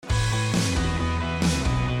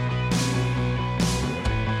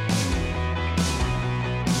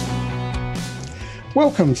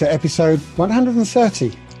Welcome to episode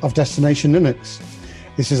 130 of Destination Linux.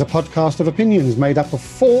 This is a podcast of opinions made up of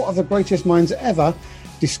four of the greatest minds ever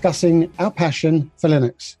discussing our passion for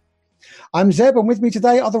Linux. I'm Zeb, and with me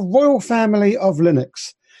today are the royal family of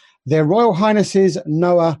Linux. Their Royal Highnesses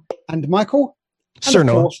Noah and Michael, and Sir of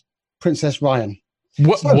Noah. course, Princess Ryan.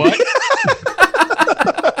 What? Noah,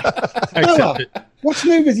 what's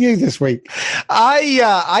new with you this week?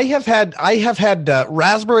 I have had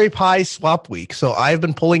Raspberry Pi swap week, so I've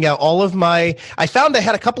been pulling out all of my. I found I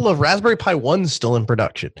had a couple of Raspberry Pi 1s still in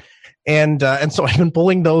production, and so I've been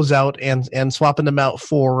pulling those out and swapping them out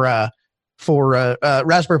for Raspberry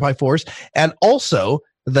Pi 4s, and also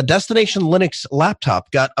the Destination Linux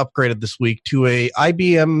laptop got upgraded this week to a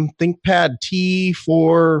IBM ThinkPad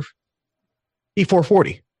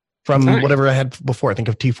T440 from whatever I had before. I think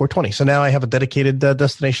of T420. So now I have a dedicated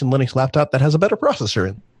Destination Linux laptop that has a better processor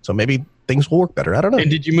in. So maybe things will work better. I don't know.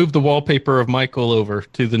 And did you move the wallpaper of Michael over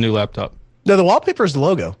to the new laptop? No, the wallpaper is the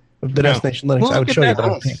logo of the Destination Linux. Well, I would show you.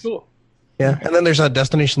 But cool. yeah, and then there's a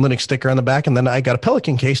Destination Linux sticker on the back, and then I got a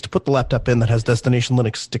Pelican case to put the laptop in that has Destination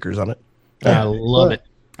Linux stickers on it. I love it.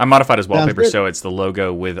 I modified his wallpaper good. so it's the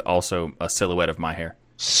logo with also a silhouette of my hair.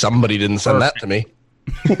 Somebody didn't send that to me.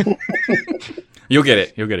 You'll get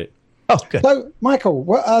it. You'll get it. Oh, good. So, Michael,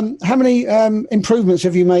 how many improvements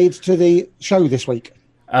have you made to the show this week?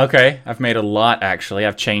 Okay, I've made a lot actually.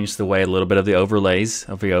 I've changed the way a little bit of the overlays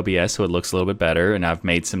of the OBS so it looks a little bit better, and I've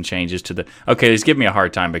made some changes to the. Okay, they just give me a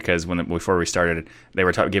hard time because before we started, they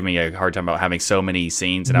were giving me a hard time about having so many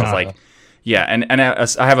scenes, and I was like, yeah, and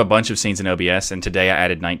I have a bunch of scenes in OBS, and today I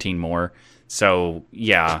added 19 more. So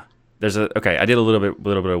yeah, I did a little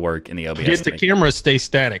bit of work in the OBS. Get the camera stay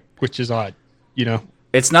static, which is odd, you know.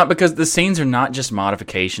 It's not because the scenes are not just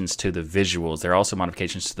modifications to the visuals. They're also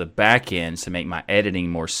modifications to the back end to make my editing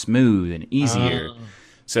more smooth and easier.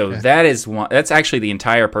 That's actually the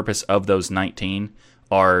entire purpose of those 19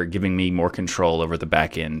 are giving me more control over the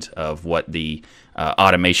back end of what the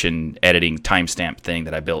automation editing timestamp thing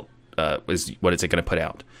that I built is what it's going to put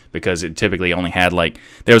out. Because it typically only had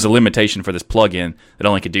there was a limitation for this plugin that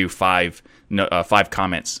only could do five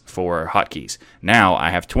comments for hotkeys. Now I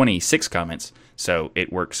have 26 comments. So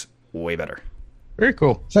it works way better. Very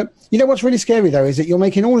cool. So, you know what's really scary, though, is that you're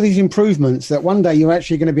making all of these improvements that one day you're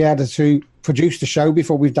actually going to be able to produce the show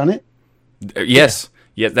before we've done it? Yes.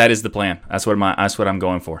 Yeah, that is the plan. That's what I'm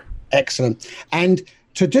going for. Excellent. And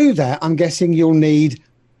to do that, I'm guessing you'll need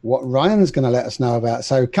what Ryan's going to let us know about.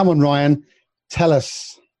 So come on, Ryan, tell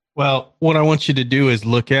us. Well, what I want you to do is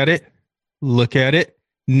look at it,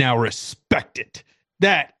 now respect it.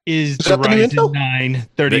 That is the Ryzen 9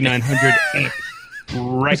 3900X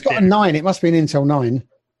right It's got there. a 9. It must be an Intel 9.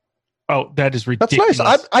 Oh, that is That's ridiculous.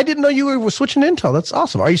 nice. I didn't know you were switching to Intel. That's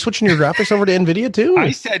awesome. Are you switching your graphics over to NVIDIA too? I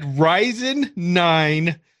said Ryzen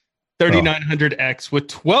 9 3900X with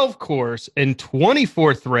 12 cores and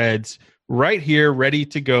 24 threads right here, ready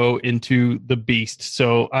to go into the beast.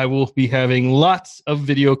 So I will be having lots of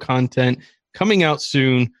video content coming out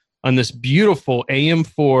soon on this beautiful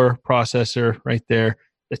AM4 processor right there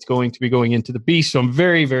that's going to be going into the beast. So I'm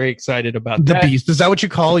very, very excited about the that. beast. Is that what you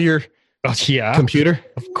call your computer?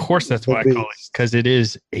 Of course, that's what I call it, because it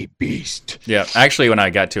is a beast. Yeah, actually, when I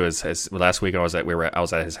got to his last week, I was at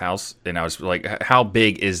his house, and I was like, "How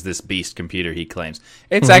big is this beast computer?" He claims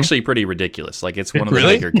it's actually pretty ridiculous. Like it's one of the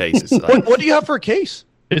bigger cases. What do you have for a case?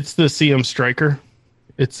 It's the CM Striker.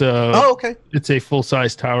 It's It's a full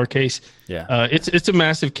size tower case. Yeah, it's a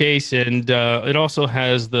massive case, and it also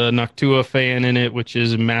has the Noctua fan in it, which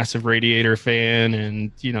is a massive radiator fan,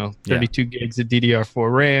 and 32 gigs of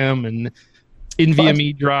DDR4 RAM and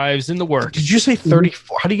NVMe drives in the works. Did you say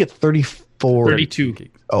 34? How do you get 34? 32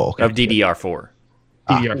 gigs Oh, okay. of DDR4.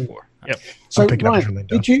 DDR4. Yep. So, picking up Ryan,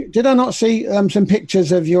 did I not see some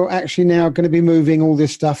pictures of you're actually now going to be moving all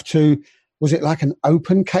this stuff to, was it like an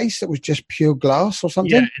open case that was just pure glass or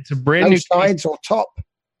something? Yeah, it's a brand no new sides or top.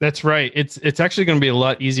 That's right. It's actually going to be a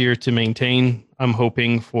lot easier to maintain, I'm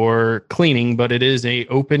hoping, for cleaning, but it is a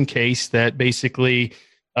open case that basically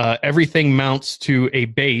everything mounts to a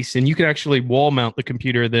base, and you can actually wall mount the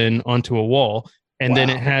computer then onto a wall, and then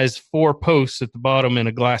it has 4 posts at the bottom and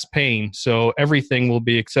a glass pane, so everything will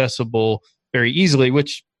be accessible very easily,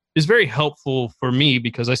 which is very helpful for me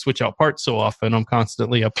because I switch out parts so often. I'm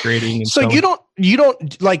constantly upgrading. And so you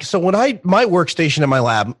don't like, so when my workstation in my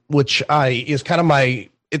lab, which is kind of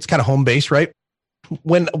it's kind of home base, right?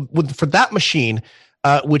 For that machine,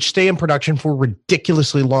 which stay in production for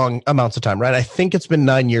ridiculously long amounts of time, right? I think it's been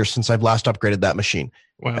 9 years since I've last upgraded that machine.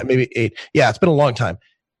 Wow. Maybe 8. Yeah, it's been a long time.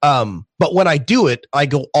 But when I do it, I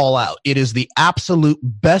go all out. It is the absolute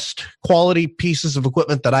best quality pieces of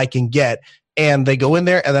equipment that I can get. and they go in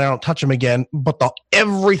there and then I don't touch them again, but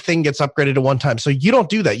everything gets upgraded at one time. So you don't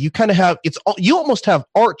do that. You kind of have, you almost have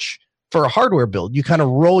Arch for a hardware build. You kind of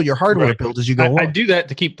roll your hardware build as you go I do that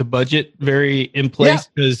to keep the budget very in place,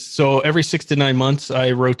 because so every 6 to 9 months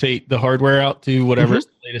I rotate the hardware out to whatever's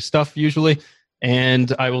the latest stuff usually,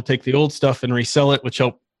 and I will take the old stuff and resell it, which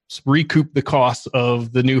helps recoup the cost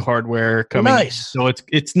of the new hardware coming. Nice. So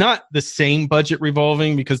it's not the same budget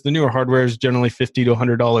revolving, because the newer hardware is generally $50 to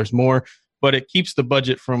 $100 more, but it keeps the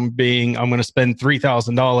budget from being, I'm going to spend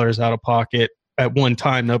 $3,000 out of pocket at one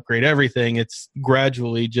time to upgrade everything. It's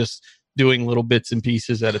gradually just doing little bits and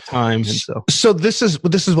pieces at a time. And so this is the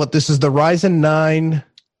Ryzen 9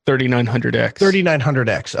 3900X.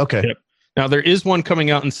 3900X. Okay. Yep. Now there is one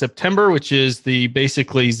coming out in September, which is the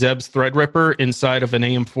basically Zeb's Threadripper inside of an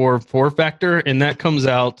AM4 form factor, and that comes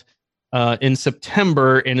out in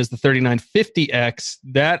September and is the 3950X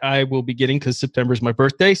that I will be getting because September is my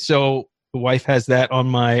birthday. So the wife has that on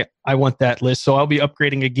my I want that list. So I'll be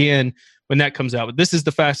upgrading again when that comes out. But this is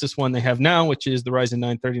the fastest one they have now, which is the Ryzen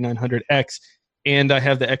 9 3900X. And I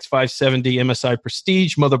have the X570 MSI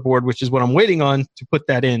Prestige motherboard, which is what I'm waiting on to put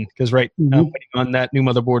that in. Because I'm waiting on that new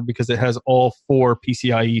motherboard because it has all 4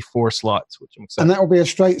 PCIe 4 slots, which I'm excited. And that will be a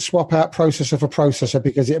straight swap out processor for processor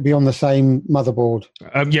because it'll be on the same motherboard.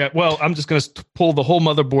 Yeah, well, I'm just going to pull the whole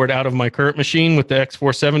motherboard out of my current machine with the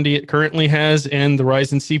X470 it currently has and the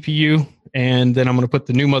Ryzen CPU. And then I'm going to put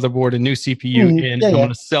the new motherboard and new CPU in. I'm going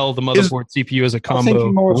to sell the motherboard CPU as a combo.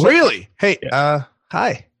 Really? Hey,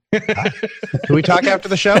 hi. Can we talk after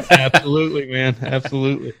the show? Absolutely, man.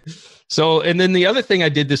 Absolutely. So, and then the other thing I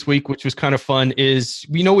did this week, which was kind of fun, is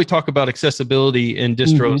we talk about accessibility in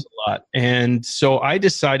distros a lot. And so I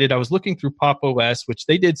decided I was looking through Pop! OS, which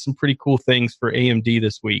they did some pretty cool things for AMD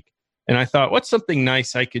this week. And I thought, what's something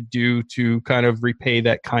nice I could do to kind of repay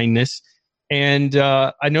that kindness? And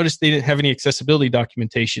I noticed they didn't have any accessibility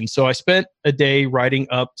documentation. So I spent a day writing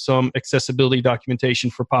up some accessibility documentation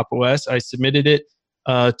for Pop! OS. I submitted it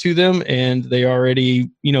to them, and they already,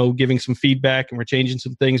 giving some feedback, and we're changing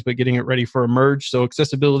some things, but getting it ready for a merge. So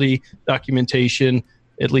accessibility documentation,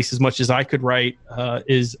 at least as much as I could write,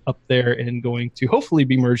 is up there and going to hopefully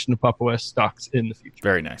be merged into Pop! OS stocks in the future.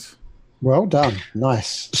 Very nice. Well done.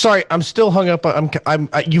 Nice. Sorry, I'm still hung up.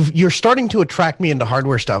 You're starting to attract me into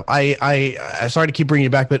hardware stuff. I sorry to keep bringing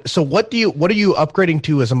you back, but so what are you upgrading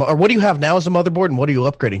to or what do you have now as a motherboard, and what are you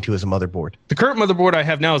upgrading to as a motherboard? The current motherboard I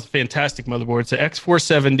have now is a fantastic motherboard. It's an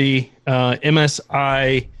X470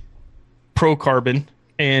 MSI Pro Carbon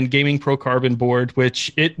and Gaming Pro Carbon board,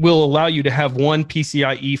 which it will allow you to have one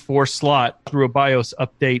PCIe 4 slot through a BIOS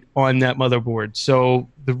update on that motherboard. So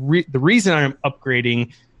the reason I'm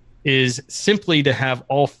upgrading is simply to have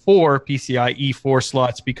all 4 PCIe 4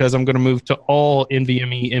 slots, because I'm going to move to all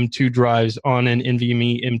NVMe M2 drives on an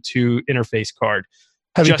NVMe M2 interface card.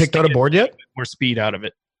 Have you picked out a board yet? More speed out of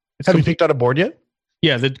it. Have you picked out a board yet?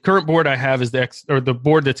 Yeah, the current board I have is the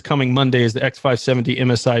board that's coming Monday is the X570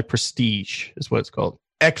 MSI Prestige, is what it's called.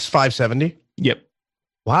 X570? Yep.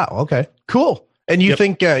 Wow. Okay. Cool. And you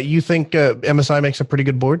think MSI makes a pretty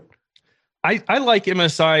good board? I like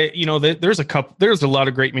MSI. There's a lot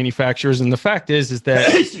of great manufacturers, and the fact is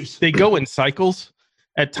that they go in cycles.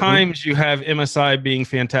 At times you have MSI being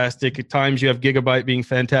fantastic. At times you have Gigabyte being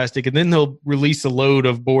fantastic, and then they'll release a load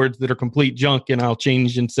of boards that are complete junk, and I'll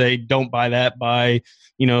change and say, "Don't buy that. Buy,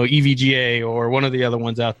 EVGA or one of the other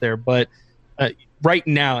ones out there." But right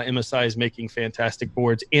now, MSI is making fantastic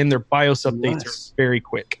boards, and their BIOS updates are very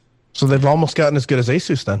quick. So they've almost gotten as good as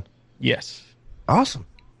Asus then. Yes. Awesome.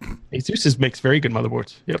 Asus makes very good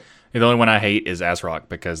motherboards. Yep. The only one I hate is ASRock,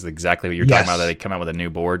 because exactly what you're talking about, that they come out with a new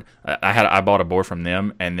board. I bought a board from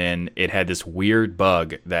them, and then it had this weird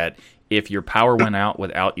bug that if your power went out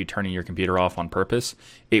without you turning your computer off on purpose,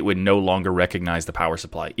 it would no longer recognize the power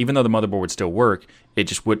supply. Even though the motherboard would still work, it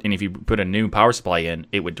just would. And if you put a new power supply in,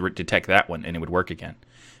 it would detect that one and it would work again.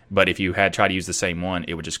 But if you had tried to use the same one,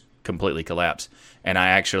 it would just completely collapse. And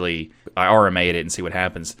I RMA'd it and see what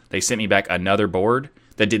happens. They sent me back another board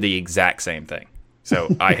that did the exact same thing.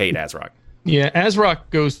 So I hate ASRock. Yeah, ASRock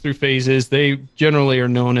goes through phases. They generally are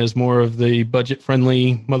known as more of the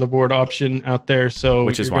budget-friendly motherboard option out there. So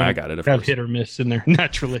which is why I got it. Have hit or miss in there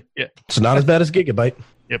naturally. Yeah, it's not as bad as Gigabyte.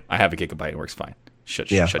 Yep, I have a Gigabyte. It works fine.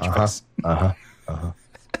 Shut your face. Let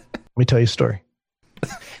me tell you a story.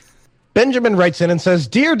 Benjamin writes in and says,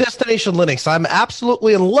 "Dear Destination Linux, I'm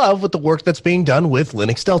absolutely in love with the work that's being done with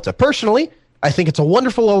Linux Delta. Personally, I think it's a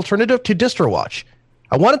wonderful alternative to DistroWatch.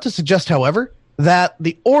 I wanted to suggest, however, that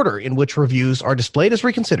the order in which reviews are displayed is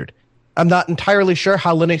reconsidered. I'm not entirely sure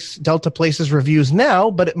how Linux Delta places reviews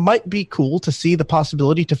now, but it might be cool to see the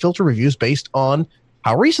possibility to filter reviews based on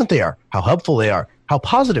how recent they are, how helpful they are, how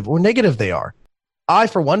positive or negative they are. I,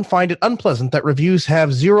 for one, find it unpleasant that reviews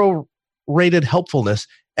have 0 rated helpfulness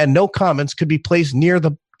and no comments could be placed near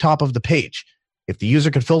the top of the page. If the user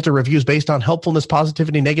could filter reviews based on helpfulness,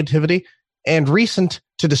 positivity, negativity, and recent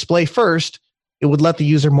to display first, it would let the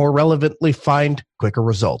user more relevantly find quicker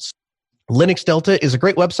results. Linux Delta is a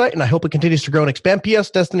great website, and I hope it continues to grow and expand. P.S.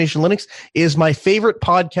 Destination Linux is my favorite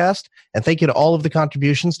podcast, and thank you to all of the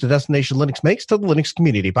contributions to Destination Linux makes to the Linux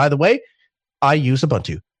community. By the way, I use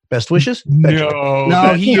Ubuntu. Best wishes?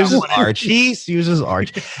 No, he uses Arch. He uses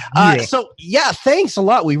Arch. So, thanks a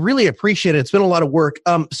lot. We really appreciate it. It's been a lot of work.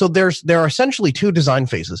 So there are essentially 2 design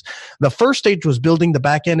phases. The first stage was building the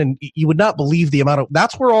back end, and you would not believe the amount of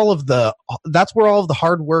that's where all of the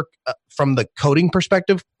hard work from the coding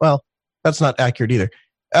perspective. Well, that's not accurate either.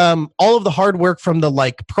 All of the hard work from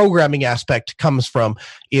the programming aspect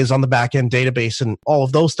is on the back end database and all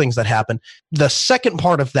of those things that happen. The second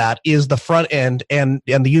part of that is the front end and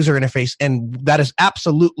the user interface, and that is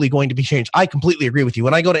absolutely going to be changed. I completely agree with you.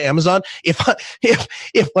 When I go to Amazon, if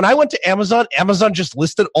when I went to Amazon just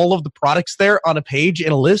listed all of the products there on a page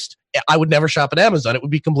in a list, I would never shop at Amazon. It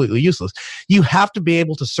would be completely useless. You have to be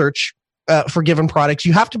able to search for given products.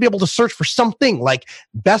 You have to be able to search for something like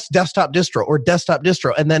best desktop distro or desktop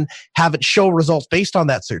distro and then have it show results based on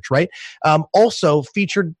that search, right? Also,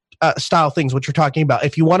 featured style things, which you're talking about.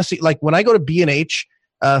 If you want to see, when I go to B&H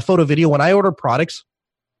Photo Video, when I order products,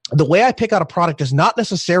 the way I pick out a product is not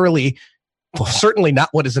necessarily, certainly not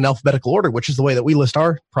what is in alphabetical order, which is the way that we list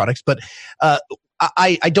our products, but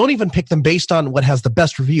I don't even pick them based on what has the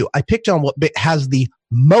best review. I picked on what has the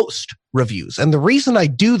most reviews. And the reason I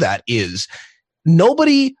do that is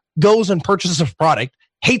nobody goes and purchases a product,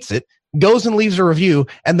 hates it, goes and leaves a review,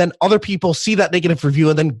 and then other people see that negative review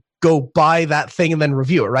and then go buy that thing and then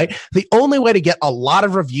review it, right? The only way to get a lot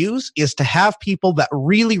of reviews is to have people that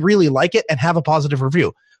really, really like it and have a positive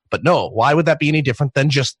review. But no, why would that be any different than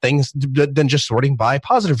just sorting by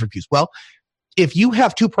positive reviews? Well, if you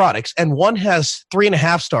have 2 products and one has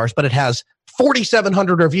 3.5 stars, but it has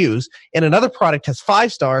 4,700 reviews, and another product has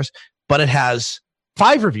 5 stars, but it has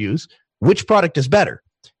 5 reviews, which product is better?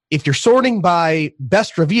 If you're sorting by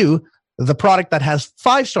best review, the product that has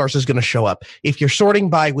 5 stars is going to show up. If you're sorting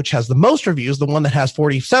by which has the most reviews, the one that has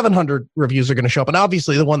 4,700 reviews are going to show up. And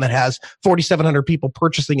obviously the one that has 4,700 people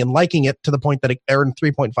purchasing and liking it to the point that it earned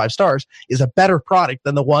 3.5 stars is a better product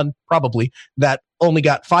than the one probably that only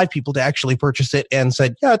got 5 people to actually purchase it and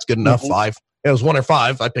said, yeah, it's good enough. 5. It was 1 or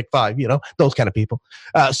 5. I picked 5, those kind of people.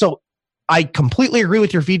 So I completely agree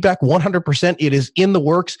with your feedback. 100%. It is in the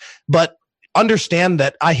works, but understand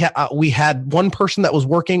that we had one person that was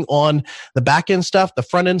working on the back end stuff. The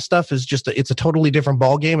front end stuff is it's a totally different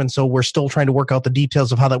ball game. And so we're still trying to work out the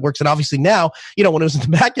details of how that works. And obviously now, when it was in the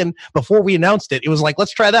back end, before we announced it, it was like,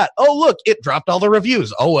 let's try that. Oh, look, it dropped all the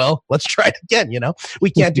reviews. Oh, well, let's try it again.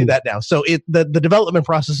 We can't do that now. So the development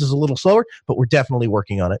process is a little slower, but we're definitely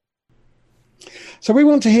working on it. So we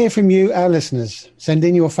want to hear from you, our listeners. Send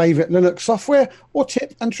in your favorite Linux software or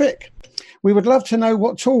tip and trick. We would love to know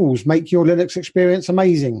what tools make your Linux experience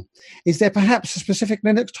amazing. Is there perhaps a specific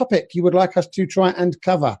Linux topic you would like us to try and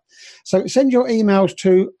cover? So send your emails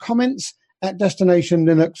to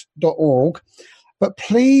comments@destinationlinux.org. But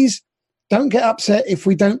please don't get upset if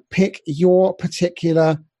we don't pick your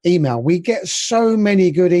particular email. We get so many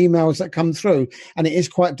good emails that come through, and it is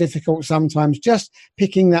quite difficult sometimes just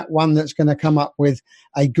picking that one that's going to come up with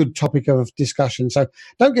a good topic of discussion. So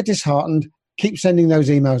don't get disheartened. Keep sending those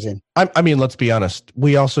emails in. I mean, let's be honest.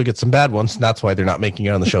 We also get some bad ones, and that's why they're not making it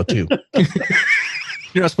on the show, too.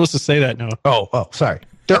 You're not supposed to say that, Noah. Oh, sorry.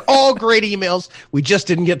 They're all great emails. We just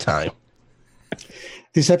didn't get time.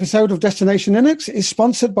 This episode of Destination Linux is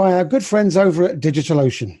sponsored by our good friends over at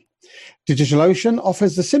DigitalOcean. DigitalOcean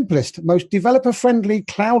offers the simplest, most developer-friendly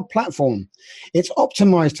cloud platform. It's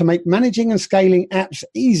optimized to make managing and scaling apps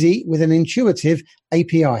easy with an intuitive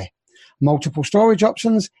API. Multiple storage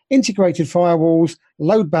options, integrated firewalls,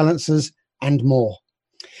 load balancers, and more.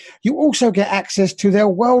 You also get access to their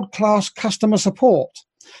world-class customer support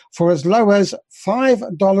for as low as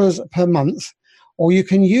 $5 per month, or you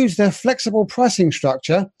can use their flexible pricing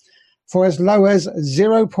structure for as low as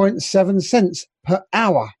 0.7 cents per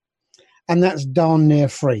hour. And that's darn near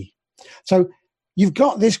free. So you've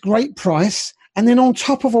got this great price. And then on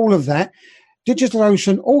top of all of that,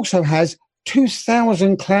 DigitalOcean also has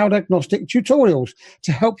 2,000 cloud agnostic tutorials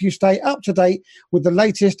to help you stay up to date with the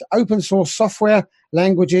latest open source software,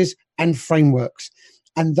 languages, and frameworks.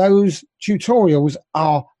 And those tutorials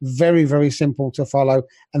are very, very simple to follow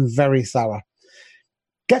and very thorough.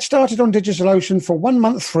 Get started on DigitalOcean for 1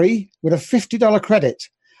 month free with a $50 credit.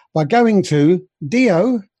 by going to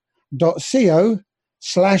do.co/DL.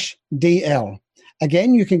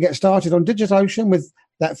 Again, you can get started on DigitalOcean with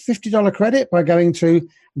that $50 credit by going to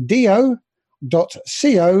do.co/DL.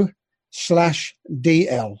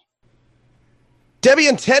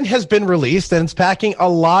 Debian 10 has been released, and it's packing a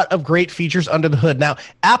lot of great features under the hood. Now,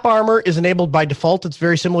 AppArmor is enabled by default. It's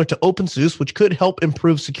very similar to OpenSUSE, which could help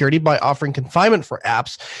improve security by offering confinement for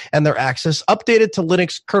apps and their access. Updated to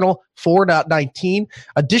Linux kernel 4.19.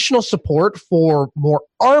 Additional support for more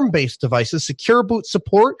ARM-based devices. Secure boot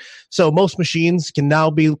support, so most machines can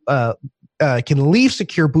now be can leave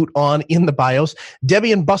secure boot on in the BIOS.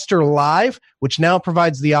 Debian Buster Live, which now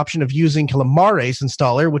provides the option of using Calamares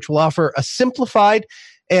installer, which will offer a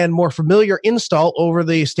and more familiar install over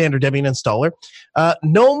the standard Debian installer.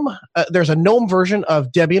 GNOME, there's a GNOME version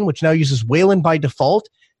of Debian, which now uses Wayland by default.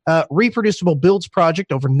 Reproducible builds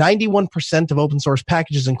project, over 91% of open source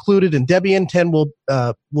packages included, and Debian 10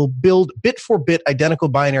 will build bit-for-bit identical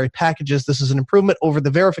binary packages. This is an improvement over the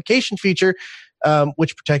verification feature,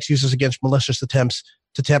 which protects users against malicious attempts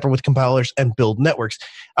to tamper with compilers and build networks.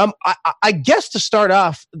 I guess to start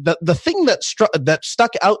off, the thing that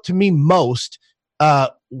stuck out to me most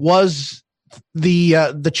was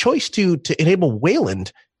the choice to enable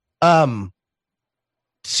Wayland.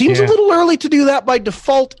 Seems a little early to do that by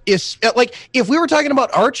default. Is like if we were talking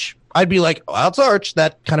about Arch, I'd be like, well, that's Arch.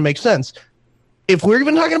 That kind of makes sense. If we're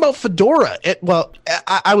even talking about Fedora,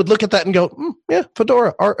 I would look at that and go, yeah,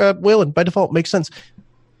 Fedora, Wayland by default makes sense.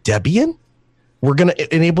 Debian? We're going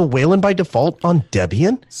to enable Wayland by default on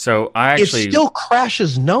Debian? So it still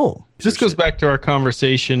crashes GNOME. This goes back to our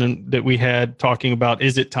conversation that we had talking about,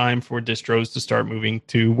 is it time for distros to start moving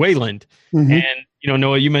to Wayland? Mm-hmm. And,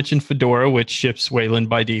 Noah, you mentioned Fedora, which ships Wayland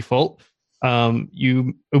by default.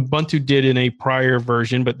 Ubuntu did in a prior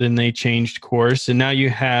version, but then they changed course. And now you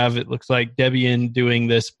have, it looks like, Debian doing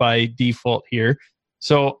this by default here.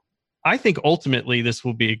 So I think ultimately this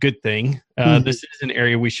will be a good thing. This is an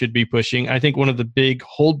area we should be pushing. I think one of the big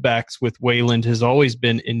holdbacks with Wayland has always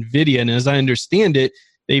been NVIDIA. And as I understand it,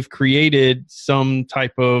 they've created some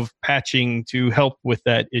type of patching to help with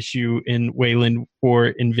that issue in Wayland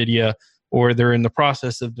for NVIDIA, or they're in the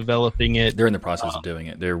process of developing it. They're in the process of doing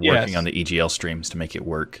it. They're working on the EGL streams to make it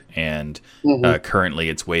work. And currently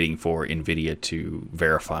it's waiting for NVIDIA to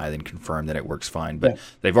verify and confirm that it works fine. But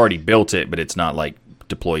they've already built it, but it's not like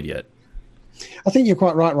deployed yet. I think you're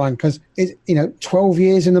quite right, Ryan, because 12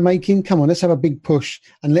 years in the making. Come on, let's have a big push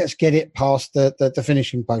and let's get it past the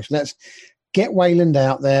finishing post. Let's get Wayland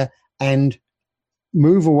out there and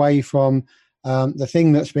move away from the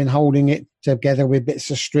thing that's been holding it together with bits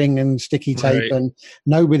of string and sticky tape. Right. And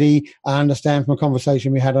nobody, I understand from a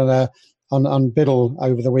conversation we had on Biddle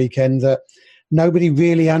over the weekend, that nobody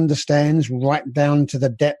really understands right down to the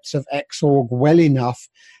depths of Xorg well enough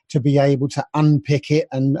to be able to unpick it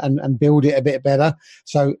and build it a bit better.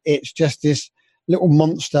 So it's just this little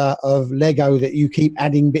monster of Lego that you keep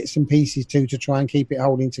adding bits and pieces to try and keep it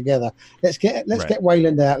holding together. Let's get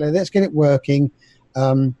Wayland out there. Let's get it working.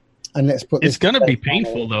 And let's put. It's going to be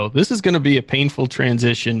painful, though. This is going to be a painful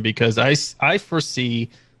transition because I foresee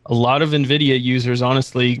a lot of NVIDIA users,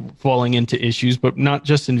 honestly, falling into issues, but not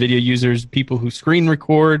just NVIDIA users, people who screen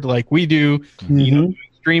record like we do,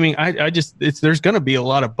 streaming. There's going to be a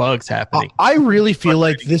lot of bugs happening. I really feel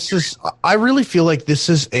like this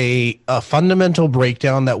is a fundamental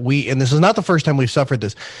breakdown that and this is not the first time we've suffered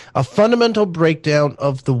this, a fundamental breakdown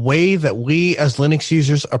of the way that we as Linux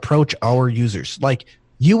users approach our users. Like,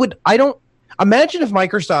 imagine if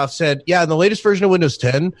Microsoft said, in the latest version of Windows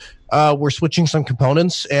 10, we're switching some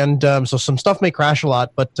components, and so some stuff may crash a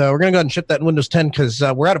lot, but we're going to go ahead and ship that in Windows 10 because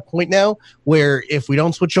we're at a point now where if we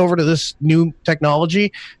don't switch over to this new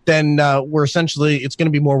technology, then it's going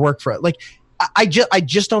to be more work for it. Like, I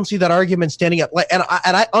just don't see that argument standing up. Like, and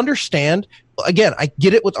I understand. Again, I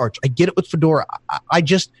get it with Arch, I get it with Fedora. I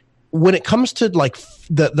just, when it comes to like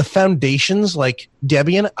the foundations like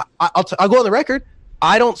Debian, I'll go on the record.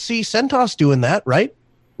 I don't see CentOS doing that, right?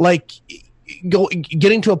 Like,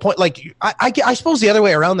 getting to a point like I suppose the other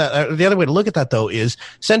way around that, the other way to look at that though is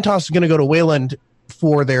CentOS is going to go to Wayland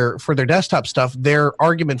for their desktop stuff. Their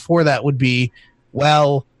argument for that would be,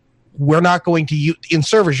 well, we're not going to use in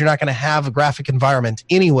servers. You're not going to have a graphic environment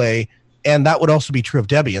anyway, and that would also be true of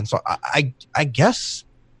Debian. So I guess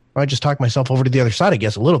I just talked myself over to the other side. I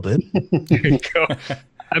guess a little bit. There you go.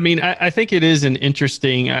 I mean, I think it is an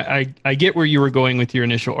interesting. I get where you were going with your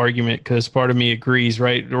initial argument because part of me agrees.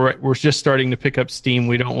 Right, we're just starting to pick up steam.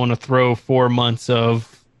 We don't want to throw 4 months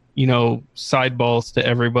of sideballs to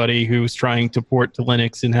everybody who's trying to port to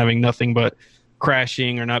Linux and having nothing but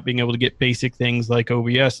crashing or not being able to get basic things like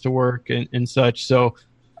OBS to work and such. So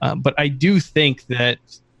But I do think that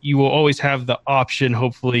you will always have the option,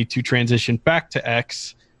 hopefully, to transition back to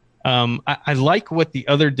X. I like what the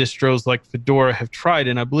other distros like Fedora have tried,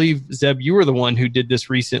 and I believe, Zeb, you were the one who did this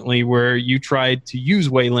recently, where you tried to use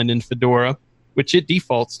Wayland in Fedora, which it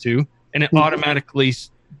defaults to, and it automatically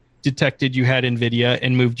detected you had NVIDIA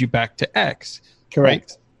and moved you back to X.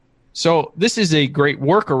 Correct. Right? So this is a great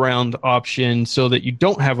workaround option so that you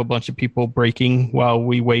don't have a bunch of people breaking while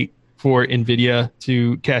we wait for NVIDIA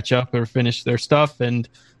to catch up or finish their stuff, and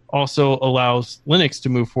also allows Linux to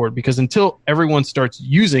move forward, because until everyone starts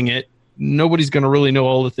using it, nobody's going to really know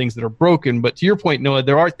all the things that are broken. But to your point, Noah,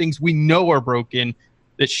 there are things we know are broken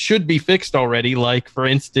that should be fixed already. Like, for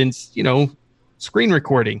instance, screen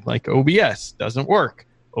recording, like OBS doesn't work.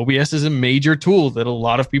 OBS is a major tool that a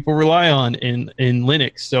lot of people rely on in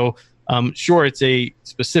Linux. So sure, it's a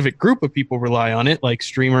specific group of people rely on it, like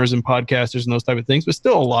streamers and podcasters and those type of things, but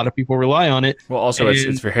still a lot of people rely on it. Well, also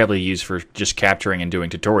it's very heavily used for just capturing and doing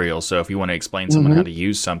tutorials. So if you want to explain someone how to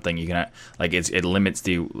use something, you can it limits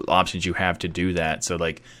the options you have to do that. So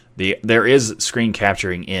there is screen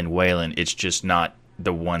capturing in Wayland. It's just not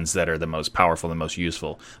the ones that are the most powerful, the most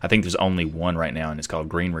useful. I think there's only one right now, and it's called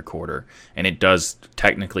Green Recorder, and it does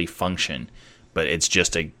technically function, but it's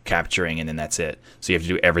just a capturing and then that's it. So you have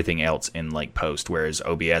to do everything else in post, whereas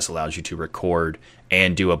OBS allows you to record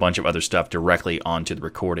and do a bunch of other stuff directly onto the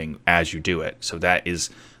recording as you do it. So that is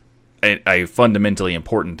a fundamentally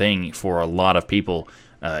important thing for a lot of people.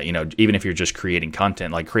 Even if you're just creating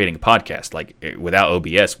content, like creating a podcast, without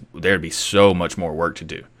OBS, there'd be so much more work to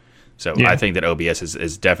do. So I think that OBS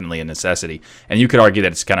is definitely a necessity. And you could argue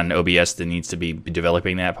that it's kind of an OBS that needs to be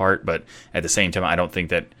developing that part, but at the same time, I don't think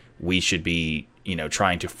that we should be,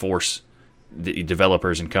 trying to force the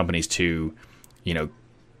developers and companies to,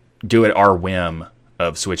 do it our whim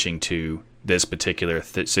of switching to this particular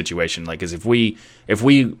situation. Because if we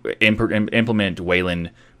implement Wayland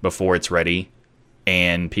before it's ready,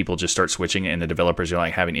 and people just start switching, and the developers are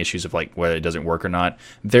having issues of whether it doesn't work or not,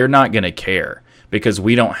 they're not going to care, because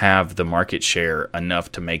we don't have the market share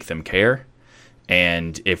enough to make them care.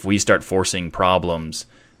 And if we start forcing problems,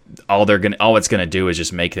 all it's going to do is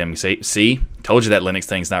just make them say, "See, told you that Linux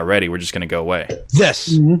thing's not ready. We're just going to go away."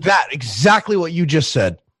 That exactly what you just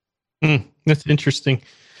said. That's interesting.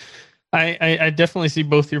 I definitely see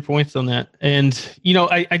both your points on that. And,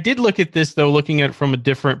 I did look at this, though, looking at it from a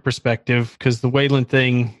different perspective, because the Wayland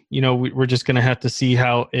thing, we're just going to have to see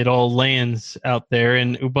how it all lands out there.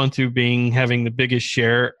 And Ubuntu having the biggest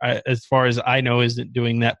share, as far as I know, isn't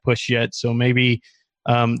doing that push yet. So maybe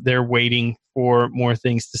they're waiting for more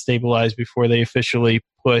things to stabilize before they officially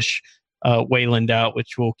push Wayland out,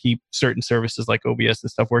 which will keep certain services like OBS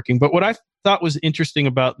and stuff working. But what I thought was interesting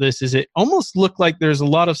about this is it almost looked like there's a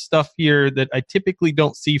lot of stuff here that I typically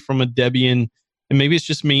don't see from a Debian, and maybe it's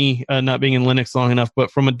just me not being in Linux long enough,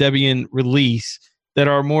 but from a Debian release that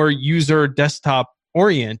are more user desktop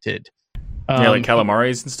oriented. Like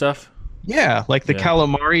Calamares and stuff. Yeah, like the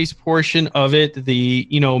Calamares portion of it, the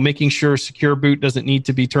making sure secure boot doesn't need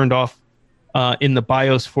to be turned off in the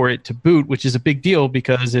BIOS for it to boot, which is a big deal,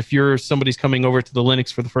 because if somebody's coming over to the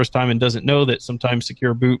Linux for the first time and doesn't know that sometimes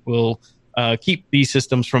secure boot will keep these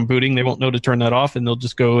systems from booting, they won't know to turn that off, and they'll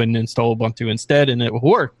just go and install Ubuntu instead, and it will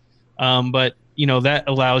work. But that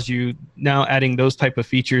allows you now adding those type of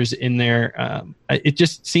features in there. It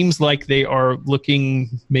just seems like they're looking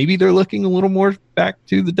a little more back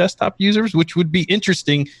to the desktop users, which would be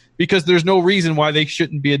interesting, because there's no reason why they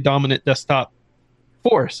shouldn't be a dominant desktop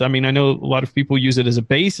force. I mean, I know a lot of people use it as a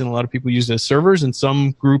base, and a lot of people use it as servers, and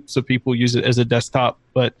some groups of people use it as a desktop,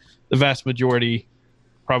 but the vast majority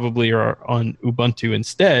probably are on Ubuntu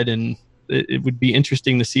instead. And it would be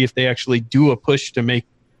interesting to see if they actually do a push to make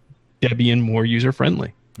Debian more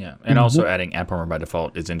user-friendly. Yeah, and also adding AppArmor by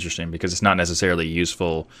default is interesting, because it's not necessarily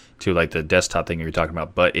useful to the desktop thing you're talking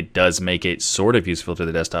about, but it does make it sort of useful to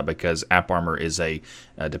the desktop, because AppArmor is a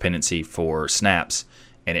dependency for snaps,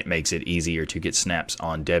 and it makes it easier to get snaps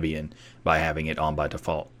on Debian by having it on by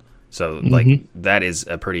default. So that is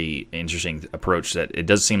a pretty interesting approach. That it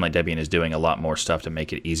does seem like Debian is doing a lot more stuff to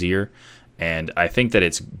make it easier, and I think that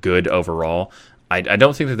it's good overall. I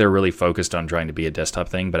don't think that they're really focused on trying to be a desktop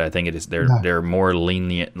thing, but I think it is they're more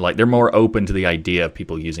lenient, they're more open to the idea of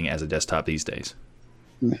people using it as a desktop these days.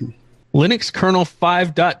 Linux kernel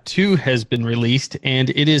 5.2 has been released, and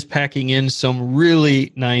it is packing in some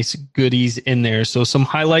really nice goodies in there. So some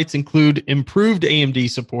highlights include improved AMD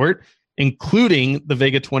support, including the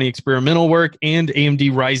Vega 20 experimental work and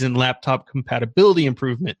AMD Ryzen laptop compatibility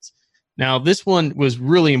improvements. Now, this one was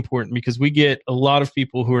really important, because we get a lot of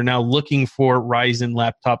people who are now looking for Ryzen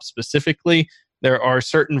laptops specifically. There are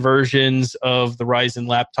certain versions of the Ryzen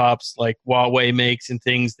laptops like Huawei makes and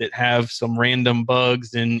things that have some random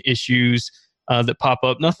bugs and issues that pop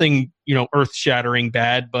up. Nothing, earth-shattering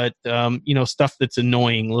bad, but, stuff that's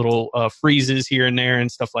annoying, little freezes here and there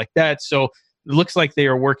and stuff like that. So it looks like they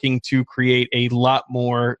are working to create a lot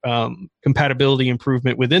more compatibility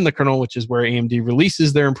improvement within the kernel, which is where AMD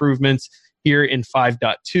releases their improvements here in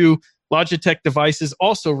 5.2. Logitech devices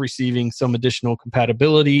also receiving some additional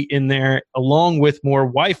compatibility in there, along with more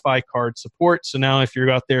Wi-Fi card support. So now if you're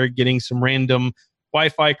out there getting some random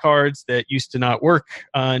Wi-Fi cards that used to not work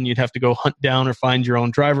and you'd have to go hunt down or find your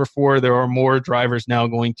own driver for, there are more drivers now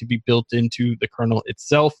going to be built into the kernel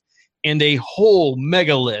itself, and a whole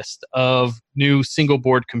mega list of new single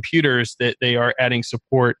board computers that they are adding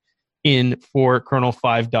support in for kernel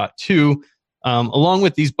 5.2. Along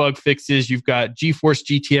with these bug fixes, you've got GeForce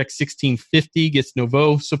GTX 1650 gets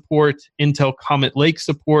Nouveau support, Intel Comet Lake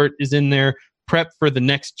support is in there, prep for the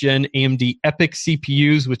next gen AMD EPYC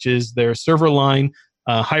CPUs, which is their server line,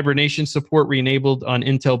 hibernation support re-enabled on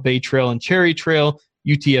Intel Bay Trail and Cherry Trail,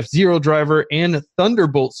 UTF-0 driver, and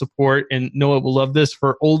Thunderbolt support. And Noah will love this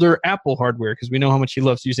for older Apple hardware because we know how much he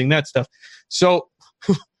loves using that stuff. So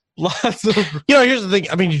lots of... here's the thing.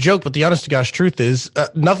 I mean, you joke, but the honest to gosh truth is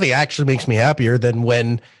nothing actually makes me happier than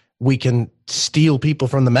when we can steal people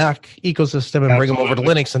from the Mac ecosystem and bring them over to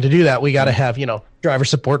Linux. And to do that, we got to have, driver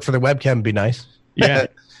support for the webcam would be nice. Yeah,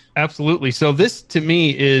 absolutely. So this to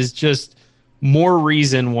me is just more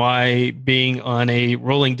reason why being on a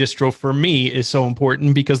rolling distro for me is so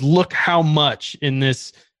important, because look how much in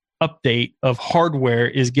this update of hardware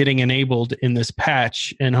is getting enabled in this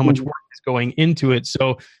patch and how much work is going into it.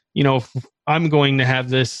 So, I'm going to have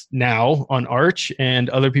this now on Arch, and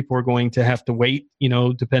other people are going to have to wait,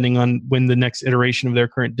 depending on when the next iteration of their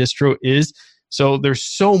current distro is. So there's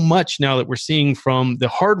so much now that we're seeing from the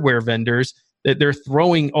hardware vendors that they're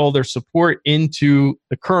throwing all their support into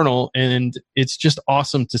the kernel, and it's just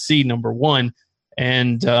awesome to see, number one.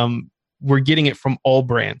 And we're getting it from all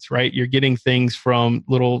brands, right? You're getting things from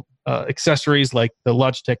little accessories like the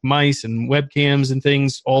Logitech mice and webcams and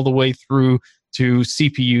things, all the way through to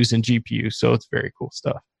CPUs and GPUs. So it's very cool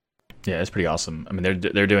stuff. Yeah, it's pretty awesome. I mean,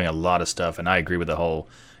 they're doing a lot of stuff, and I agree with the whole,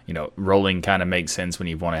 rolling kind of makes sense when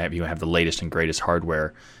you want to have the latest and greatest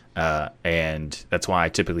hardware. And that's why I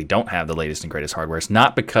typically don't have the latest and greatest hardware. It's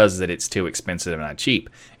not because that it's too expensive and not cheap.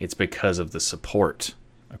 It's because of the support.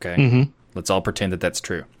 Okay, Let's all pretend that that's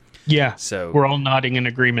true. Yeah, so we're all nodding in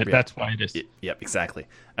agreement. Yeah, that's why it is. Yep, exactly.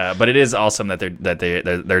 But it is awesome that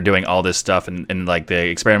they're doing all this stuff, and like the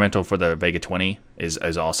experimental for the Vega 20 is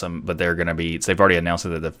awesome. But they've already announced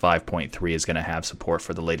that the 5.3 is going to have support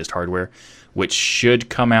for the latest hardware, which should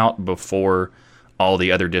come out before all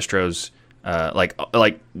the other distros.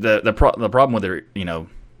 The problem with it,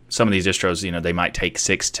 some of these distros, they might take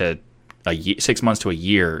 6 months to a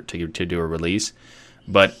year to do a release.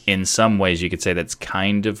 But in some ways, you could say that's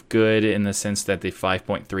kind of good in the sense that the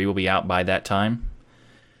 5.3 will be out by that time.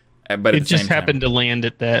 But it just happened to land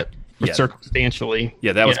at that circumstantially.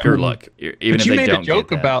 Yeah, that was pure luck. Even but if you they made don't a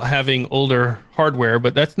joke about having older hardware,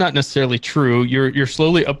 but that's not necessarily true. You're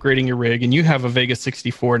slowly upgrading your rig, and you have a Vega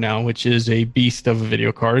 64 now, which is a beast of a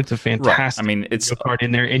video card. It's a fantastic video card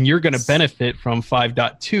in there, and you're going to benefit from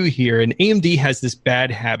 5.2 here. And AMD has this bad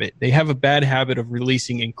habit. They have a bad habit of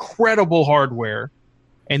releasing incredible hardware,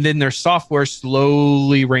 and then their software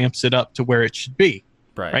slowly ramps it up to where it should be.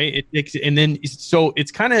 Right. So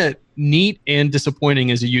it's kind of neat and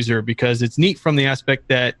disappointing as a user, because it's neat from the aspect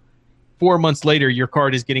that 4 months later, your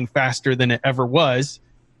card is getting faster than it ever was.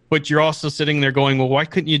 But you're also sitting there going, well, why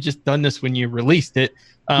couldn't you just done this when you released it?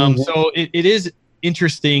 So it is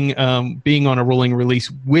interesting being on a rolling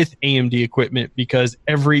release with AMD equipment, because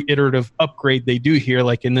every iterative upgrade they do here,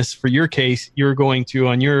 like in this, for your case, you're going to,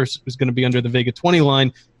 on yours, is going to be under the Vega 20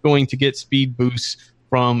 line, going to get speed boosts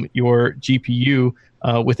from your GPU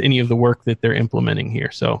with any of the work that they're implementing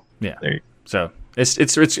here. So so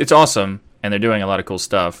it's awesome, and they're doing a lot of cool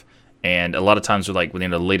stuff. And a lot of times, the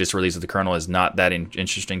latest release of the kernel is not that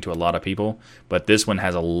interesting to a lot of people, but this one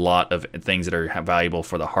has a lot of things that are valuable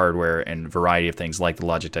for the hardware and variety of things like the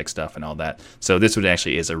Logitech stuff and all that. So this one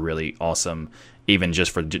actually is a really awesome, even just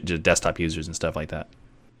for desktop users and stuff like that.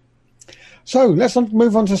 So let's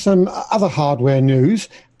move on to some other hardware news.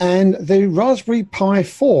 And the Raspberry Pi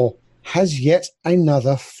 4 has yet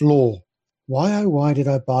another flaw. Why did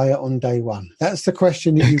I buy it on day one? That's the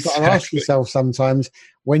question that you've got to ask yourself sometimes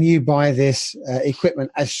when you buy this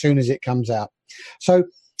equipment as soon as it comes out. So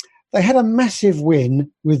they had a massive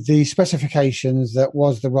win with the specifications that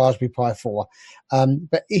was the Raspberry Pi 4,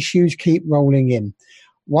 but issues keep rolling in.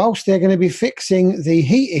 whilst they're going to be fixing the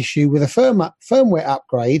heat issue with a firmware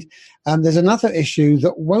upgrade, there's another issue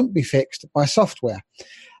that won't be fixed by software.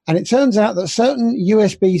 And it turns out that certain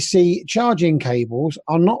USB-C charging cables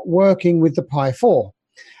are not working with the Pi 4.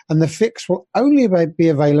 And the fix will only be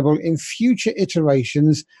available in future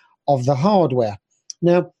iterations of the hardware.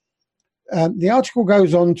 Now, the article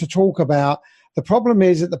goes on to talk about the problem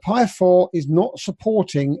is that the Pi 4 is not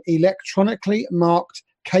supporting electronically marked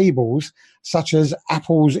cables such as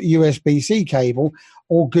Apple's USB-C cable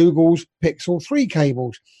or Google's Pixel 3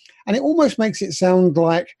 cables. And it almost makes it sound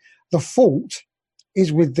like the fault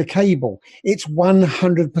is with the cable. It's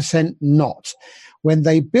 100% not. When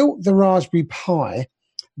they built the Raspberry Pi,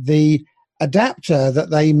 the adapter that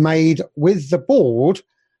they made with the board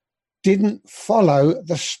didn't follow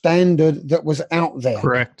the standard that was out there.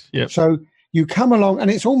 Correct. Yep. So you come along, and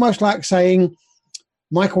it's almost like saying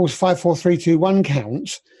Michael's 5, 4, 3, 2, 1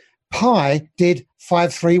 counts. Pi did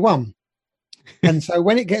 5, 3, 1. And so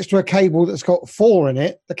when it gets to a cable that's got 4 in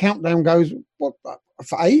it, the countdown goes, what,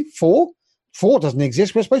 4? 4 doesn't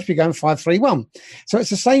exist. We're supposed to be going 5, 3, 1. So it's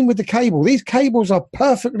the same with the cable. These cables are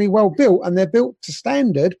perfectly well built, and they're built to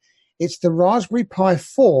standard. It's the Raspberry Pi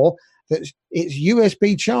 4 that its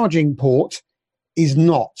USB charging port is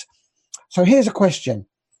not. So here's a question.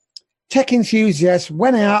 Tech enthusiasts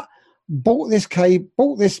went out, bought this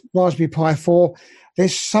Raspberry Pi 4.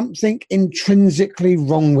 There's something intrinsically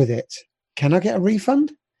wrong with it. Can I get a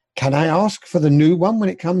refund? Can I ask for the new one when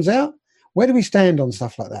it comes out? Where do we stand on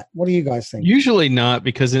stuff like that? What do you guys think? Usually not,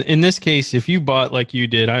 because in this case, if you bought like you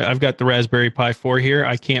did, I've got the Raspberry Pi 4 here.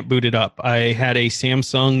 I can't boot it up. I had a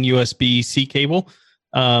Samsung USB-C cable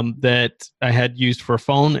that I had used for a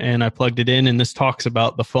phone, and I plugged it in, and this talks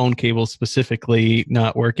about the phone cable specifically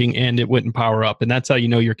not working, and it wouldn't power up. And that's how you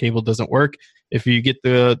know your cable doesn't work. If you get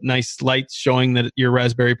the nice lights showing that your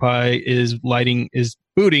Raspberry Pi is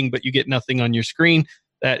booting, but you get nothing on your screen,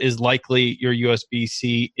 that is likely your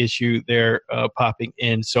USB-C issue there popping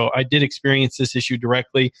in. So I did experience this issue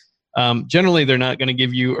directly. Generally, they're not going to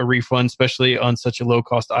give you a refund, especially on such a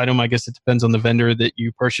low-cost item. I guess it depends on the vendor that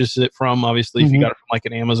you purchase it from. Obviously, if you got it from like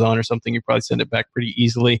an Amazon or something, you probably send it back pretty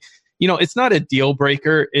easily. You know, it's not a deal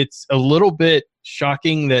breaker. It's a little bit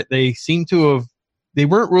shocking that they seem to have they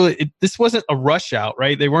weren't really, this wasn't a rush out,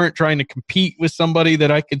 right? They weren't trying to compete with somebody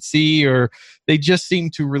that I could see, or they just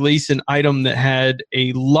seemed to release an item that had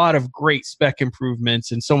a lot of great spec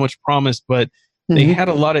improvements and so much promise, but they had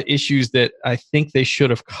a lot of issues that I think they should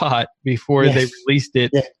have caught before they released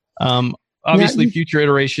it. Yeah. Obviously, future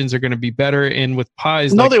iterations are going to be better. And with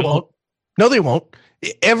Pies, no, they won't. No, they won't.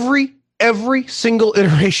 Every single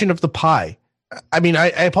iteration of the Pi, I mean, I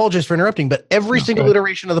apologize for interrupting, but every single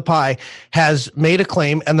iteration of the Pi has made a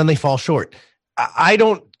claim and then they fall short. I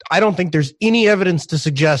don't think there's any evidence to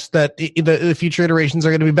suggest that the future iterations are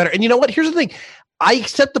going to be better. And you know what? Here's the thing. I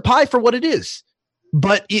accept the Pi for what it is,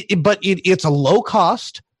 but it's a low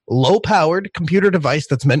cost, low powered computer device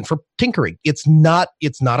that's meant for tinkering. It's not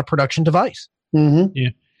a production device. Mm-hmm. Yeah.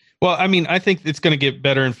 Well, I mean, I think it's going to get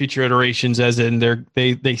better in future iterations, as in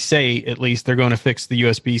they say at least they're going to fix the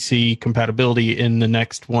USB-C compatibility in the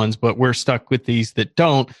next ones, but we're stuck with these that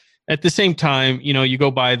don't. At the same time, you know, you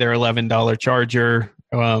go buy their $11 charger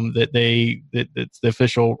that's the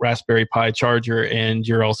official Raspberry Pi charger, and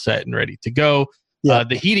you're all set and ready to go. Yeah.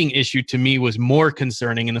 The heating issue to me was more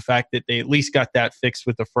concerning, in the fact that they at least got that fixed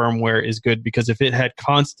with the firmware is good, because if it had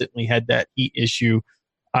constantly had that heat issue,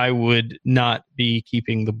 I would not be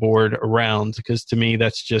keeping the board around, because to me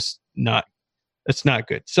that's not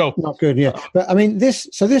good. So not good, yeah. But I mean, this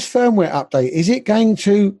firmware update, is it going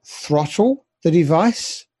to throttle the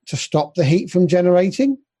device to stop the heat from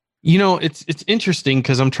generating? You know, it's interesting,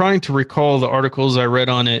 because I'm trying to recall the articles I read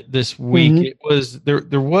on it this week. Mm-hmm. It was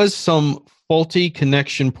there was some faulty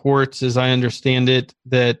connection ports, as I understand it,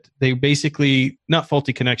 that they basically, not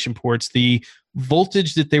faulty connection ports, the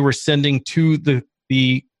voltage that they were sending to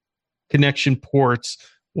the connection ports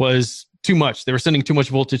was too much. They were sending too much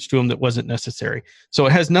voltage to them that wasn't necessary. So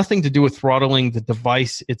it has nothing to do with throttling the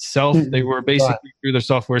device itself. They were basically, through their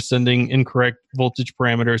software, sending incorrect voltage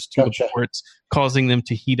parameters to the ports, causing them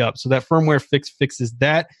to heat up. So that firmware fixes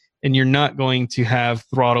that, and you're not going to have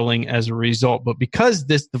throttling as a result. But because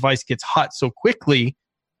this device gets hot so quickly,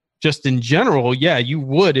 just in general, yeah, you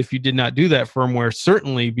would, if you did not do that firmware,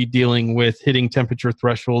 certainly be dealing with hitting temperature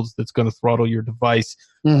thresholds that's going to throttle your device,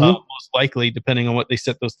 most likely, depending on what they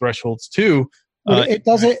set those thresholds to. It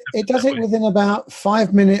does it within about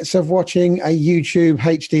 5 minutes of watching a YouTube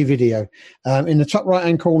HD video. In the top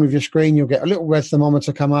right-hand corner of your screen, you'll get a little red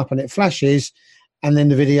thermometer come up, and it flashes, and then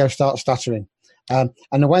the video starts stuttering. And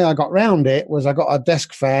the way I got around it was I got a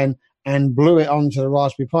desk fan and blew it onto the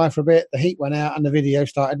Raspberry Pi for a bit. The heat went out and the video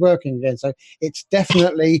started working again. So it's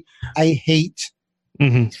definitely a heat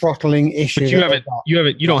throttling issue. But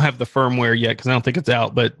you don't have the firmware yet because I don't think it's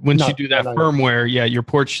out. But once you do that firmware, your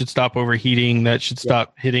ports should stop overheating. That should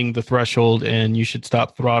stop hitting the threshold, and you should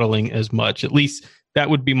stop throttling as much. At least that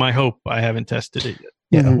would be my hope. I haven't tested it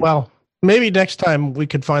yet. Yeah, well, maybe next time we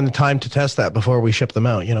could find the time to test that before we ship them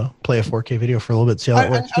out. Play a 4K video for a little bit, see how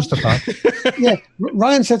that works. Just a thought. Yeah,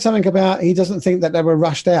 Ryan said something about he doesn't think that they were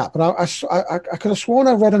rushed out, but I could have sworn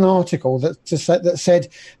I read an article that said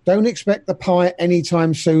don't expect the Pi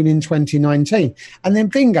anytime soon in 2019, and then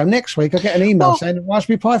bingo, next week I get an email saying the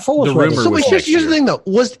Raspberry Pi 4 is ready. So here's the thing, though: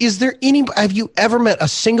 have you ever met a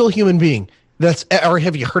single human being? Or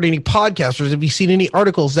have you heard any podcasters? Have you seen any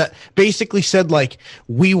articles that basically said like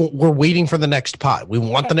we're waiting for the next Pi? We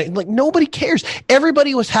want the next. Like nobody cares.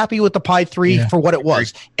 Everybody was happy with the Pi 3 for what it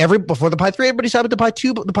was. Before the Pi 3, everybody's happy with the Pi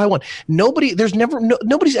 2, but the Pi 1.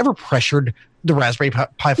 Nobody's ever pressured the Raspberry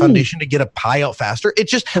Pi Foundation to get a Pi out faster.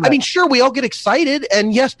 It's just, I mean, sure, we all get excited,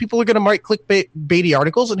 and yes, people are going to write clickbaity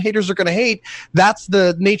articles, and haters are going to hate. That's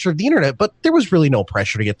the nature of the internet. But there was really no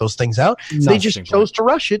pressure to get those things out. They just chose to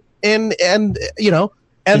rush it, and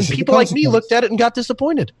people like me looked at it and got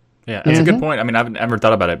disappointed. Yeah, that's a good point. I mean, I've never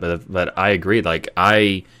thought about it, but I agree. Like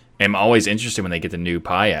I am always interested when they get the new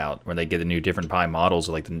Pi out, when they get the new different Pi models,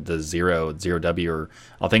 like the Zero W, or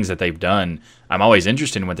all things that they've done. I'm always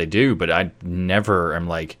interested in what they do, but I never am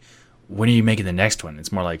like, when are you making the next one?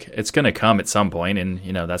 It's more like it's going to come at some point, and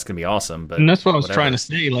that's going to be awesome. But and that's what I was trying to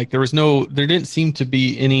say. Like there didn't seem to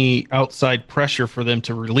be any outside pressure for them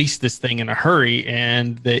to release this thing in a hurry,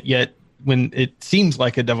 and that yet when it seems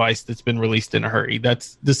like a device that's been released in a hurry,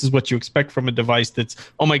 this is what you expect from a device that's,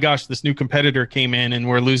 oh my gosh, this new competitor came in and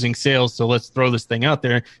we're losing sales, so let's throw this thing out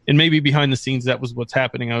there. And maybe behind the scenes that was what's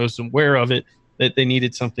happening. I was aware of it, that they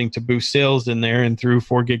needed something to boost sales in there, and through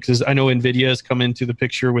 4 gigs. I know NVIDIA has come into the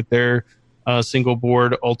picture with their single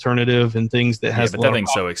board alternative and things that has. But that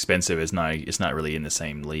thing's so expensive, it's not really in the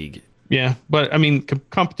same league. Yeah, but I mean,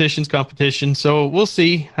 competition's competition. So we'll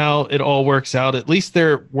see how it all works out. At least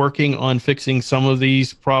they're working on fixing some of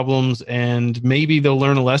these problems, and maybe they'll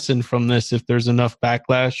learn a lesson from this if there's enough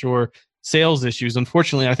backlash or sales issues.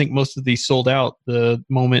 Unfortunately, I think most of these sold out the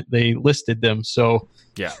moment they listed them. So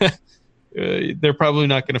yeah, they're probably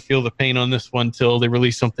not going to feel the pain on this one till they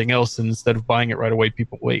release something else, and instead of buying it right away,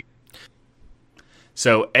 people wait.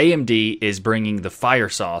 So AMD is bringing the fire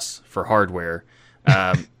sauce for hardware.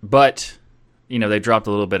 But they dropped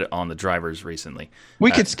a little bit on the drivers recently.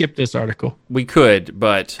 We could skip this article. We could,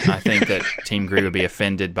 but I think that Team Gree would be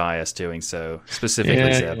offended by us doing so, specifically.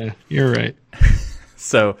 Yeah, you're right.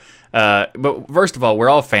 So, but first of all, we're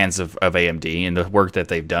all fans of AMD and the work that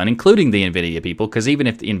they've done, including the NVIDIA people, because even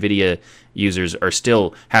if the NVIDIA users are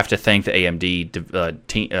still have to thank the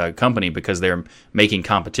AMD company because they're making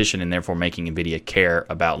competition and therefore making NVIDIA care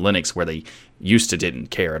about Linux where they used to didn't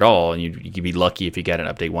care at all, and you'd be lucky if you got an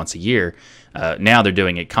update once a year. Now they're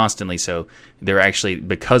doing it constantly, so they're actually,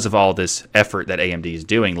 because of all this effort that AMD is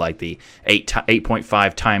doing, like the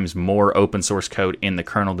 8.5 times more open source code in the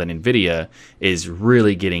kernel than NVIDIA, is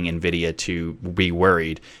really getting NVIDIA to be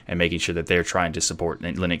worried and making sure that they're trying to support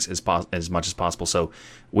Linux as much as possible. So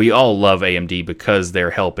we all love AMD because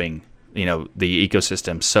they're helping the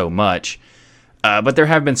ecosystem so much. But there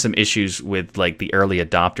have been some issues with like the early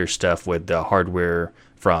adopter stuff with the hardware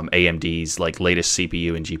from AMD's like latest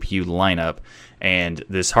CPU and GPU lineup, and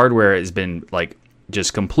this hardware has been like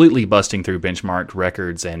just completely busting through benchmark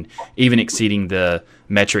records and even exceeding the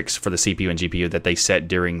metrics for the CPU and GPU that they set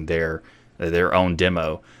during their own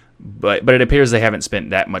demo. But it appears they haven't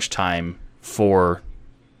spent that much time for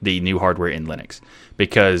the new hardware in Linux,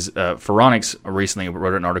 because Phoronix recently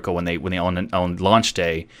wrote an article when they on launch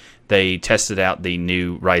day. They tested out the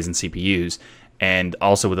new Ryzen CPUs and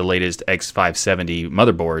also with the latest X570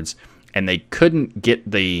 motherboards, and they couldn't get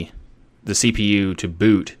the CPU to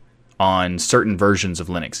boot on certain versions of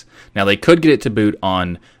Linux. Now they could get it to boot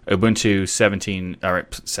on Ubuntu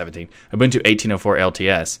 1804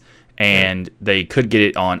 LTS, and they could get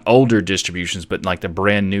it on older distributions, but like the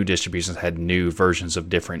brand new distributions had new versions of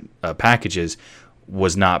different packages,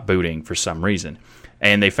 was not booting for some reason.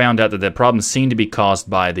 And they found out that the problem seemed to be caused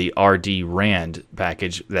by the RD-RAND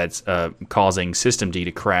package that's causing systemd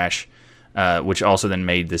to crash, which also then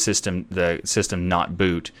made the system not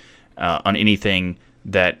boot on anything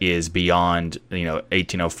that is beyond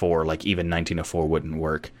 1804. Like even 1904 wouldn't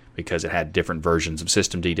work because it had different versions of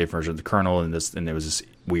systemd, different versions of the kernel, and there was this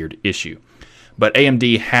weird issue. But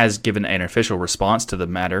AMD has given an official response to the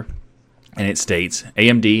matter. And it states,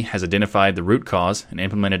 AMD has identified the root cause and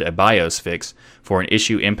implemented a BIOS fix for an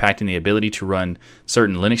issue impacting the ability to run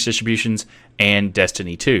certain Linux distributions and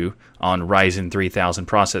Destiny 2 on Ryzen 3000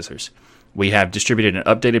 processors. We have distributed an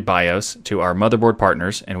updated BIOS to our motherboard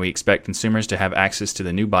partners, and we expect consumers to have access to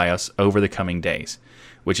the new BIOS over the coming days.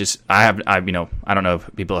 Which is, I don't know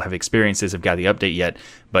if people have experienced this, have got the update yet,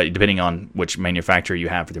 but depending on which manufacturer you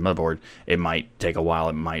have for the motherboard, it might take a while,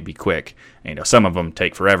 it might be quick. Some of them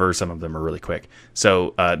take forever, some of them are really quick.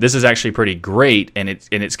 So this is actually pretty great, and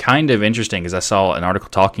it's kind of interesting, because I saw an article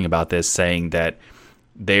talking about this, saying that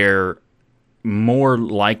they're more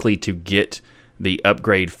likely to get the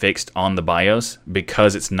upgrade fixed on the BIOS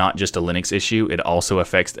because it's not just a Linux issue, it also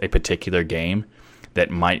affects a particular game that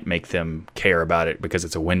might make them care about it because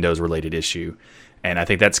it's a Windows related issue. And I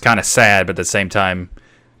think that's kind of sad, but at the same time,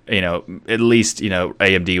 at least,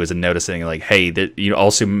 AMD was noticing like, hey, that you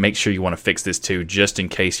also make sure you want to fix this too, just in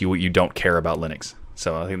case you don't care about Linux.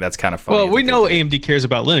 So I think that's kind of funny. Well, we know AMD cares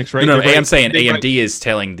about Linux, right? No, I'm saying AMD is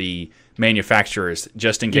telling the manufacturers,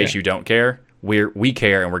 just in case you don't care, we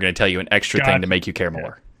care, and we're going to tell you an extra thing to make you care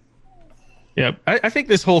more. Yeah, I think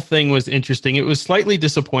this whole thing was interesting. It was slightly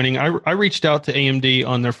disappointing. I reached out to AMD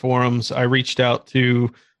on their forums. I reached out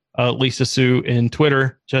to Lisa Su in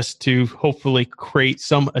Twitter just to hopefully create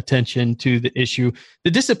some attention to the issue.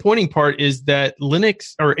 The disappointing part is that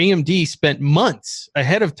Linux or AMD spent months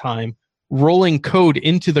ahead of time rolling code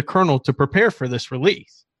into the kernel to prepare for this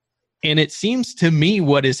release. And it seems to me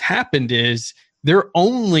what has happened is they're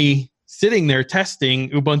only sitting there testing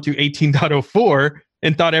Ubuntu 18.04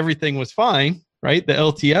 and thought everything was fine, right? The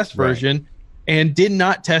LTS version, and did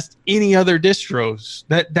not test any other distros.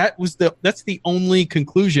 That's the only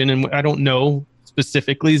conclusion, and I don't know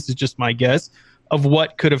specifically, this is just my guess, of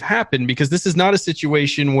what could have happened, because this is not a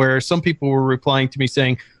situation where some people were replying to me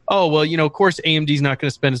saying, oh, well, of course AMD's not going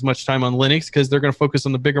to spend as much time on Linux because they're going to focus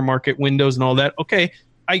on the bigger market, Windows and all that. Okay,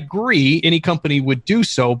 I agree, any company would do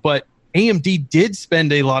so, but AMD did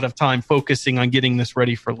spend a lot of time focusing on getting this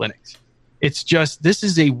ready for Linux. It's just, this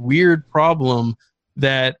is a weird problem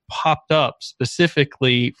that popped up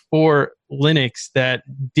specifically for Linux that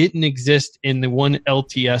didn't exist in the one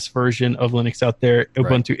LTS version of Linux out there,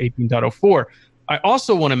 Ubuntu 18.04. I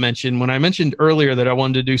also want to mention, when I mentioned earlier that I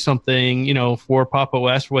wanted to do something, for Pop!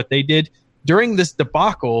 OS, what they did during this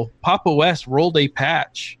debacle, Pop! OS rolled a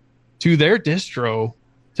patch to their distro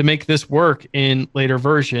to make this work in later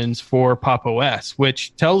versions for Pop! OS,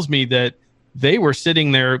 which tells me that they were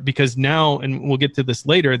sitting there because now, and we'll get to this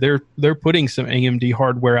later, they're putting some AMD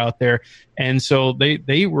hardware out there. And so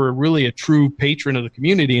they were really a true patron of the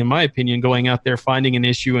community, in my opinion, going out there, finding an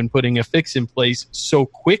issue and putting a fix in place so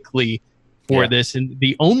quickly for this. And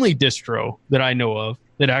the only distro that I know of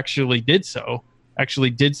that actually did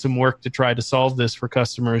some work to try to solve this for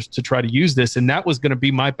customers to try to use this. And that was going to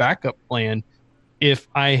be my backup plan if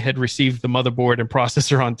I had received the motherboard and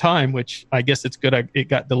processor on time, which I guess it's good it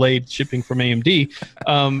got delayed shipping from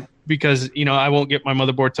AMD, because I won't get my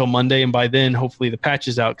motherboard till Monday, and by then hopefully the patch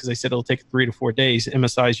is out, because they said it'll take 3 to 4 days.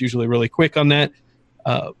 MSI is usually really quick on that,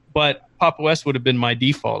 but Pop! OS would have been my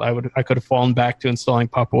default. I could have fallen back to installing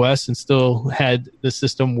Pop! OS and still had the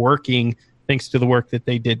system working thanks to the work that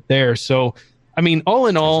they did there. So, I mean, all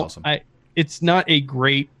in all, awesome. It's not a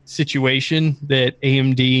great situation that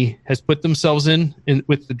AMD has put themselves in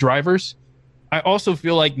with the drivers. I also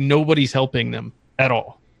feel like nobody's helping them at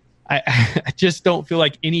all. I just don't feel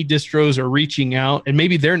like any distros are reaching out, and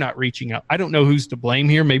maybe they're not reaching out. I don't know who's to blame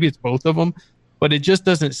here. Maybe it's both of them, but it just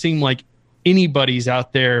doesn't seem like anybody's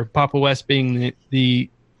out there, Pop! OS being the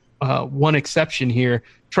one exception here,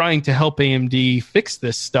 trying to help AMD fix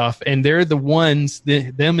this stuff. And they're the ones,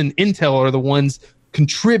 them and Intel are the ones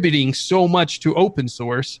contributing so much to open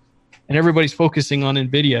source, and everybody's focusing on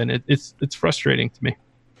NVIDIA, and it's frustrating to me.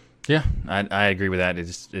 Yeah, I agree with that.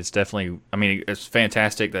 It's definitely, I mean, it's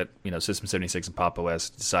fantastic that System 76 and Pop! OS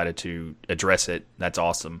decided to address it. That's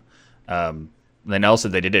awesome. Then also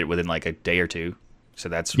they did it within like a day or two, so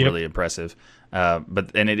that's really impressive.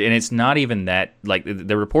 But it's not even that, like,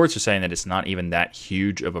 the reports are saying that it's not even that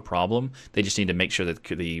huge of a problem. They just need to make sure that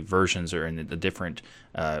the versions are in the different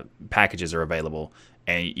packages are available,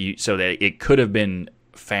 and so that it could have been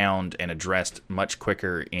found and addressed much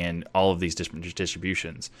quicker in all of these different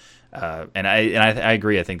distributions. And I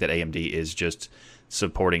agree. I think that AMD is just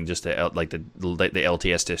supporting just the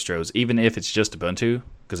LTS distros, even if it's just Ubuntu,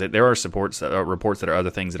 because there are reports that are other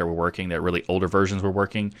things that are working, that really older versions were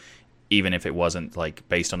working, even if it wasn't like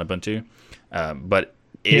based on Ubuntu. But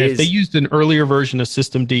if they used an earlier version of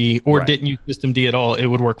System D or didn't use System D at all, it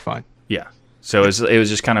would work fine. Yeah. So it was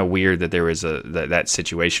just kind of weird that there was that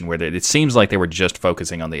situation where it seems like they were just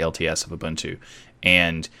focusing on the LTS of Ubuntu,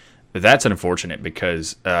 and that's unfortunate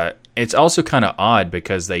because it's also kind of odd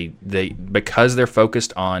because because they're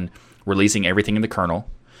focused on releasing everything in the kernel,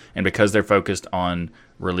 and because they're focused on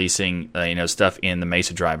releasing stuff in the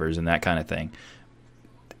Mesa drivers and that kind of thing.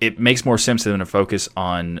 It makes more sense for them to focus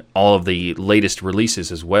on all of the latest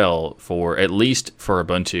releases as well, for at least for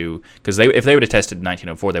Ubuntu, because if they would have tested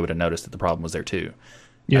 1904, they would have noticed that the problem was there too.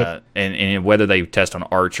 Yeah, and whether they test on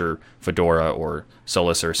Arch or Fedora or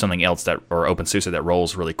Solus or something else or OpenSUSE that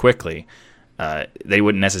rolls really quickly, they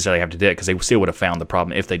wouldn't necessarily have to do it because they still would have found the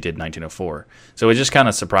problem if they did 1904. So it's just kind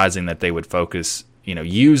of surprising that they would focus,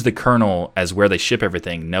 use the kernel as where they ship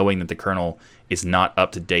everything, knowing that the kernel is not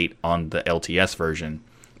up to date on the LTS version,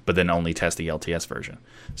 but then only test the LTS version.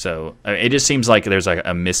 So it just seems like there's a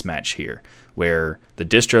mismatch here where the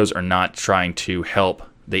distros are not trying to help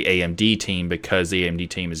the AMD team because the AMD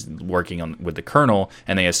team is working with the kernel,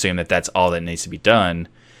 and they assume that that's all that needs to be done.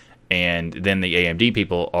 And then the AMD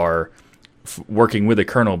people are working with the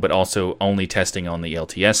kernel, but also only testing on the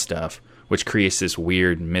LTS stuff, which creates this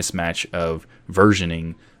weird mismatch of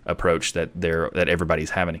versioning approach that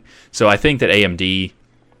everybody's having. So I think that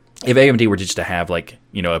if AMD were just to have a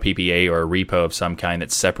PPA or a repo of some kind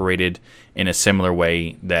that's separated in a similar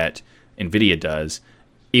way that NVIDIA does,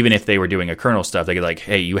 even if they were doing a kernel stuff, they could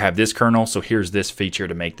hey, you have this kernel, so here's this feature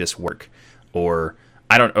to make this work. Or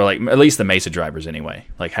at least the Mesa drivers anyway,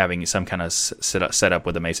 having some kind of set up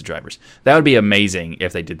with the Mesa drivers. That would be amazing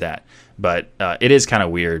if they did that. But it is kind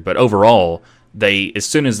of weird. But overall, as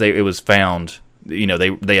soon as it was found,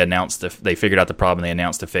 they announced they figured out the problem. They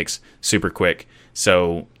announced the fix super quick.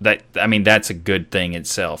 So that's a good thing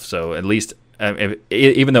itself. So at least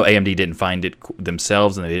even though AMD didn't find it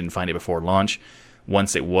themselves and they didn't find it before launch,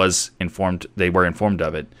 once they were informed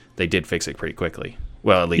of it, they did fix it pretty quickly.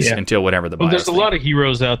 Well, at least until whatever the BIOS. There's a lot of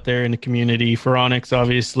heroes out there in the community. Phoronix,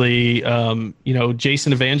 obviously,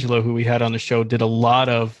 Jason Evangelo, who we had on the show,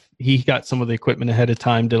 he got some of the equipment ahead of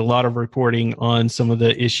time, did a lot of reporting on some of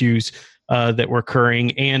the issues that were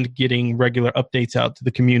occurring and getting regular updates out to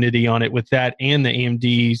the community on it with that and the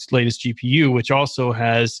AMD's latest GPU, which also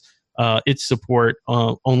has its support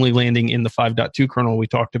only landing in the 5.2 kernel we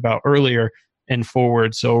talked about earlier and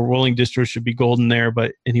forward. So rolling distros should be golden there,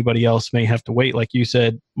 but anybody else may have to wait. Like you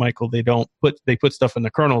said, Michael, they put stuff in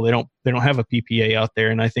the kernel. They don't have a PPA out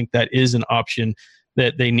there, and I think that is an option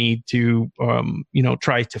that they need to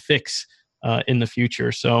try to fix in the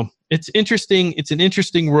future. So it's interesting. It's an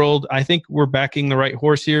interesting world. I think we're backing the right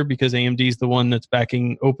horse here because AMD is the one that's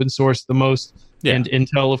backing open source the most, and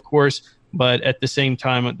Intel, of course. But at the same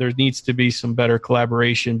time, there needs to be some better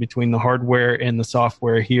collaboration between the hardware and the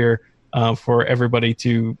software here for everybody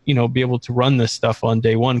to be able to run this stuff on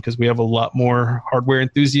day one, because we have a lot more hardware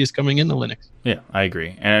enthusiasts coming into Linux. Yeah, I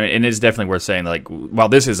agree, and it's definitely worth saying while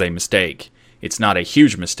this is a mistake, it's not a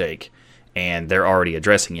huge mistake, and they're already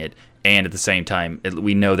addressing it. And at the same time,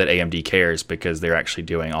 we know that AMD cares because they're actually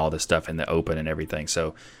doing all this stuff in the open and everything.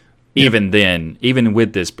 So even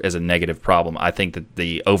with this as a negative problem, I think that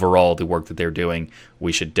the work that they're doing,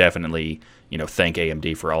 we should definitely thank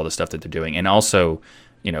AMD for all the stuff that they're doing. And also,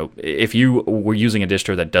 if you were using a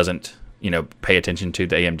distro that doesn't pay attention to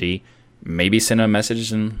the AMD, maybe send them a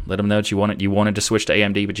message and let them know that you wanted to switch to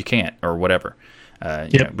AMD, but you can't, or whatever.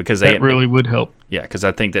 Because that really would help. Yeah, because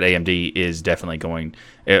I think that AMD is definitely going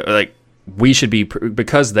we should be,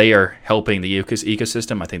 because they are helping the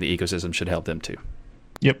ecosystem. I think the ecosystem should help them too.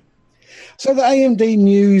 Yep. So the AMD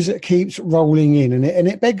news keeps rolling in, and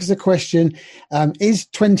it begs the question: is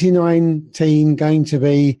 2019 going to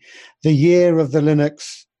be the year of the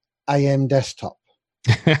Linux AM desktop?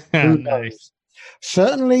 Nice.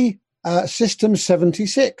 Certainly, System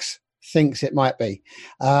 76 thinks it might be,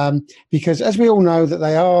 because as we all know that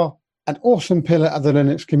they are an awesome pillar of the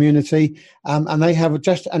Linux community, and they have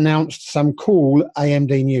just announced some cool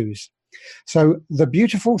AMD news. So the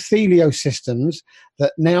beautiful Thelio systems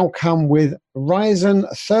that now come with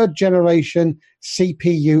Ryzen 3rd generation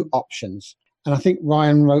CPU options. And I think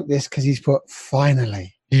Ryan wrote this because he's put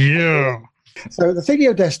finally. Yeah. So the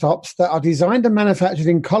Thelio desktops that are designed and manufactured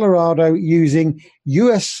in Colorado using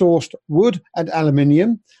US-sourced wood and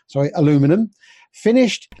aluminum,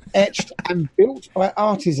 finished, etched, and built by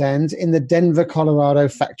artisans in the Denver, Colorado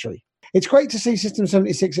factory. It's great to see System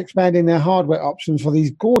 76 expanding their hardware options for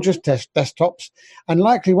these gorgeous desktops, and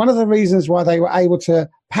likely one of the reasons why they were able to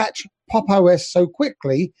patch Pop! OS so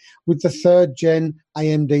quickly with the 3rd gen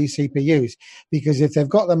AMD CPUs, because if they've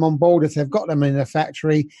got them on board, if they've got them in a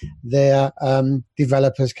factory, their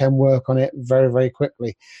developers can work on it very, very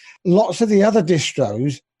quickly. Lots of the other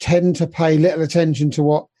distros tend to pay little attention to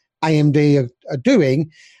what AMD are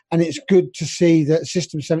doing, and it's good to see that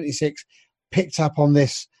System 76 picked up on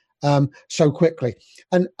this so quickly.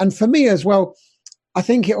 And for me as well, I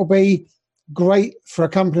think it'll be great for a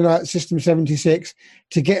company like System 76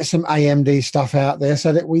 to get some AMD stuff out there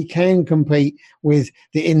so that we can compete with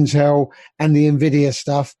the Intel and the NVIDIA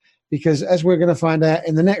stuff, because as we're going to find out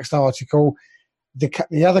in the next article,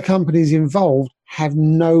 the other companies involved have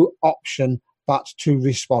no option but to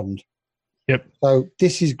respond. Yep. So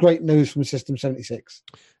this is great news from System 76.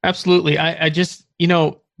 Absolutely. I just,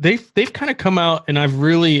 they've kind of come out, and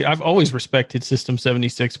I've always respected System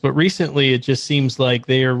 76, but recently it just seems like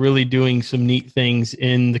they are really doing some neat things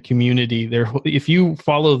in the community. If you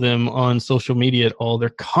follow them on social media at all, they're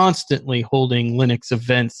constantly holding Linux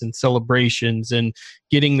events and celebrations and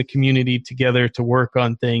getting the community together to work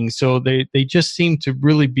on things. So they just seem to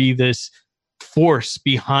really be this force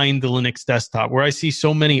behind the Linux desktop, where I see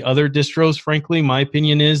so many other distros. Frankly, my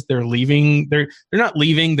opinion is they're leaving. They're not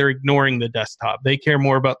leaving. They're ignoring the desktop. They care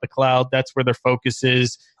more about the cloud. That's where their focus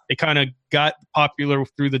is. They kind of got popular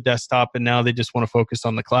through the desktop, and now they just want to focus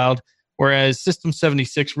on the cloud. Whereas System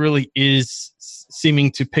 76 really is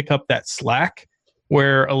seeming to pick up that slack,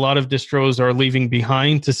 where a lot of distros are leaving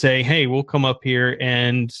behind to say, "Hey, we'll come up here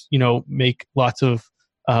and make lots of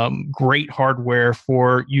great hardware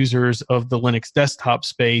for users of the Linux desktop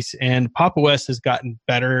space." And Pop! OS has gotten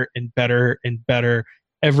better and better and better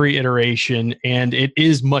every iteration, and it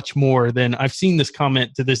is much more than I've seen this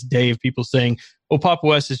comment to this day of people saying, "Oh, Pop!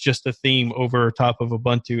 OS is just a theme over top of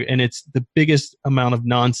Ubuntu," and it's the biggest amount of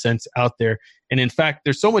nonsense out there. And in fact,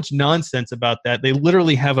 there's so much nonsense about that. They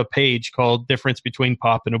literally have a page called Difference Between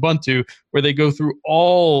Pop and Ubuntu, where they go through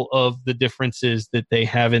all of the differences that they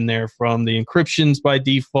have in there, from the encryptions by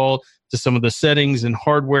default to some of the settings and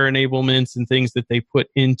hardware enablements and things that they put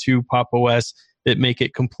into Pop! OS that make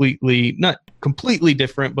it not completely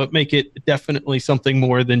different, but make it definitely something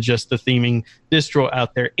more than just the theming distro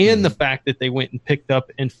out there. And the fact that they went and picked up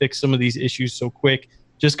and fixed some of these issues so quick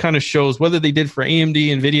just kind of shows, whether they did for AMD,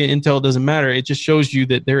 NVIDIA, Intel, doesn't matter. It just shows you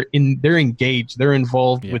that they're engaged, they're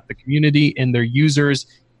involved with the community and their users.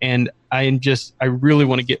 And I really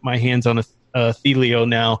want to get my hands on a Thelio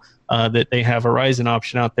now that they have a Ryzen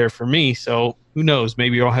option out there for me. So who knows?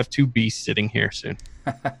 Maybe I'll have 2 beasts sitting here soon.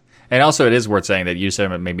 And also, it is worth saying that you said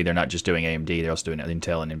maybe they're not just doing AMD; they're also doing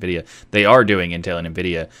Intel and NVIDIA. They are doing Intel and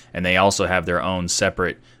NVIDIA, and they also have their own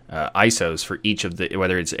separate ISOs for each of the,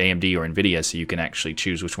 whether it's AMD or NVIDIA, so you can actually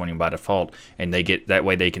choose which one you by default, and that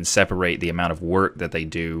way they can separate the amount of work that they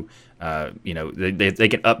do. They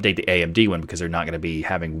can update the AMD one because they're not going to be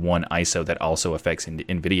having one ISO that also affects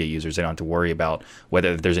NVIDIA users. They don't have to worry about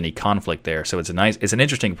whether there's any conflict there. So it's an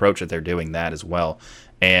interesting approach that they're doing that as well.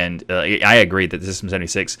 And I agree that the System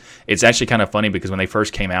 76, it's actually kind of funny because when they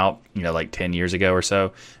first came out, like 10 years ago or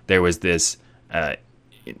so, there was this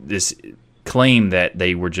claim that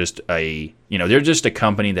they were just they're just a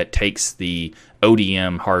company that takes the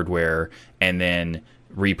ODM hardware and then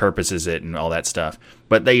repurposes it and all that stuff.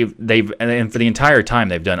 But they've and for the entire time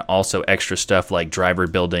they've done also extra stuff like driver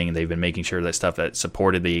building. They've been making sure that stuff that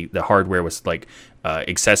supported the hardware was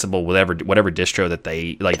accessible whatever distro that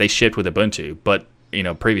they shipped with Ubuntu, but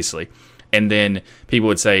previously. And then people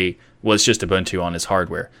would say, well, it's just Ubuntu on his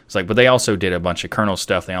hardware. It's but they also did a bunch of kernel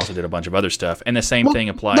stuff. They also did a bunch of other stuff. And the same thing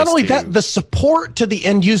applies not only that, the support to the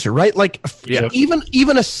end user, right?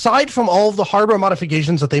 Even aside from all of the hardware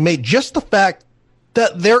modifications that they made, just the fact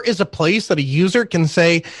that there is a place that a user can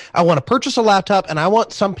say, I want to purchase a laptop and I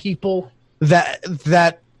want some people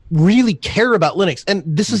that really care about Linux. And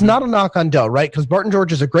this is not a knock on Dell, right? Because Barton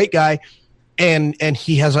George is a great guy. And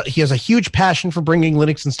he has a huge passion for bringing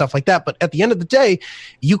Linux and stuff like that. But at the end of the day,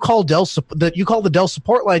 you call the Dell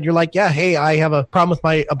support line. You're like, yeah, hey, I have a problem with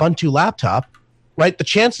my Ubuntu laptop, right? The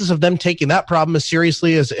chances of them taking that problem as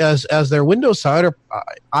seriously as their Windows side are,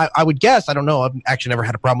 I would guess, I don't know, I've actually never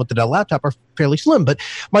had a problem with the Dell laptop, are fairly slim. But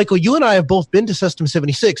Michael, you and I have both been to System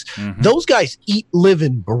 76. Mm-hmm. Those guys eat, live,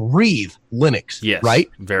 and breathe Linux, yes, right?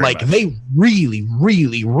 Very much. They really,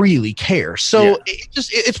 really, really care. So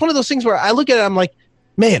it's one of those things where I look at it, I'm like,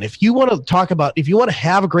 man, if you want to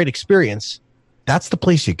have a great experience, that's the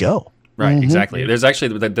place you go. Right, exactly. There's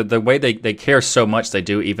actually the way they care so much. They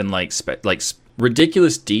do even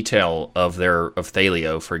ridiculous detail of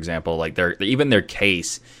Thelio, for example. Even their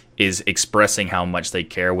case is expressing how much they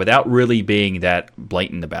care without really being that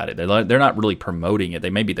blatant about it. They're not really promoting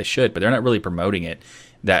it. Maybe they should, but they're not really promoting it.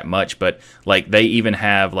 that much. But like they even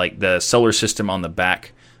have like the solar system on the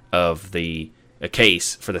back of the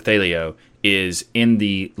case for the Thelio is in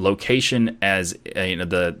the location as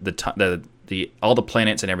the all the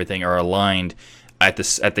planets and everything are aligned at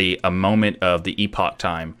the a moment of the epoch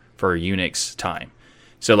time for Unix time.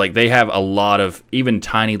 So like they have a lot of even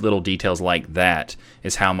tiny little details like that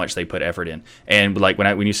is how much they put effort in. And like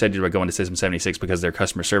when you said you were going to System 76 because their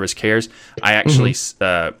customer service cares, I actually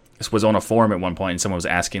was on a forum at one point and someone was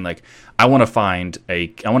asking like, I want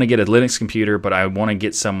to get a Linux computer, but I want to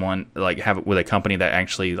get someone like have it with a company that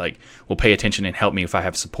actually like will pay attention and help me if I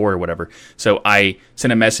have support or whatever. So I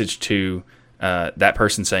sent a message to that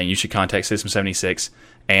person saying you should contact System 76,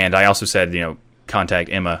 and I also said contact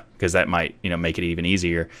Emma because that might make it even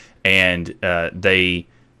easier. And they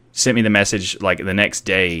sent me the message like the next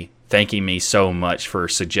day thanking me so much for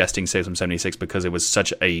suggesting System 76 because it was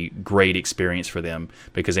such a great experience for them,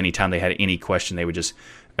 because anytime they had any question they would just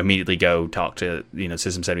immediately go talk to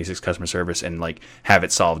System 76 customer service and like have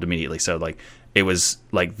it solved immediately. So like it was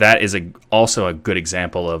like that is also a good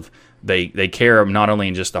example of they care not only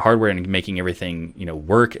in just the hardware and making everything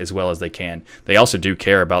work as well as they can. They also do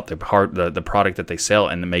care about the product that they sell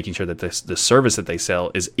and making sure that the service that they sell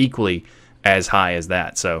is equally as high as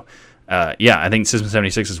that. So I think System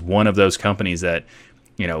 76 is one of those companies that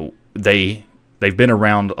they've been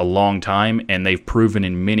around a long time and they've proven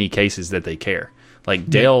in many cases that they care. Like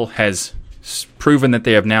Dell has proven that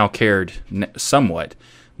they have now cared somewhat,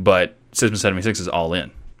 but System 76 is all in.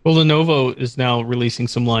 Well, Lenovo is now releasing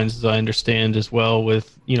some lines, as I understand, as well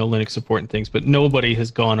with Linux support and things. But nobody has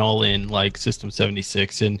gone all in like System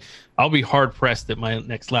 76, and I'll be hard pressed that my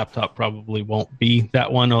next laptop probably won't be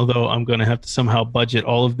that one. Although I'm going to have to somehow budget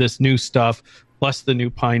all of this new stuff, plus the new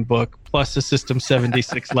Pinebook, plus the System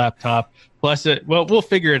 76 laptop, plus it. Well, we'll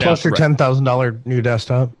figure it out. Plus your $10,000 new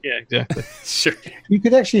desktop. Yeah, exactly. Sure. You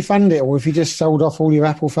could actually fund it, or if you just sold off all your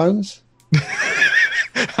Apple phones.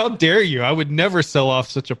 How dare you? I would never sell off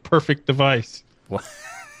such a perfect device.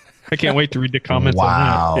 I can't wait to read the comments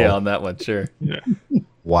on that. Yeah, on that one, sure. Yeah.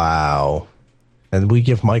 Wow. And we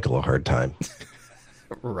give Michael a hard time.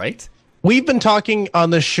 Right? We've been talking on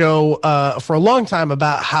the show for a long time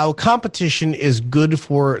about how competition is good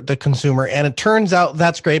for the consumer. And it turns out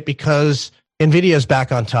that's great because NVIDIA is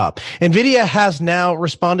back on top. NVIDIA has now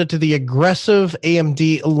responded to the aggressive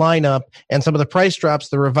AMD lineup and some of the price drops,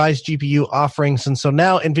 the revised GPU offerings. And so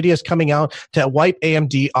now NVIDIA is coming out to wipe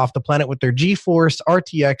AMD off the planet with their GeForce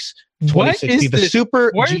RTX 2060, the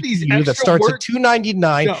super GPU that starts at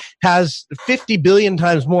 $299, has 50 billion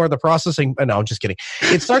times more of the processing. No, I'm just kidding.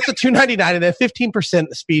 It starts at $299 and a 15%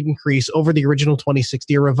 speed increase over the original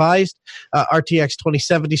 2060. A revised RTX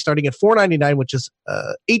 2070 starting at $499, which is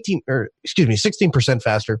 16%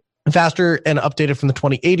 faster and updated from the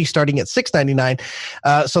 2080 starting at $699.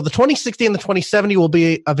 So the 2060 and the 2070 will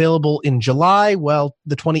be available in July. Well,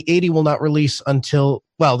 the 2080 will not release until,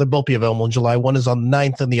 well, they'll both be available in July. One is on the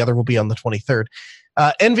 9th and the other will be on the 23rd.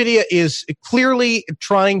 NVIDIA is clearly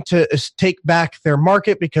trying to take back their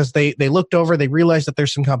market because they looked over, they realized that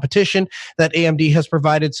there's some competition that AMD has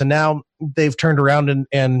provided. So now they've turned around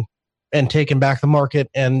and taken back the market,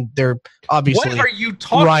 and they're obviously, what are you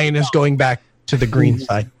talking Ryan about? Is going back to the green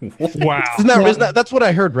side. Wow. Isn't that that's what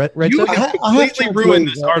I heard, right? You have completely ruined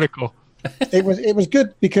this article. It was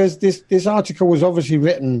good because this article was obviously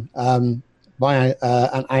written by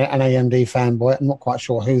an AMD fanboy. I'm not quite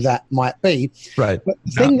sure who that might be. Right. But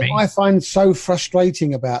the thing that I find so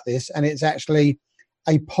frustrating about this, and it's actually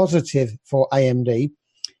a positive for AMD,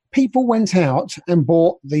 people went out and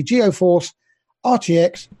bought the GeForce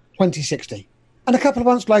RTX 2060. And a couple of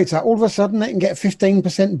months later, all of a sudden, they can get a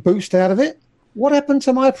 15% boost out of it. What happened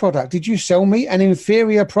to my product? Did you sell me an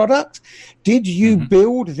inferior product? Did you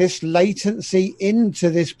build this latency into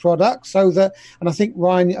this product so that, and I think,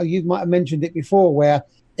 Ryan, you might have mentioned it before, where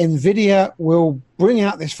NVIDIA will bring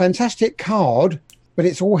out this fantastic card, but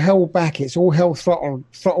it's all held back. It's all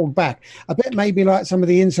throttled back. I bet maybe like some of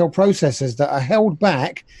the Intel processors that are held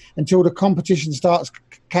back until the competition starts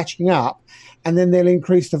catching up, and then they'll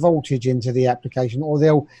increase the voltage into the application, or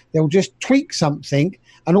they'll just tweak something,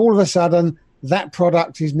 and all of a sudden that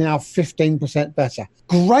product is now 15% better.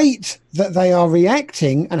 Great that they are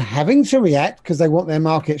reacting and having to react because they want their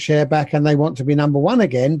market share back and they want to be number one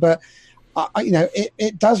again. But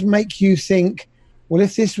it does make you think, well,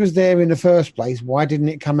 if this was there in the first place, why didn't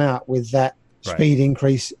it come out with that speed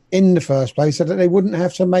increase in the first place so that they wouldn't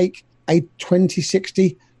have to make a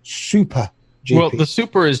 2060 Super GPU. Well, the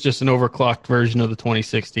Super is just an overclocked version of the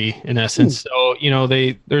 2060 in essence. So,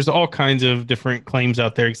 there's all kinds of different claims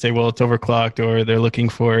out there. You say, well, it's overclocked, or they're looking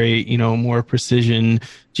for a, more precision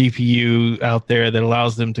GPU out there that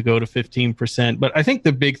allows them to go to 15%. But I think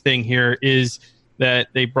the big thing here is that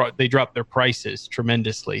they dropped their prices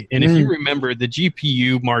tremendously. And if you remember, the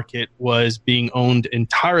GPU market was being owned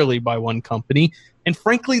entirely by one company. And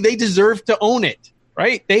frankly, they deserve to own it.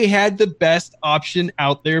 Right? They had the best option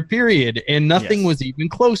out there, period. And nothing was even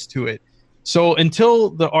close to it. So until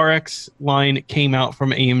the RX line came out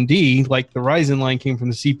from AMD, like the Ryzen line came from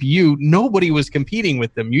the CPU, nobody was competing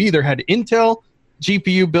with them. You either had Intel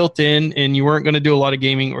GPU built in and you weren't going to do a lot of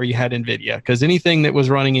gaming, or you had NVIDIA, because anything that was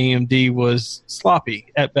running AMD was sloppy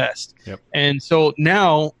at best. Yep. And so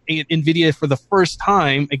now NVIDIA, for the first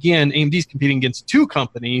time, again, AMD is competing against two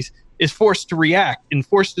companies, is forced to react in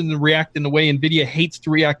the way NVIDIA hates to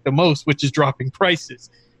react the most, which is dropping prices.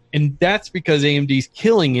 And that's because AMD's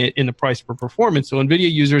killing it in the price per performance. So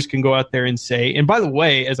NVIDIA users can go out there and say, and by the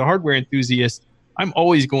way, as a hardware enthusiast, I'm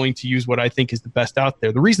always going to use what I think is the best out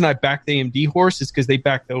there. The reason I back the AMD horse is because they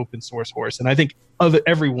back the open source horse. And I think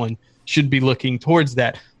everyone should be looking towards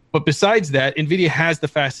that. But besides that, NVIDIA has the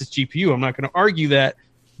fastest GPU. I'm not going to argue that.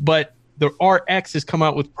 But the RX has come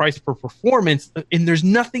out with price per performance, and there's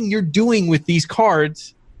nothing you're doing with these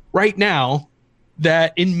cards right now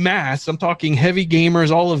that in mass, I'm talking heavy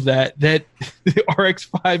gamers, all of that the RX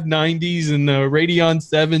 590s and the Radeon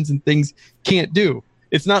 7s and things can't do.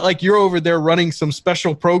 It's not like you're over there running some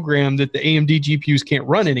special program that the AMD GPUs can't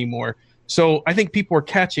run anymore. So I think people are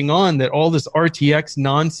catching on that all this RTX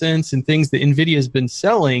nonsense and things that NVIDIA has been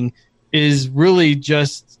selling is really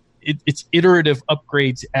just it's iterative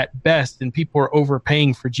upgrades at best, and people are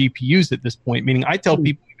overpaying for GPUs at this point. Meaning, I tell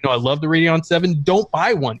people, I love the Radeon 7, don't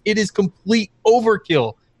buy one. It is complete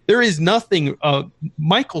overkill. There is nothing.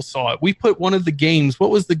 Michael saw it. We put one of the games.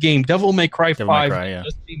 What was the game? Devil May Cry 5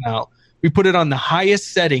 just came out. We put it on the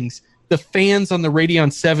highest settings. The fans on the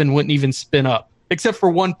Radeon 7 wouldn't even spin up, except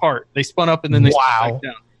for one part. They spun up and then they spun back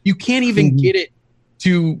down. You can't even get it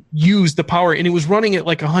to use the power, and it was running at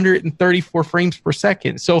like 134 frames per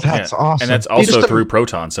second. So that's awesome. And that's also through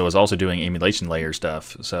Proton, so it's also doing emulation layer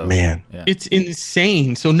stuff. So man, it's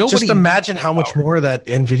insane. So nobody just imagine how much more that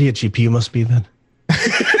NVIDIA GPU must be then.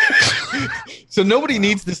 So nobody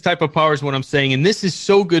needs this type of power is what I'm saying. And this is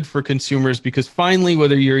so good for consumers because finally,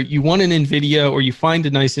 whether you want an NVIDIA or you find a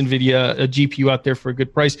nice NVIDIA a GPU out there for a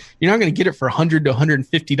good price, you're not going to get it for $100 to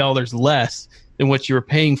 $150 less than what you were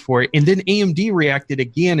paying for it. And then AMD reacted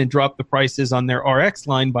again and dropped the prices on their RX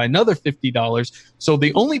line by another $50. So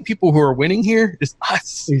the only people who are winning here is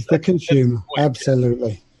us. It's the consumer.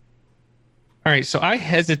 Absolutely. All right, so I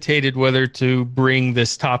hesitated whether to bring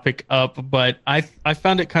this topic up, but I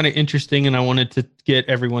found it kind of interesting, and I wanted to get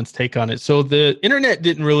everyone's take on it. So the internet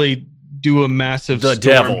didn't really do a massive storm,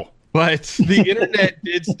 devil, but the internet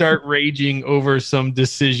did start raging over some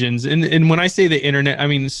decisions. And when I say the internet, I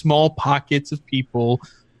mean small pockets of people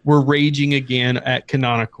were raging again at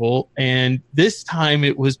Canonical, and this time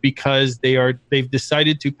it was because they've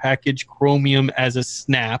decided to package Chromium as a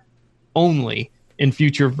snap only in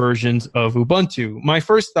future versions of Ubuntu. My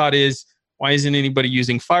first thought is, why isn't anybody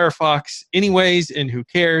using Firefox anyways, and who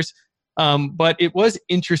cares? But it was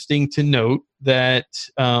interesting to note that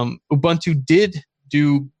Ubuntu did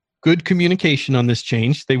do good communication on this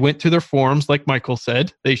change. They went to their forums, like Michael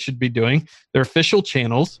said, they should be doing, their official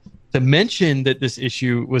channels, to mention that this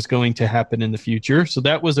issue was going to happen in the future. So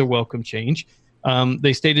that was a welcome change.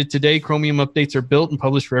 They stated today, Chromium updates are built and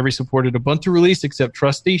published for every supported Ubuntu release except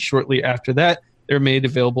Trusty. Shortly after that, they're made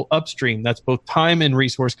available upstream. That's both time and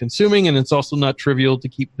resource consuming, and it's also not trivial to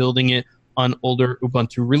keep building it on older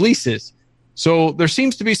Ubuntu releases. So there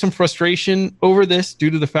seems to be some frustration over this due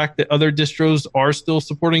to the fact that other distros are still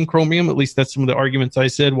supporting Chromium. At least that's some of the arguments I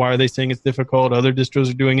said. Why are they saying it's difficult? Other distros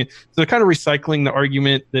are doing it. So they're kind of recycling the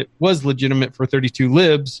argument that was legitimate for 32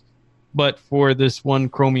 libs, but for this one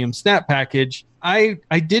Chromium snap package, I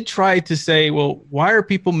did try to say, well, why are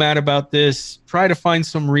people mad about this? Try to find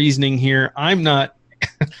some reasoning here. I'm not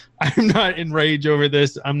enraged over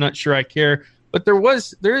this. I'm not sure I care. But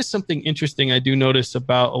there is something interesting I do notice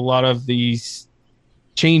about a lot of these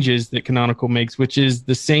changes that Canonical makes, which is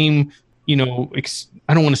the same, I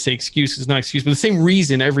don't want to say excuse, it's not excuse, but the same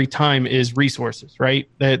reason every time is resources, right?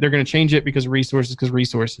 That they're going to change it because of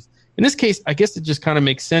resources, In this case, I guess it just kind of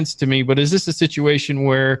makes sense to me, but is this a situation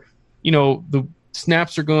where, the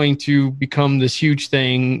snaps are going to become this huge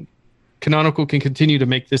thing? Canonical can continue to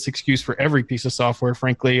make this excuse for every piece of software,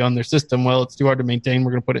 frankly, on their system. Well, it's too hard to maintain. We're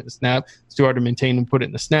going to put it in the snap. It's too hard to maintain and put it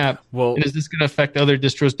in the snap. Well, and is this going to affect other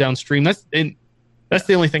distros downstream? That's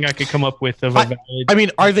the only thing I could come up with of a valid. I mean,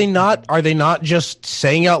 are they not just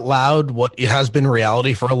saying out loud what has been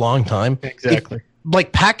reality for a long time? Exactly.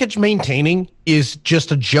 Like package maintaining is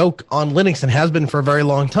just a joke on Linux and has been for a very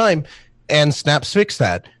long time, and Snap's fixed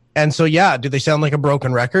that. And so, yeah, do they sound like a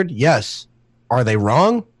broken record? Yes. Are they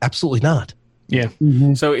wrong? Absolutely not. Yeah.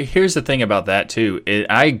 Mm-hmm. So here's the thing about that too.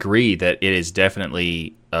 I agree that it is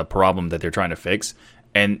definitely a problem that they're trying to fix,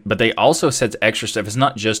 but they also said extra stuff. It's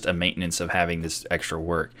not just a maintenance of having this extra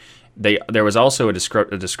work. There was also a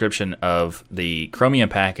description of the Chromium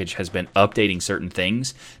package has been updating certain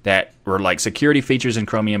things that were like security features in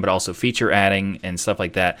Chromium, but also feature adding and stuff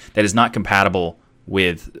like that is not compatible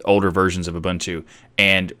with older versions of Ubuntu.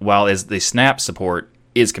 And while as the Snap support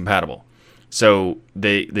is compatible, so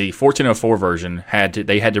the 1404 version had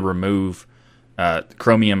to remove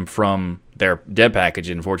Chromium from their deb package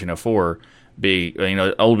in 1404. Be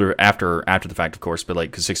older after the fact, of course, but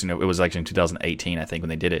like because it was like in 2018, I think, when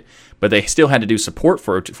they did it. But they still had to do support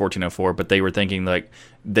for 1404. But they were thinking like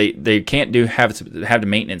they can't have the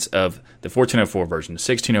maintenance of the 1404 version, the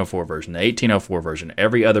 1604 version, the 1804 version,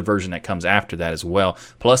 every other version that comes after that as well,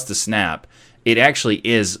 plus the Snap. It actually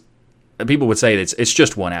is. People would say that it's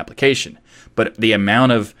just one application, but the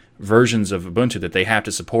amount of versions of Ubuntu that they have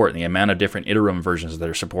to support and the amount of different Iterum versions that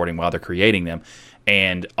they're supporting while they're creating them,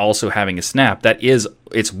 and also having a Snap,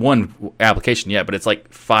 it's one application, but it's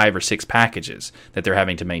like 5 or 6 packages that they're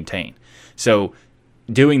having to maintain. So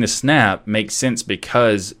doing the Snap makes sense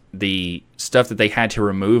because the stuff that they had to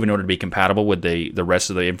remove in order to be compatible with the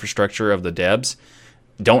rest of the infrastructure of the debs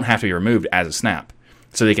don't have to be removed as a Snap.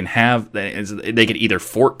 So they could either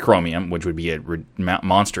fork Chromium, which would be a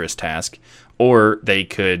monstrous task, or they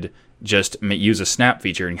could just use a Snap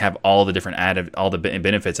feature and have all the different all the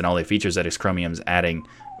benefits and all the features that Chromium's adding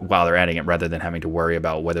while they're adding it, rather than having to worry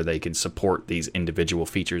about whether they can support these individual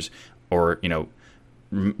features. Or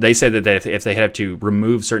they said that if they have to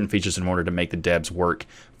remove certain features in order to make the debs work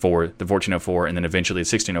for the 1404 and then eventually the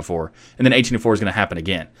 1604, and then 1804 is going to happen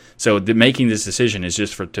again. So making this decision is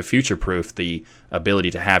just to future-proof the ability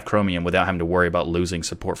to have Chromium without having to worry about losing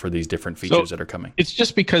support for these different features that are coming. It's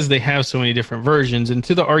just because they have so many different versions. And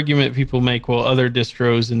to the argument people make, well, other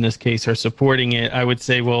distros in this case are supporting it, I would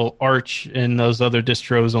say, well, Arch and those other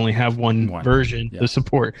distros only have one version to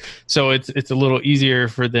support. So it's a little easier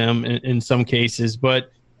for them in some cases.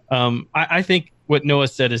 But I think what Noah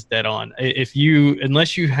said is dead on.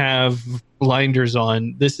 Unless you have blinders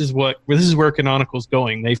on, this is where Canonical's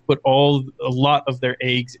going. They've put a lot of their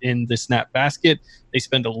eggs in the Snap basket. They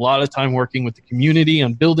spend a lot of time working with the community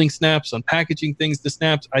on building snaps, on packaging things to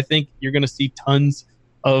snaps. I think you're going to see tons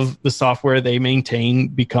of the software they maintain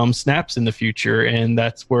become snaps in the future, and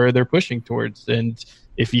that's where they're pushing towards. And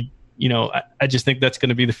if I just think that's going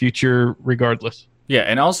to be the future regardless. Yeah,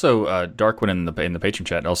 and also Darkwin in the patron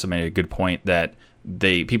chat also made a good point that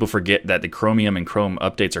people forget that the Chromium and Chrome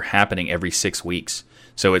updates are happening every 6 weeks.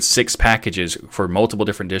 So it's 6 packages for multiple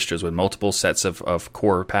different distros with multiple sets of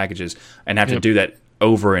core packages, and have to do that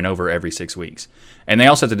over and over every 6 weeks. And they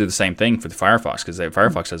also have to do the same thing for the Firefox, because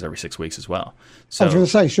Firefox does every 6 weeks as well. So I was going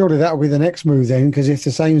to say, surely that will be the next move then, because it's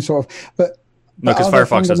the same sort of. But no, because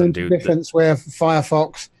Firefox doesn't do difference where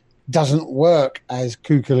Firefox doesn't work as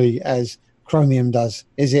kookily as Chromium does.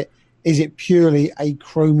 Is it purely a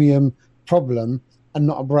Chromium problem and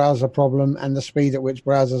not a browser problem, and the speed at which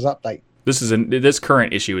browsers update? This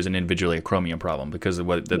current issue is an individually a Chromium problem because of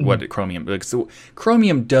what Chromium. So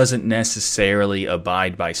Chromium doesn't necessarily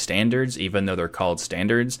abide by standards, even though they're called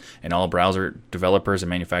standards, and all browser developers and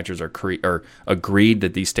manufacturers are agreed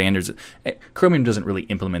that these standards. Chromium doesn't really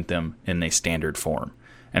implement them in a standard form,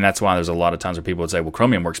 and that's why there's a lot of times where people would say, "Well,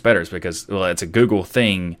 Chromium works better," is because it's a Google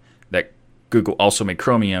thing that Google also made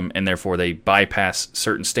Chromium, and therefore they bypass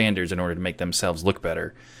certain standards in order to make themselves look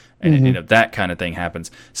better. And that kind of thing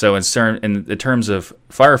happens. So in the terms of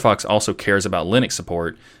Firefox also cares about Linux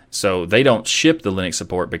support, so they don't ship the Linux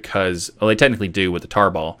support because, well, they technically do with the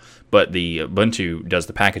tarball, but the Ubuntu does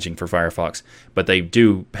the packaging for Firefox, but they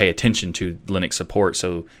do pay attention to Linux support,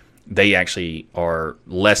 so they actually are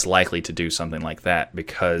less likely to do something like that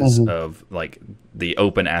because of like the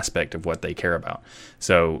open aspect of what they care about.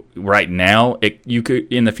 So right now, you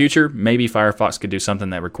could in the future maybe Firefox could do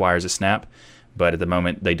something that requires a snap, but at the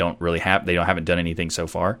moment they haven't done anything so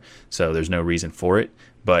far, so there's no reason for it.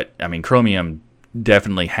 But I mean, Chromium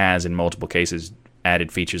definitely has in multiple cases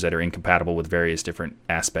added features that are incompatible with various different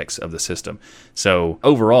aspects of the system. So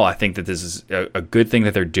overall, I think that this is a good thing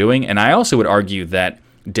that they're doing, and I also would argue that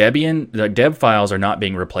Debian, the deb files are not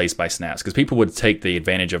being replaced by snaps, because people would take the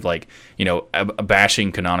advantage of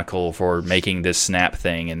bashing Canonical for making this snap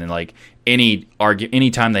thing, and then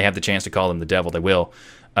anytime they have the chance to call them the devil, they will.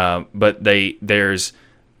 But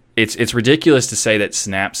it's ridiculous to say that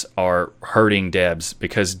snaps are hurting debs,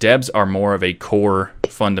 because debs are more of a core,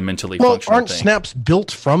 fundamentally functional aren't thing. snaps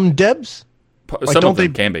built from debs? Some of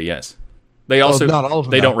them can be, yes. They also not all of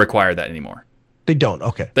them. They don't require that anymore. They don't.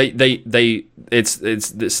 Okay.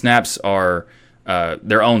 The snaps are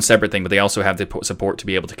their own separate thing, but they also have the support to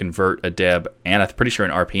be able to convert a deb and I'm pretty sure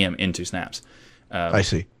an RPM into snaps. I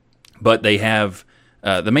see. But they have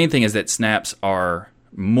the main thing is that snaps are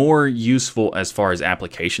more useful as far as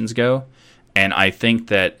applications go, and I think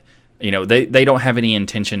that they don't have any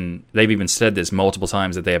intention. They've even said this multiple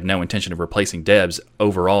times that they have no intention of replacing debs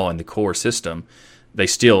overall in the core system. They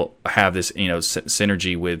still have this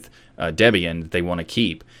synergy with Debian that they want to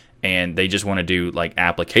keep, and they just want to do like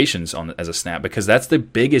applications as a snap, because that's the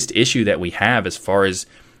biggest issue that we have as far as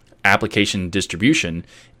application distribution.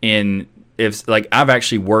 I've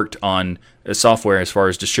actually worked on software as far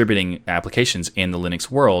as distributing applications in the Linux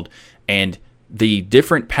world, and the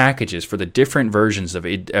different packages for the different versions of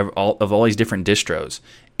all these different distros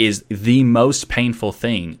is the most painful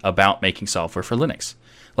thing about making software for Linux.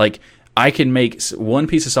 Like, I can make one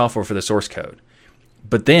piece of software for the source code,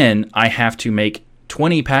 but then I have to make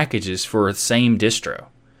 20 packages for the same distro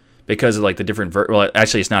because of like the different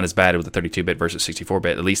actually it's not as bad with the 32-bit versus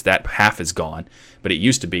 64-bit. At least that half is gone, but it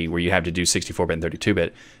used to be where you have to do 64-bit and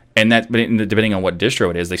 32-bit. And but depending on what distro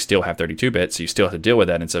it is, they still have 32-bit, so you still have to deal with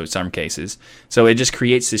that in some cases. So it just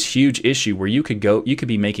creates this huge issue where you could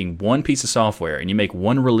be making one piece of software and you make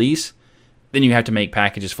one release, then you have to make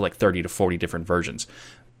packages for like 30 to 40 different versions.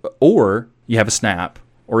 Or you have a snap,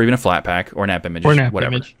 or even a Flatpak, or an app image, or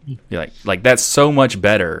whatever. You're like that's so much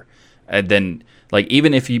better than, like,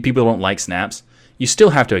 even if people don't like snaps, you still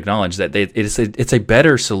have to acknowledge that it's a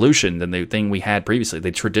better solution than the thing we had previously.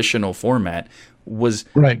 The traditional format was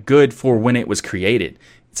good for when it was created.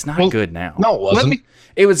 It's not good now. No, it wasn't.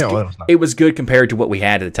 It was good compared to what we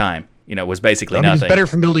had at the time. It was basically nothing. It's better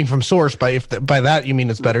from building from source. By that you mean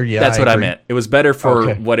it's better. Yeah, that's what I meant. It was better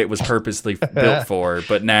for what it was purposely built for,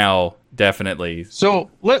 but now definitely.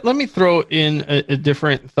 So let me throw in a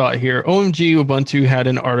different thought here. OMG Ubuntu had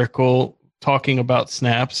an article talking about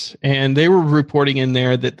snaps, and they were reporting in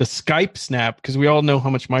there that the Skype snap, because we all know how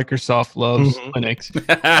much Microsoft loves Linux,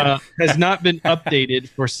 has not been updated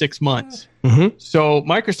for 6 months. Mm-hmm. So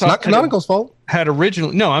Microsoft, it's not Canonical's fault. Had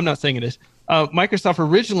originally, no, I'm not saying it is. Microsoft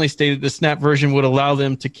originally stated the Snap version would allow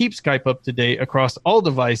them to keep Skype up to date across all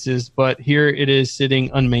devices, but here it is sitting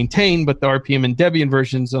unmaintained, but the RPM and Debian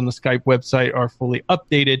versions on the Skype website are fully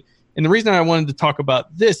updated. And the reason I wanted to talk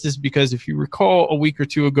about this is because if you recall a week or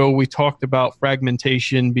two ago, we talked about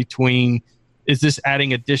fragmentation between, is this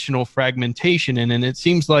adding additional fragmentation in? And it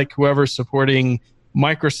seems like whoever's supporting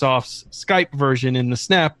Microsoft's Skype version in the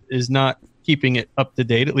Snap is not keeping it up to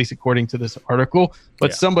date, at least according to this article.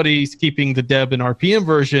 But somebody's keeping the Deb and RPM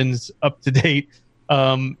versions up to date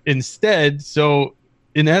instead. So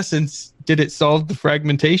in essence, did it solve the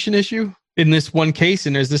fragmentation issue in this one case?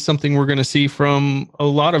 And is this something we're going to see from a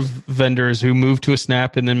lot of vendors who move to a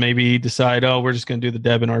Snap and then maybe decide, oh, we're just going to do the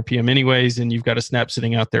Deb and RPM anyways, and you've got a Snap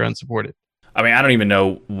sitting out there unsupported? I mean, I don't even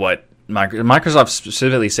know what Microsoft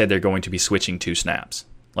specifically said they're going to be switching to snaps.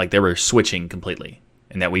 Like, they were switching completely,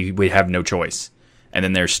 and that we have no choice. And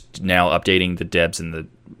then they're now updating the Debs and the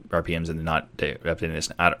RPMs and not updating this.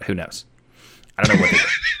 Who knows? I don't know what they do.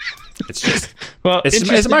 It's just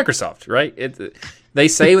it's Microsoft, right? They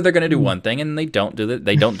say they're going to do one thing, and they don't do it.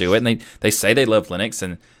 They don't do it, and they say they love Linux,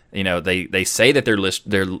 and they say that they're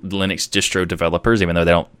Linux distro developers, even though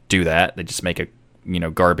they don't do that. They just make a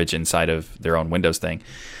garbage inside of their own Windows thing.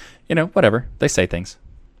 Whatever. They say things.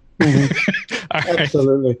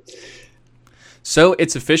 Absolutely. So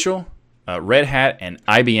it's official. Red Hat and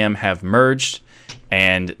IBM have merged,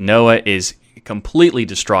 and Noah is completely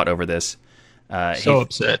distraught over this.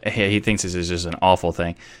 Upset. He thinks this is just an awful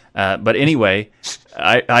thing. But anyway,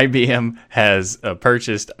 IBM has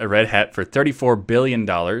purchased a Red Hat for $34 billion,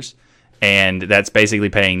 and that's basically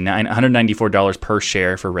paying $194 per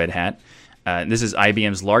share for Red Hat. This is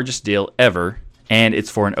IBM's largest deal ever, and it's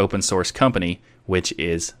for an open source company, which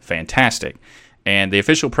is fantastic. And the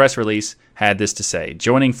official press release had this to say: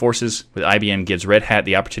 joining forces with IBM gives Red Hat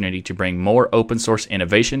the opportunity to bring more open source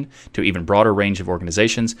innovation to an even broader range of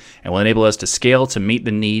organizations, and will enable us to scale to meet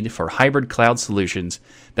the need for hybrid cloud solutions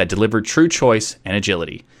that deliver true choice and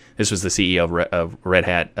agility. This was the CEO of Red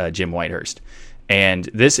Hat, Jim Whitehurst. And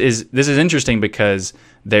this is interesting because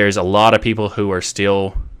there's a lot of people who are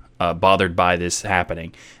still bothered by this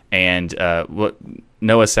happening. And what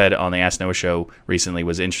Noah said on the Ask Noah show recently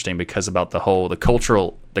was interesting because about the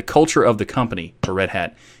culture of the company for Red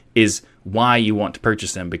Hat is why you want to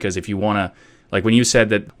purchase them. Because if you want to, like when you said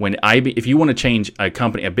that if you want to change a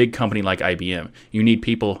company, a big company like IBM, you need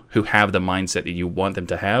people who have the mindset that you want them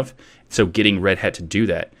to have. So getting Red Hat to do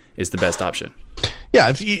that is the best option.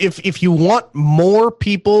 Yeah, if you want more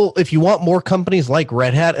people, if you want more companies like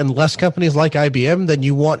Red Hat and less companies like IBM, then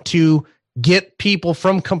you want to get people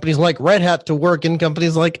from companies like Red Hat to work in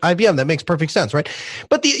companies like IBM. That makes perfect sense, right?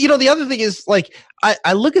 But the other thing is, like,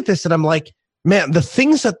 I look at this and I'm like, man, the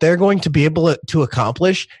things that they're going to be able to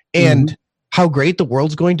accomplish and how great the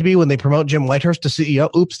world's going to be when they promote Jim Whitehurst to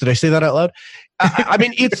CEO. Oops, did I say that out loud? I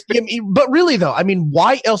mean, but really though, I mean,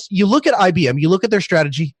 why else? You look at IBM, you look at their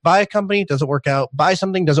strategy, buy a company, doesn't work out, buy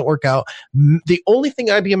something, doesn't work out. The only thing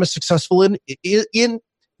IBM is successful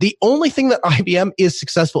the only thing that IBM is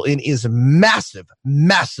successful in is massive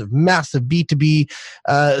B2B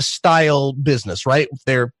style business, right?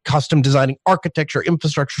 They're custom designing architecture,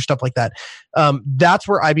 infrastructure, stuff like that. That's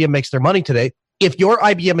where IBM makes their money today. If you're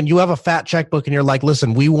IBM and you have a fat checkbook and you're like,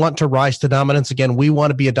 listen, we want to rise to dominance again. We want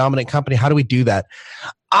to be a dominant company. How do we do that?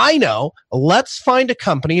 I know. Let's find a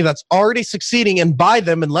company that's already succeeding and buy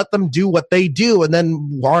them and let them do what they do. And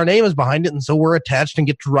then our name is behind it. And so we're attached and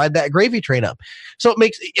get to ride that gravy train up. So it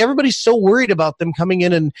makes everybody's so worried about them coming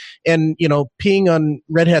in and peeing on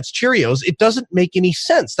Red Hat's Cheerios. It doesn't make any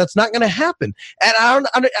sense. That's not going to happen. And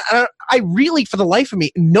I really, for the life of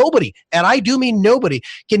me, nobody, and I do mean nobody,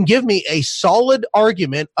 can give me a solid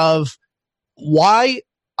argument of why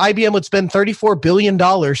IBM would spend $34 billion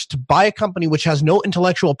to buy a company which has no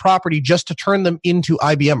intellectual property just to turn them into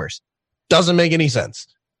IBMers. Doesn't make any sense.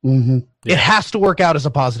 Mm-hmm. Yeah. It has to work out as a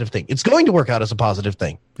positive thing. It's going to work out as a positive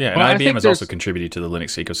thing. Yeah, and IBM has also contributed to the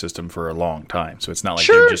Linux ecosystem for a long time, so it's not like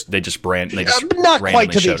they just not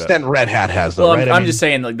quite to the extent Red Hat has, though. Well, right? I'm just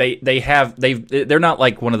saying, like they're not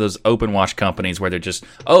like one of those open wash companies where they're just,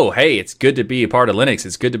 oh, hey, it's good to be a part of Linux,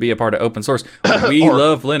 it's good to be a part of open source. We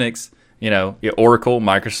love Linux. Oracle,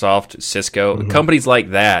 Microsoft, Cisco, companies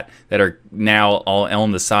like that are now all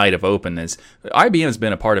on the side of openness. IBM has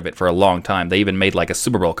been a part of it for a long time. They even made like a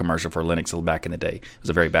Super Bowl commercial for Linux back in the day. It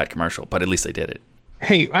was a very bad commercial, but at least they did it.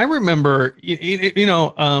 Hey, I remember,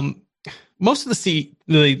 most of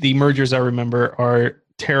the mergers I remember are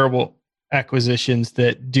terrible acquisitions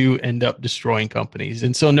that do end up destroying companies.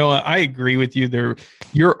 And so, Noah, I agree with you.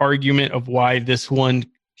 Your argument of why this one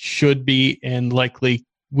should be and likely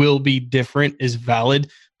will be different is valid,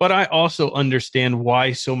 but I also understand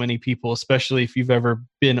why so many people, especially if you've ever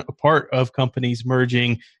been a part of companies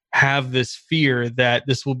merging, have this fear that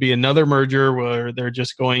this will be another merger where they're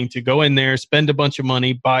just going to go in there, spend a bunch of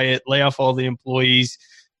money, buy it, lay off all the employees,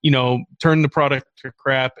 turn the product to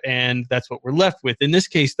crap, and that's what we're left with. In this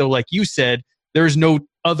case, though, like you said, there's no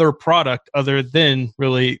other product other than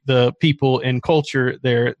really the people and culture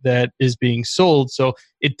there that is being sold. So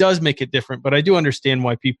it does make it different, but I do understand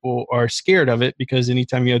why people are scared of it, because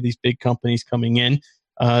anytime you have these big companies coming in,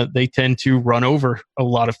 they tend to run over a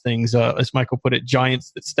lot of things. As Michael put it,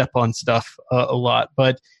 giants that step on stuff a lot.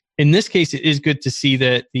 But in this case, it is good to see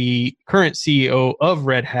that the current CEO of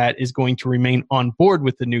Red Hat is going to remain on board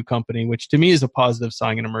with the new company, which to me is a positive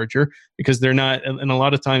sign in a merger, because they're not, and a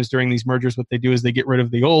lot of times during these mergers, what they do is they get rid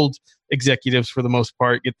of the old executives for the most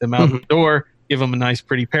part, get them out the door, give them a nice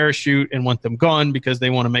pretty parachute, and want them gone because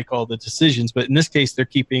they want to make all the decisions. But in this case, they're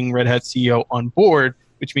keeping Red Hat CEO on board,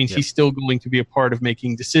 which means he's still going to be a part of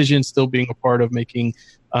making decisions, still being a part of making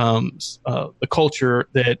the culture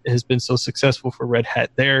that has been so successful for Red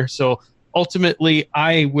Hat there. So ultimately,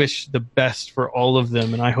 I wish the best for all of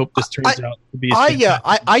them, and I hope this turns out to be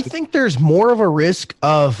I think there's more of a risk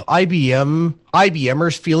of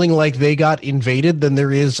IBMers feeling like they got invaded than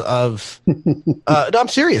there is of no, I'm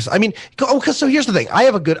serious. I mean, so here's the thing. I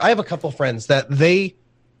have a couple friends that they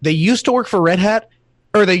used to work for Red Hat,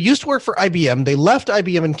 or they used to work for IBM. They left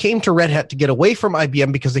IBM and came to Red Hat to get away from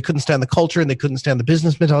IBM because they couldn't stand the culture and they couldn't stand the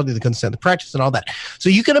business mentality. They couldn't stand the practice and all that. So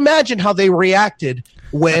you can imagine how they reacted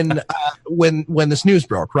when this news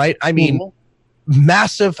broke, right? I mean,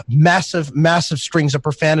 massive strings of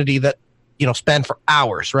profanity that span for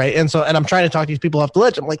hours, right? And I'm trying to talk to these people off the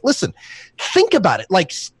ledge. I'm like, listen, think about it.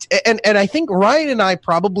 Like, and I think Ryan and I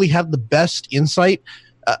probably have the best insight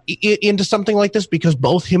into something like this, because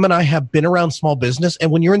both him and I have been around small business.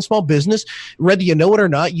 And when you're in small business, whether you know it or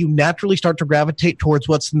not, you naturally start to gravitate towards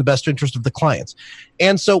what's in the best interest of the clients.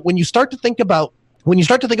 And so when you start to think about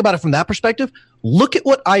it from that perspective, look at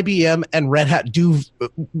what IBM and Red Hat do.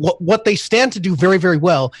 What they stand to do very, very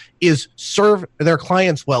well is serve their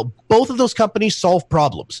clients well. Both of those companies solve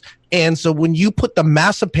problems. And so when you put the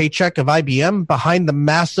massive paycheck of IBM behind the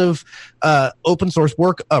massive open source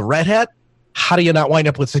work of Red Hat, how do you not wind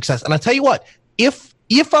up with success? And I tell you what, if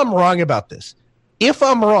if I'm wrong about this, if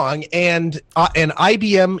I'm wrong and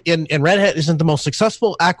IBM and Red Hat isn't the most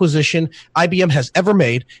successful acquisition IBM has ever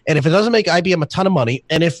made, and if it doesn't make IBM a ton of money,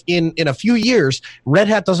 and if in a few years Red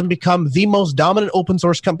Hat doesn't become the most dominant open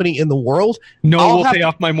source company in the world, we'll pay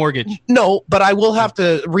off my mortgage. No, but I will have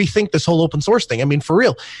to rethink this whole open source thing. I mean, for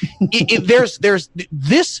real, there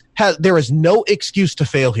is no excuse to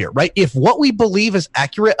fail here, right? If what we believe is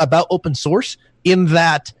accurate about open source, in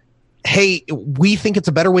that, hey, we think it's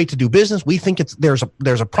a better way to do business. We think there's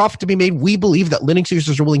a profit to be made. We believe that Linux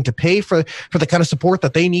users are willing to pay for the kind of support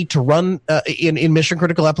that they need to run in mission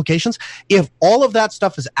critical applications. If all of that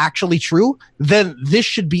stuff is actually true, then this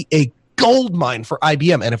should be a gold mine for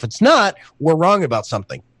IBM. And if it's not, we're wrong about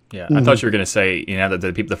something. Yeah, I thought you were going to say,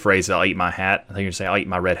 the phrase "I'll eat my hat." I think you're going to say, "I'll eat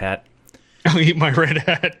my red hat." I'll eat my red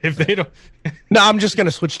hat if they don't. No, I'm just going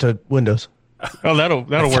to switch to Windows. Oh, that'll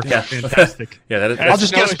work out fantastic. Yeah, I'll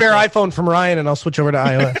just get a spare iPhone from Ryan and I'll switch over to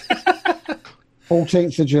iOS.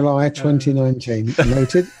 14th of July, 2019.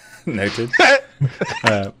 Noted. Noted.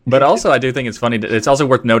 But also, I do think it's funny. It's also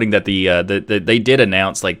worth noting that they did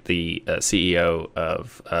announce, like, the CEO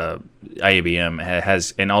of IBM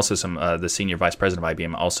has, and also some the senior vice president of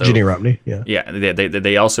IBM also. Ginny Romney. Yeah.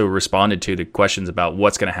 They also responded to the questions about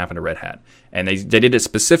what's going to happen to Red Hat, and they did it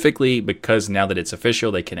specifically because now that it's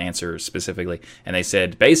official, they can answer specifically. And they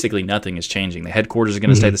said basically nothing is changing. The headquarters are going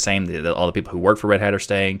to stay the same. All the people who work for Red Hat are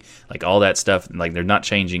staying. Like, all that stuff. Like, they're not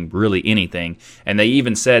changing really anything. And they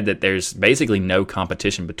even said that there's basically no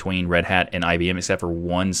competition between Red Hat and IBM except for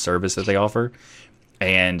one service that they offer.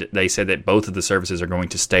 And they said that both of the services are going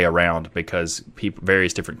to stay around because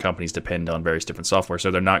various different companies depend on various different software. So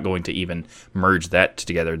they're not going to even merge that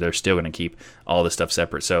together. They're still going to keep all this stuff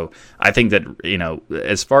separate. So I think that,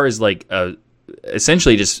 as far as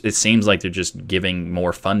essentially just, it seems like they're just giving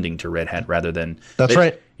more funding to Red Hat rather than. That's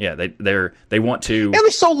right. Yeah, they want to. And they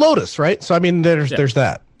sold Lotus, right? So I mean, there's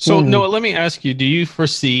that. So Noah, let me ask you: do you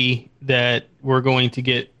foresee that we're going to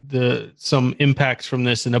get some impacts from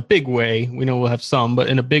this in a big way? We know we'll have some, but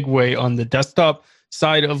in a big way on the desktop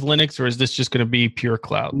side of Linux, or is this just going to be pure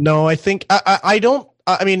cloud? No, I think I don't.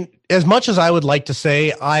 I mean, as much as I would like to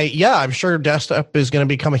say, I'm sure desktop is going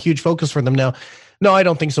to become a huge focus for them now. No, I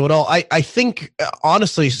don't think so at all. I think,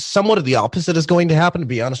 honestly, somewhat of the opposite is going to happen, to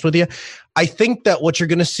be honest with you. I think that what you're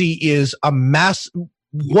going to see is a mass.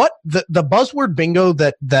 What the buzzword bingo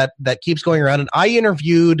that keeps going around, and I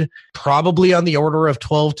interviewed probably on the order of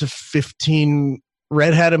 12 to 15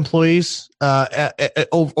 Red Hat employees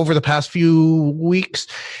over the past few weeks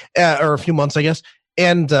or a few months, I guess.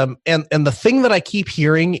 And the thing that I keep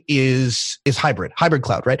hearing is hybrid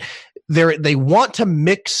cloud, right? They want to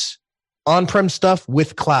mix on-prem stuff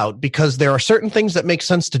with cloud because there are certain things that make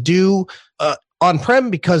sense to do on-prem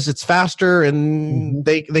because it's faster and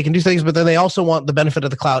they can do things, but then they also want the benefit of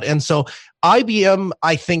the cloud. And so IBM,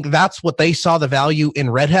 I think that's what they saw the value in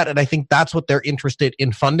Red Hat, and I think that's what they're interested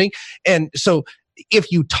in funding. And so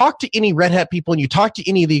if you talk to any Red Hat people and you talk to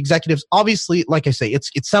any of the executives, obviously, like I say,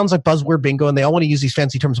 it sounds like buzzword bingo and they all want to use these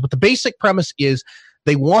fancy terms, but the basic premise is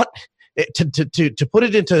they want to put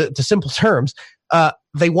it into simple terms.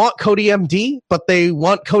 They want CodeMD, but they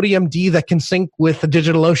want CodeMD that can sync with the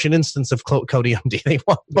DigitalOcean instance of CodeMD. They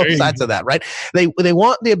want both sides of that, right? They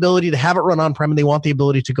want the ability to have it run on-prem, and they want the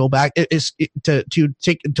ability to go back to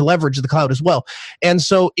leverage the cloud as well. And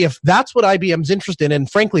so, if that's what IBM's interested in,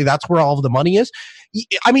 and frankly, that's where all of the money is.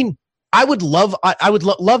 I mean, I would love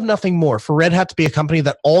nothing more for Red Hat to be a company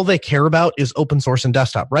that all they care about is open source and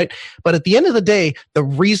desktop, right? But at the end of the day, the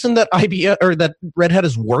reason that that Red Hat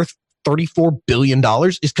is worth $34 billion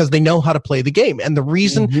is because they know how to play the game. And the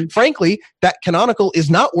reason, frankly, that Canonical is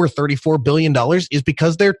not worth $34 billion is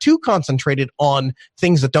because they're too concentrated on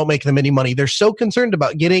things that don't make them any money. They're so concerned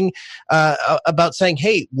about about saying,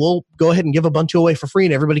 hey, we'll go ahead and give Ubuntu away for free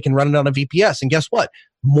and everybody can run it on a VPS. And guess what?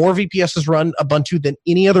 More VPSs run Ubuntu than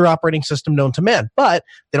any other operating system known to man, but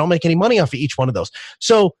they don't make any money off of each one of those.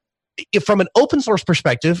 So if from an open source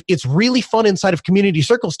perspective, it's really fun inside of community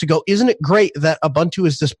circles to go, isn't it great that Ubuntu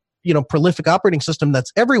is this prolific operating system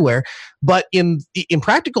that's everywhere, but in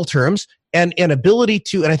practical terms and ability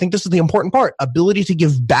to, and I think this is the important part, ability to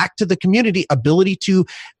give back to the community, ability to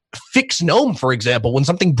fix GNOME, for example, when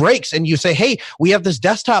something breaks and you say, hey, we have this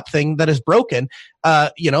desktop thing that is broken,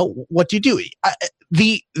 what do you do?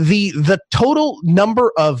 The total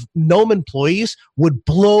number of GNOME employees would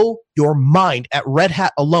blow your mind at Red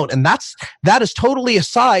Hat alone. And that is totally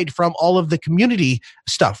aside from all of the community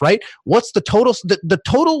stuff, right? What's the total,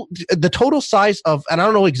 the total size of, and I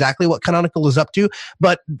don't know exactly what Canonical is up to,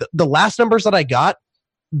 but the last numbers that I got,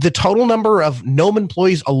 the total number of GNOME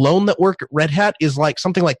employees alone that work at Red Hat is like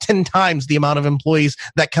something like 10 times the amount of employees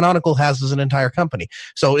that Canonical has as an entire company.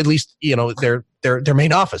 So at least, their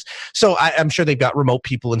main office. So I'm sure they've got remote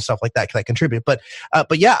people and stuff like that contribute. But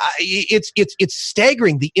yeah, it's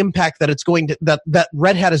staggering the impact that it's going to that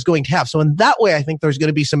Red Hat is going to have. So in that way, I think there's going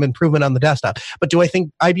to be some improvement on the desktop. But do I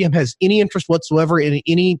think IBM has any interest whatsoever in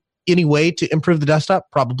any way to improve the desktop?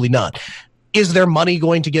 Probably not. Is there money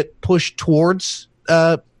going to get pushed towards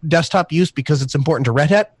desktop use because it's important to Red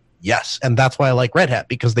Hat? Yes, and that's why I like Red Hat,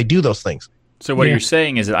 because they do those things. So what you're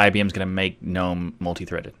saying is that IBM's going to make GNOME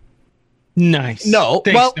multi-threaded? Nice. No,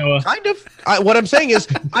 Thanks, well, Noah. kind of. What I'm saying is,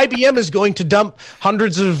 IBM is going to dump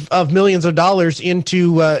hundreds of millions of dollars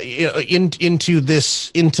into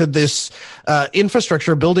this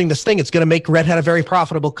infrastructure, building this thing. It's going to make Red Hat a very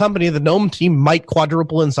profitable company. The GNOME team might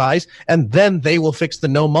quadruple in size, and then they will fix the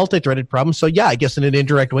GNOME multi-threaded problem. So yeah, I guess in an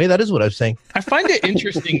indirect way, that is what I'm saying. I find it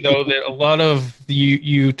interesting though that a lot of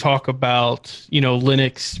you talk about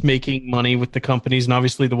Linux making money with the companies, and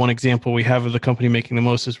obviously the one example we have of the company making the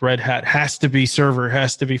most is Red Hat. Has to be server,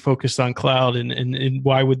 has to be focused on cloud, and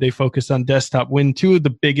why would they focus on desktop when two of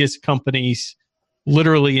the biggest companies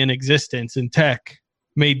literally in existence in tech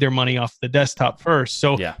made their money off the desktop first?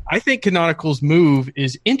 So yeah. I think Canonical's move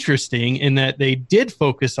is interesting in that they did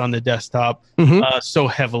focus on the desktop so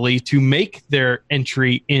heavily to make their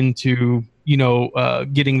entry into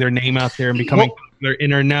getting their name out there and becoming popular,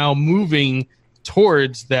 and are now moving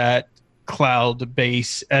towards that cloud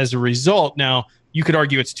base as a result. Now, you could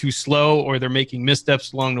argue it's too slow, or they're making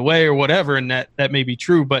missteps along the way, or whatever, and that may be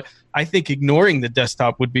true. But I think ignoring the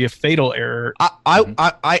desktop would be a fatal error.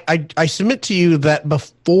 I submit to you that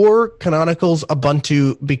before Canonical's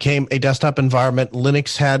Ubuntu became a desktop environment,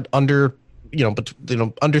 Linux had under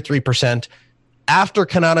 3%. After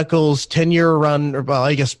Canonical's 10-year run, or well,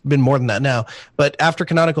 I guess been more than that now, but after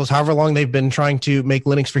Canonical's, however long they've been trying to make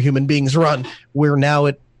Linux for human beings run, we're now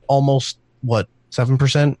at almost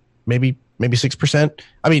 7%, maybe 6%.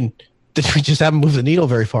 I mean, we just haven't moved the needle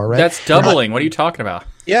very far, right? That's doubling. What are you talking about?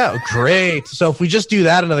 Yeah, great. So if we just do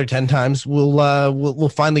that another 10 times, we'll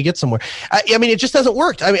finally get somewhere. I mean, it just hasn't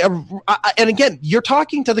worked. I mean, and again, you're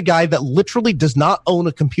talking to the guy that literally does not own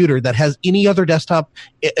a computer that has any other desktop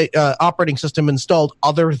operating system installed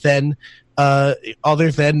other than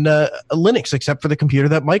Linux, except for the computer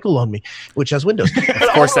that Michael loaned me, which has Windows. Of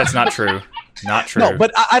course, that's not true. Not true. No,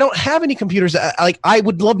 but I don't have any computers. I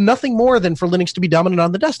would love nothing more than for Linux to be dominant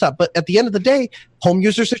on the desktop. But at the end of the day, home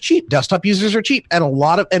users are cheap, desktop users are cheap, and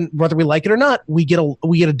whether we like it or not, we get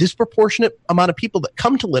a disproportionate amount of people that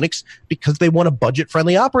come to Linux because they want a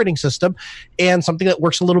budget-friendly operating system and something that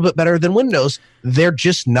works a little bit better than Windows. They're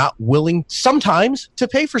just not willing sometimes to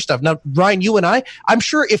pay for stuff. Now, Ryan, you and I'm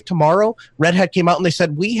sure if tomorrow Red Hat came out and they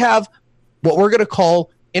said, we have what we're going to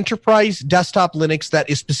call enterprise desktop Linux that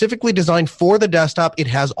is specifically designed for the desktop. It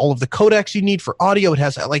has all of the codecs you need for audio. It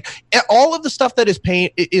has like all of the stuff that is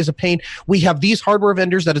a pain. We have these hardware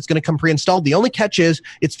vendors that it's going to come pre-installed. The only catch is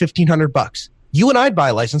it's $1,500. You and I'd buy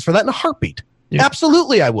a license for that in a heartbeat. Yeah.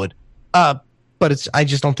 Absolutely, I would. But I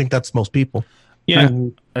just don't think that's most people. Yeah,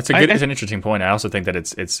 it's an interesting point. I also think that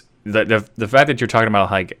it's the fact that you're talking about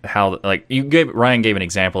like how like Ryan gave an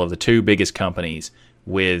example of the two biggest companies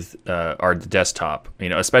with our desktop,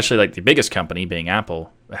 especially like the biggest company being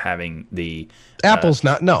Apple having the Apple's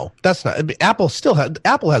not. No, that's not. Apple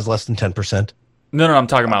has less than 10%. No, I'm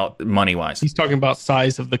talking about money wise. He's talking about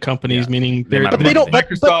size of the companies, meaning they don't. But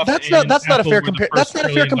that's not a fair comparison. That's not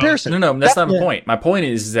a fair comparison. No, that's not my point. My point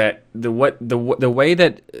is that the way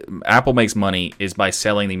that Apple makes money is by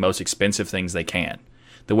selling the most expensive things they can.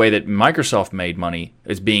 The way that Microsoft made money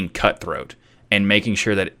is being cutthroat and making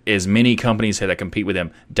sure that as many companies that compete with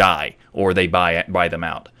them die or they buy them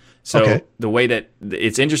out. So the way that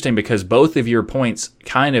it's interesting because both of your points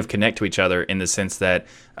kind of connect to each other in the sense that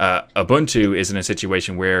Ubuntu is in a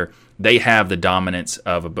situation where they have the dominance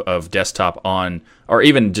of desktop on, or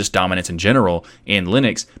even just dominance in general in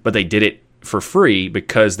Linux, but they did it for free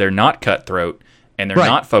because they're not cutthroat and they're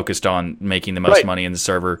not focused on making the most money in the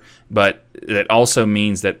server. But that also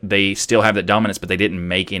means that they still have that dominance, but they didn't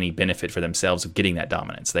make any benefit for themselves of getting that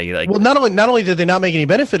dominance. Not only did they not make any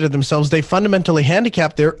benefit of themselves, they fundamentally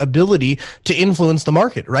handicapped their ability to influence the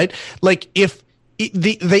market. Right? Like if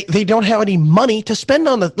they don't have any money to spend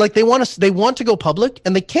on they want to go public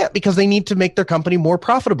and they can't because they need to make their company more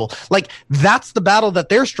profitable. Like that's the battle that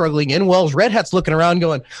they're struggling in. Well, Red Hat's looking around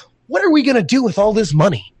going, what are we going to do with all this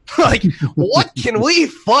money? Like, what can we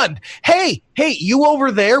fund? Hey, you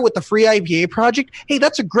over there with the free IPA project. Hey,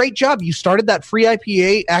 that's a great job. You started that free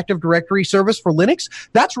IPA Active Directory service for Linux.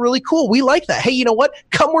 That's really cool. We like that. Hey, you know what?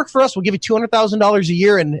 Come work for us. We'll give you $200,000 a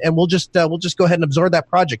year, and we'll just go ahead and absorb that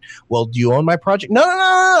project. Well, do you own my project?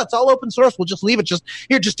 No. It's all open source. We'll just leave it. Just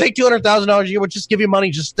take $200,000 a year. We'll just give you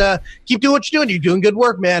money. Just keep doing what you're doing. You're doing good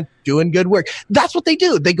work, man. Doing good work. That's what they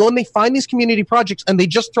do. They go and they find these community projects, and they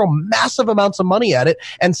just throw massive amounts of money at it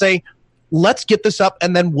and say, let's get this up,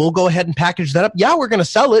 and then we'll go ahead and package that up. Yeah, we're going to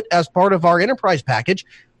sell it as part of our enterprise package.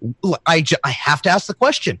 I have to ask the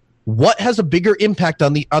question, what has a bigger impact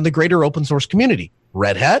on the greater open source community,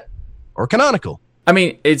 Red Hat or Canonical? I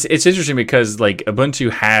mean, it's interesting because like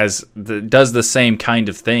Ubuntu does the same kind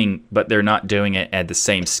of thing, but they're not doing it at the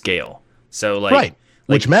same scale. So like,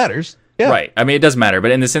 which matters. Yeah. Right. I mean, it does matter,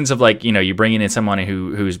 but in the sense of like, you're bringing in someone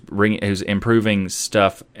who's improving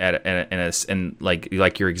stuff and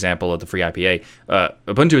like your example of the free IPA.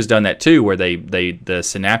 Ubuntu has done that too, where the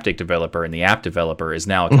Synaptic developer and the app developer is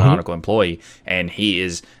now a Canonical employee, and he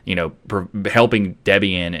is helping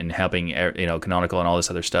Debian and helping Canonical and all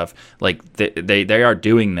this other stuff. Like they are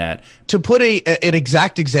doing that. To put an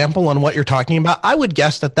exact example on what you're talking about, I would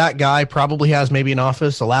guess that guy probably has maybe an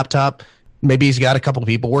office, a laptop. Maybe he's got a couple of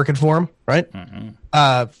people working for him, right?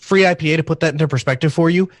 Mm-hmm. Free IPA, to put that into perspective for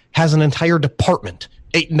you, has an entire department.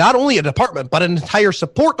 Not only a department, but an entire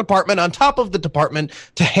support department on top of the department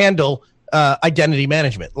to handle identity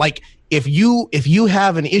management. Like if you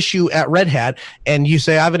have an issue at Red Hat and you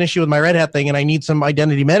say, I have an issue with my Red Hat thing and I need some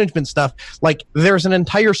identity management stuff, like there's an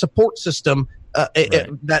entire support system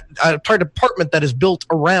that entire department that is built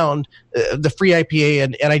around the free IPA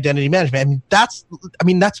and identity management. That's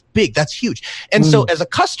big. That's huge. And so as a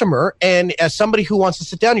customer and as somebody who wants to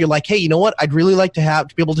sit down, you're like, hey, you know what? I'd really like to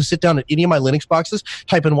be able to sit down at any of my Linux boxes,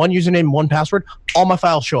 type in one username and one password. All my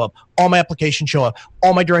files show up. All my applications show up.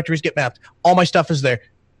 All my directories get mapped. All my stuff is there.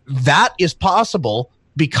 That is possible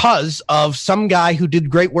because of some guy who did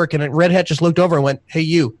great work, and Red Hat just looked over and went, hey,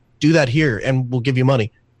 you do that here and we'll give you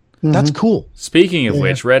money. That's cool. Speaking of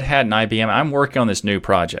which, Red Hat and IBM, I'm working on this new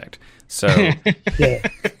project. So,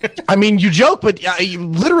 I mean, you joke, but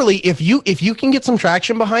literally, if you can get some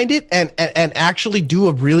traction behind it and actually do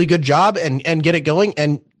a really good job and get it going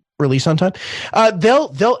and release on time,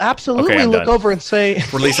 they'll absolutely look over and say,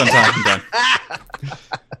 release on time. I'm done.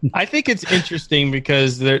 I think it's interesting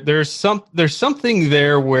because there's something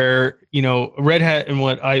there where Red Hat and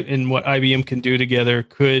what IBM can do together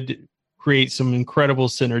could create some incredible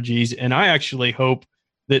synergies, and I actually hope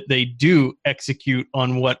that they do execute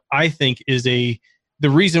on what I think is the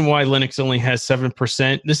reason why Linux only has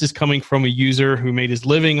 7%. This is coming from a user who made his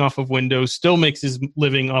living off of Windows, still makes his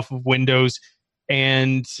living off of Windows,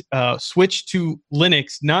 and switched to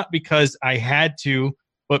Linux not because I had to,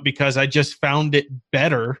 but because I just found it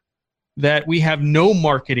better. That we have no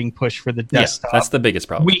marketing push for the desktop. Yeah, that's the biggest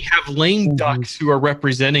problem. We have lame ducks who are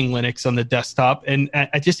representing Linux on the desktop. And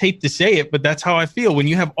I just hate to say it, but that's how I feel. When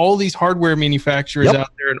you have all these hardware manufacturers out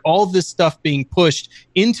there and all this stuff being pushed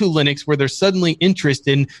into Linux where there's suddenly interest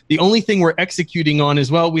in, the only thing we're executing on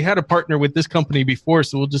is, well, we had a partner with this company before,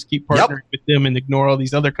 so we'll just keep partnering with them and ignore all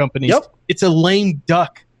these other companies. It's a lame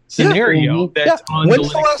duck scenario. That's on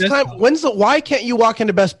When's the last desktop. time? Why can't you walk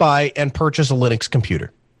into Best Buy and purchase a Linux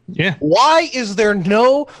computer? Yeah. Why is there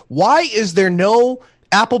no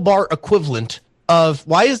Apple bar equivalent of,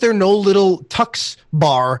 why is there no little Tux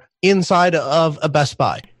bar inside of a Best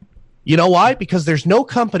Buy? You know why? Because there's no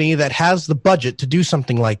company that has the budget to do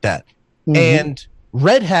something like that. And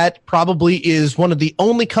Red Hat probably is one of the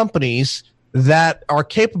only companies that are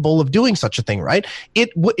capable of doing such a thing, right?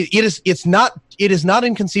 It is not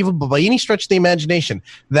inconceivable by any stretch of the imagination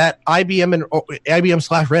that IBM and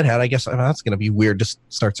IBM/Red Hat, I guess that's going to be weird to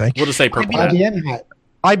start saying. We'll just say purple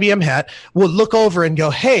IBM Hat will look over and go,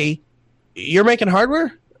 hey, you're making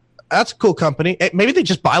hardware? That's a cool company. Maybe they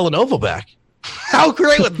just buy Lenovo back. How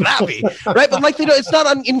great would that be? Right? But it's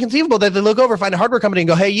not inconceivable that they look over, find a hardware company and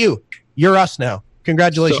go, hey, you're us now.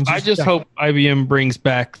 Congratulations. So I just hope IBM brings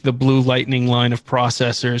back the Blue Lightning line of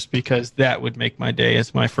processors, because that would make my day.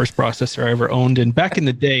 It's my first processor I ever owned. And back in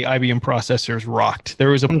the day, IBM processors rocked. There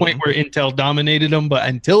was a point where Intel dominated them, but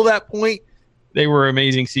until that point, they were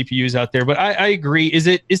amazing CPUs out there. But I agree. Is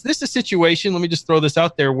this a situation, let me just throw this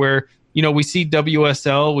out there, where we see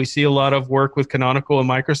WSL, we see a lot of work with Canonical and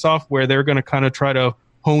Microsoft where they're going to kind of try to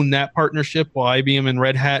hone that partnership while IBM and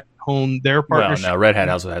Red Hat hone their partnership? Well, no, Red Hat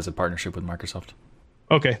also has a partnership with Microsoft.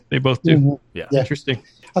 Okay, they both do. Yeah. Interesting.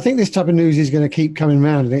 I think this type of news is going to keep coming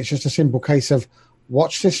around, and it's just a simple case of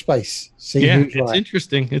watch this space. See Yeah, who's it's right.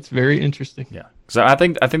 interesting. It's very interesting. Yeah. So I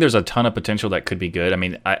think there's a ton of potential that could be good. I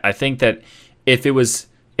mean, I think that if it was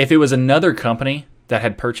another company that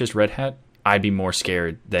had purchased Red Hat, I'd be more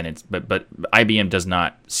scared than it's. But IBM does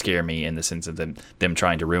not scare me in the sense of them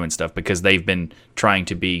trying to ruin stuff, because they've been trying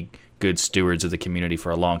to be good stewards of the community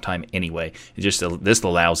for a long time anyway. It just this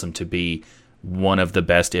allows them to be one of the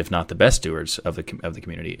best, if not the best, stewards of the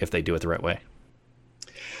community if they do it the right way.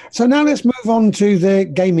 So now let's move on to the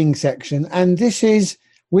gaming section, and this is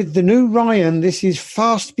with the new Ryan. This is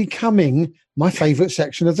fast becoming my favourite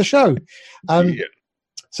section of the show.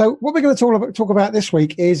 So what we're going to talk about this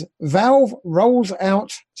week is Valve rolls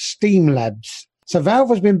out Steam Labs. So Valve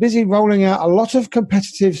has been busy rolling out a lot of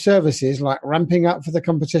competitive services, like ramping up for the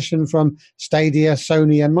competition from Stadia,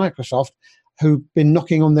 Sony, and Microsoft, who've been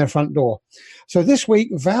knocking on their front door. So this week,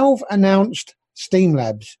 Valve announced Steam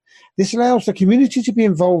Labs. This allows the community to be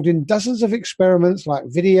involved in dozens of experiments like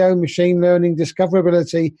video, machine learning,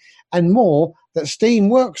 discoverability, and more that Steam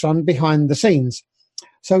works on behind the scenes.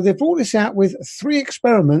 So they've brought this out with 3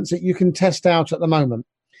 experiments that you can test out at the moment.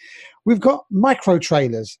 We've got micro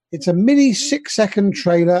trailers. It's a mini 6-second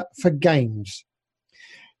trailer for games.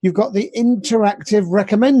 You've got the interactive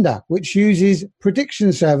recommender, which uses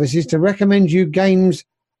prediction services to recommend you games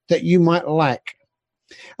that you might like.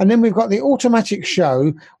 And then we've got the automatic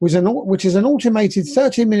show, which is an automated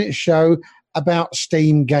 30-minute show about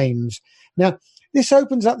Steam games. Now, this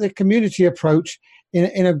opens up the community approach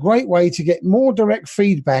in a great way to get more direct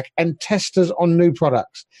feedback and testers on new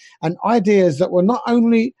products and ideas that were not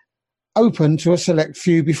only open to a select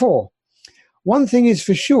few before. One thing is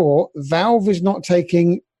for sure, Valve is not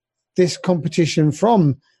taking this competition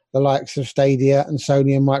from the likes of Stadia and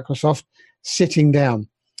Sony and Microsoft sitting down.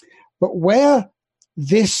 But where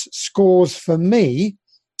this scores for me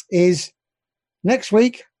is next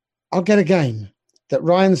week, I'll get a game that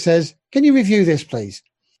Ryan says, can you review this, please?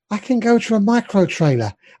 I can go to a micro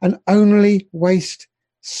trailer and only waste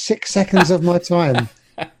 6 seconds of my time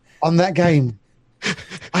on that game.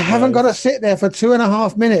 I haven't got to sit there for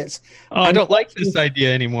 2.5 minutes. Oh, I don't like this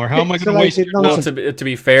idea anymore. How am I going to waste your Well, to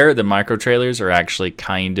be fair, the micro trailers are actually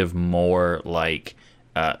kind of more like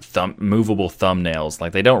movable thumbnails.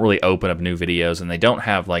 Like, they don't really open up new videos, and they don't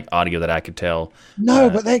have like audio that I could tell. No,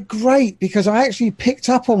 but they're great, because I actually picked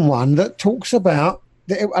up on one that talks about,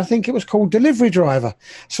 I think it was called Delivery Driver.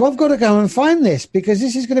 So I've got to go and find this, because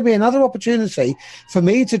this is going to be another opportunity for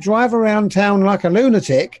me to drive around town like a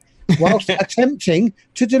lunatic whilst attempting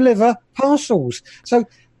to deliver parcels. So,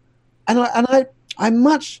 I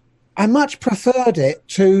much preferred it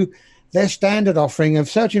to their standard offering of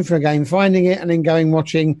searching for a game, finding it, and then going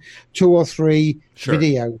watching 2 or 3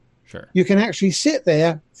 video. Sure. You can actually sit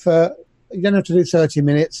there for, you don't have to do 30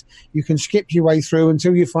 minutes. You can skip your way through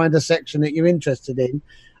until you find a section that you're interested in.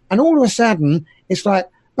 And all of a sudden, it's like,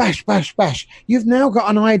 bash, bash, bash. You've now got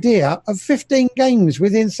an idea of 15 games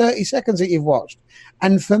within 30 seconds that you've watched.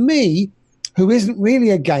 And for me, who isn't really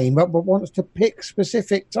a gamer but wants to pick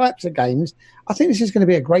specific types of games, I think this is going to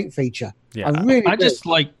be a great feature. Yeah.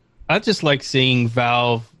 I just like seeing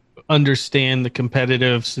Valve understand the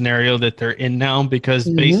competitive scenario that they're in now, because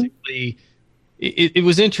basically it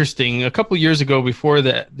was interesting. A couple years ago, before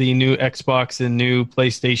the new Xbox and new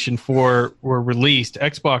PlayStation 4 were released,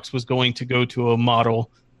 Xbox was going to go to a model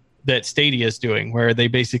that Stadia is doing, where they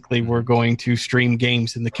basically were going to stream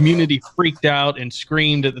games, and the community freaked out and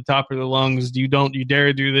screamed at the top of their lungs, you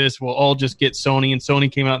dare do this, we'll all just get Sony. And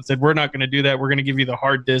Sony came out and said, we're not going to do that, we're going to give you the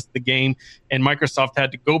hard disk, the game. And Microsoft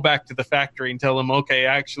had to go back to the factory and tell them, okay,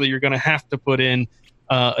 actually you're going to have to put in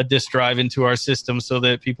a disk drive into our system so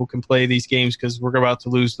that people can play these games, because we're about to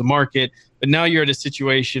lose the market. But now you're at a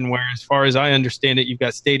situation where, as far as I understand it, you've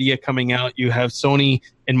got Stadia coming out, you have Sony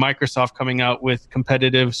and Microsoft coming out with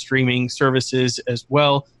competitive streaming services as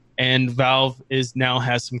well, and Valve now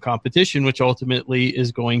has some competition, which ultimately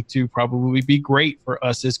is going to probably be great for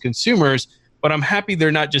us as consumers. But I'm happy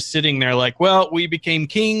they're not just sitting there like, well, we became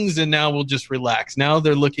kings and now we'll just relax. Now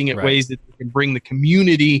they're looking at ways that they can bring the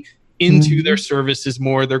community into their services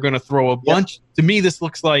more. They're going to throw a bunch. To me, this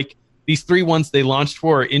looks like these 3 ones they launched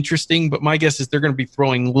for are interesting, but my guess is they're going to be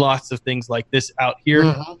throwing lots of things like this out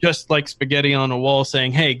here, just like spaghetti on a wall,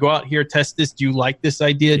 saying, hey, go out here, test this. Do you like this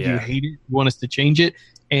idea? Do you hate it? Do you want us to change it?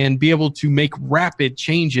 And be able to make rapid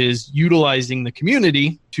changes utilizing the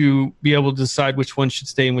community to be able to decide which one should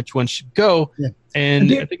stay and which one should go. Yeah. And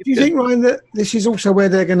do you think, Ryan, that this is also where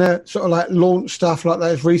they're going to sort of like launch stuff like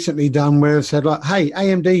they've recently done, where they've said, like, hey,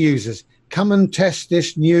 AMD users, come and test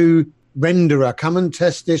this new renderer, come and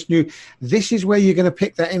test this new. This is where you're going to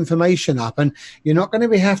pick that information up, and you're not going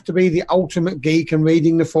to have to be the ultimate geek and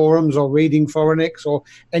reading the forums or reading Forenix or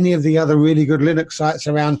any of the other really good Linux sites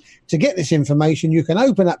around to get this information. You can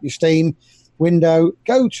open up your Steam window,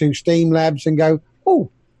 go to Steam Labs and go,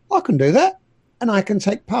 oh, I can do that, and I can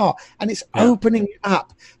take part. And it's opening it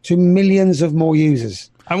up to millions of more users.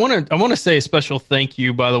 I want to say a special thank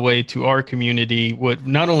you, by the way, to our community with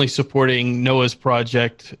not only supporting Noah's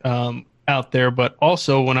project out there, but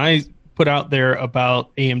also when I put out there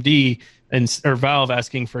about AMD or Valve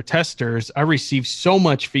asking for testers, I received so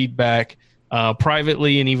much feedback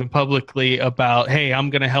privately and even publicly about, hey, I'm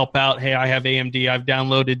going to help out. Hey, I have AMD. I've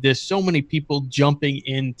downloaded this. So many people jumping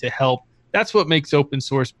in to help. That's what makes open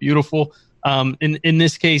source beautiful. In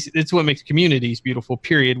this case, it's what makes communities beautiful,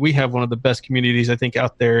 period. We have one of the best communities, I think,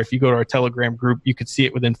 out there. If you go to our Telegram group, you could see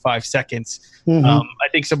it within 5 seconds. Mm-hmm. I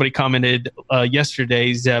think somebody commented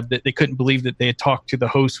yesterday, Zeb, that they couldn't believe that they had talked to the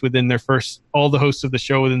hosts within all the hosts of the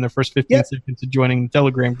show within their first 15 seconds of joining the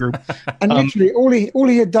Telegram group. And literally, all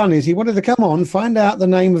he had done is he wanted to come on, find out the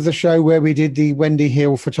name of the show where we did the Wendy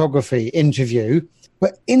Hill photography interview,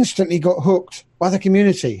 but instantly got hooked by the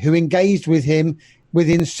community who engaged with him.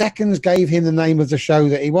 Within seconds, gave him the name of the show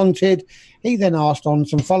that he wanted. He then asked on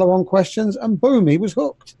some follow-on questions, and boom, he was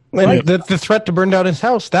hooked. Right. The threat to burn down his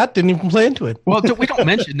house, that didn't even play into it. Well, we don't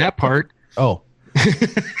mention that part. Oh.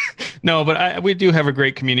 No, but we do have a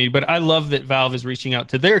great community. But I love that Valve is reaching out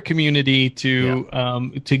to their community to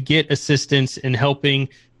get assistance in helping.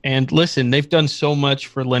 And listen, they've done so much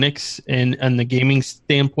for Linux and the gaming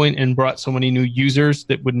standpoint and brought so many new users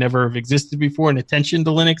that would never have existed before and attention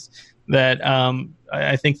to Linux that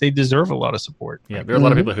I think they deserve a lot of support. Yeah, there are a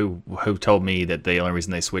lot of people who told me that the only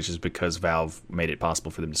reason they switched is because Valve made it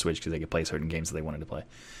possible for them to switch because they could play certain games that they wanted to play.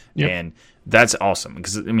 Yep. And that's awesome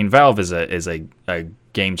because, I mean, Valve is a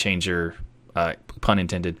game changer, pun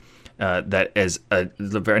intended, that is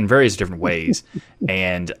in various different ways.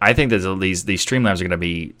 And I think that these Streamlabs are going to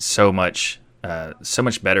be so much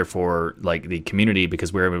better for like the community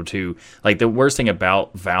because we're able to, like, the worst thing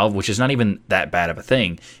about Valve, which is not even that bad of a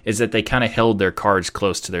thing, is that they kind of held their cards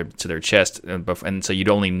close to their chest, and so you'd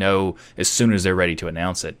only know as soon as they're ready to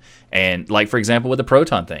announce it. And like, for example, with the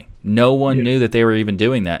Proton thing, no one knew that they were even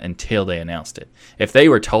doing that until they announced it. If they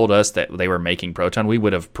were told us that they were making Proton, we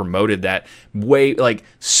would have promoted that way, like,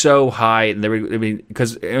 so high.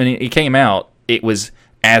 Because it came out, it was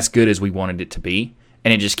as good as we wanted it to be.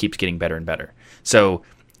 And it just keeps getting better and better. So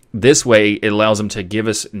this way, it allows them to give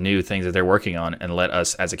us new things that they're working on and let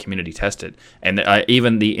us, as a community, test it. And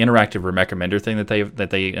even the interactive recommender thing that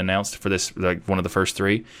they announced for this, like one of the first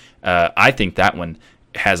 3, I think that one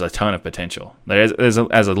has a ton of potential. As a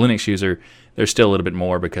Linux user, there's still a little bit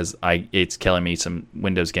more because it's killing me some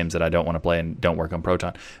Windows games that I don't want to play and don't work on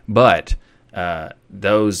Proton. But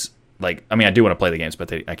those, like, I mean, I do want to play the games,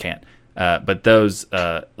 but I can't. But those,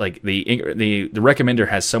 like the recommender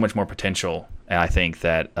has so much more potential, I think,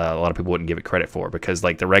 that a lot of people wouldn't give it credit for because,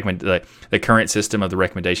 like, the current system of the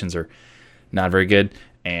recommendations are not very good.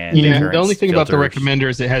 And the only thing about the recommender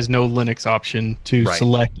is it has no Linux option to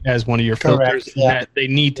select as one of your filters. That they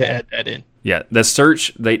need to add that in. Yeah, the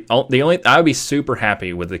search I would be super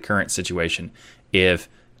happy with the current situation if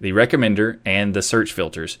the recommender and the search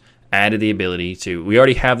filters added the ability to. We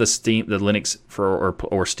already have the Linux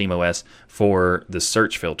or SteamOS for the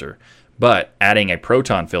search filter, but adding a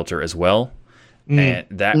Proton filter as well, and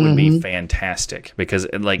that would be fantastic because,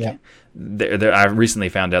 like, I recently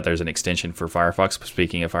found out there's an extension for Firefox.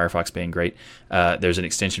 Speaking of Firefox being great, there's an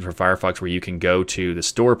extension for Firefox where you can go to the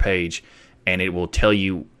store page and it will tell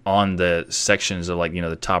you on the sections of, like,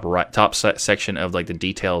 the top section of, like, the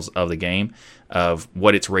details of the game of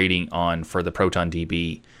what it's rating on for the Proton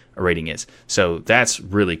DB rating is. So that's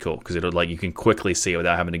really cool because it'll, like, you can quickly see it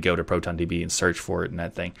without having to go to ProtonDB and search for it and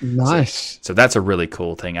that thing. Nice. So that's a really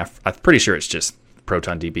cool thing. I'm pretty sure it's just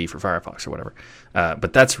ProtonDB for Firefox or whatever.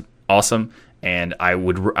 But that's awesome, and I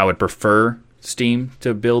would prefer Steam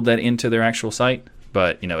to build that into their actual site.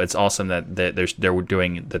 But it's awesome that they're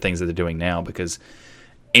doing the things that they're doing now because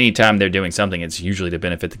anytime they're doing something, it's usually to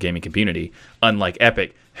benefit the gaming community. Unlike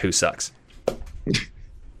Epic, who sucks.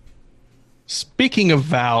 Speaking of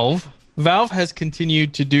Valve has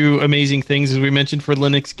continued to do amazing things, as we mentioned, for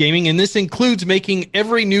Linux gaming, and this includes making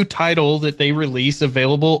every new title that they release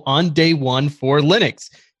available on day one for Linux.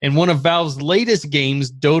 And one of Valve's latest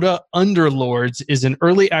games, Dota Underlords, is an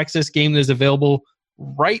early access game that is available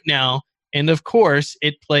right now. And of course,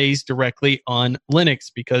 it plays directly on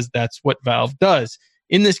Linux because that's what Valve does.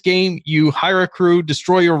 In this game, you hire a crew,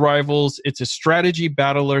 destroy your rivals. It's a strategy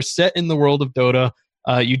battler set in the world of Dota.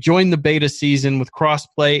 You join the beta season with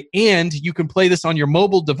crossplay, and you can play this on your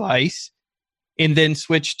mobile device and then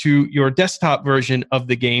switch to your desktop version of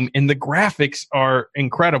the game. And the graphics are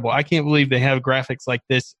incredible. I can't believe they have graphics like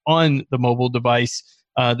this on the mobile device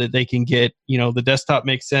that they can get. The desktop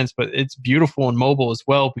makes sense, but it's beautiful on mobile as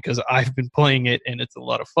well because I've been playing it and it's a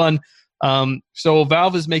lot of fun. So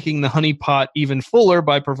Valve is making the honeypot even fuller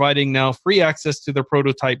by providing now free access to their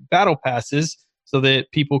prototype battle passes so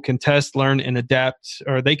that people can test, learn, and adapt,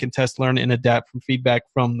 or they can test, learn, and adapt from feedback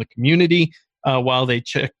from the community while they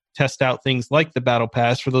test out things like the Battle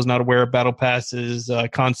Pass. For those not aware, Battle Pass is a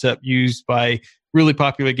concept used by really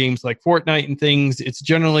popular games like Fortnite and things. It's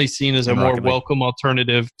generally seen as a more welcome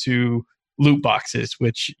alternative to loot boxes,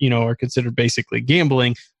 which are considered basically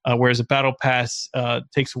gambling, whereas a Battle Pass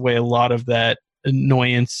takes away a lot of that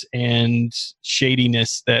annoyance and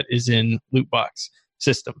shadiness that is in loot box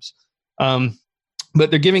systems. But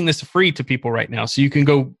they're giving this free to people right now. So you can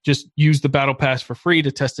go just use the Battle Pass for free to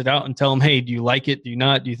test it out and tell them, hey, do you like it? Do you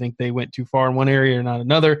not? Do you think they went too far in one area or not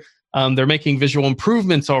another? They're making visual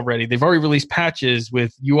improvements already. They've already released patches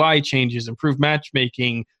with UI changes, improved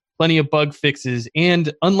matchmaking, plenty of bug fixes.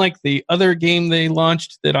 And unlike the other game they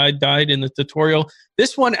launched that I died in the tutorial,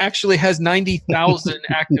 this one actually has 90,000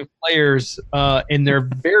 active players, and they're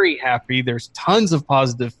very happy. There's tons of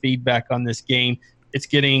positive feedback on this game. It's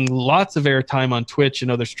getting lots of airtime on Twitch and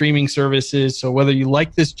other streaming services. So whether you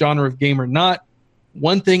like this genre of game or not,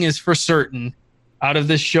 one thing is for certain out of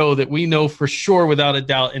this show that we know for sure without a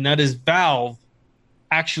doubt, and that is Valve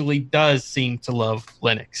actually does seem to love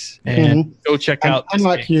Linux. And go check out this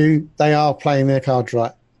unlike game. you, they are playing their cards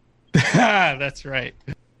right. That's right.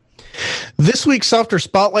 This week's Software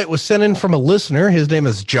Spotlight was sent in from a listener. His name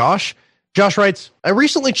is Josh. Josh writes, I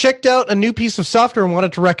recently checked out a new piece of software and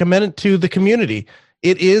wanted to recommend it to the community.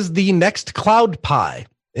 It is the Nextcloud Pi,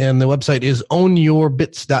 and the website is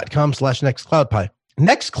ownyourbits.com/NextCloudPi.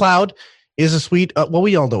 Nextcloud is a suite.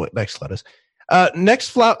 We all know what Nextcloud is.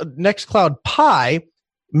 Nextcloud Pi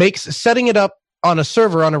makes setting it up on a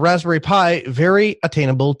server on a Raspberry Pi very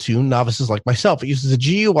attainable to novices like myself. It uses a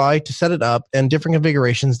GUI to set it up and different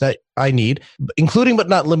configurations that I need, including but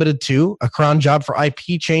not limited to a cron job for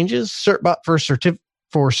IP changes, certbot for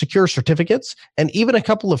secure certificates, and even a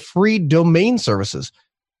couple of free domain services,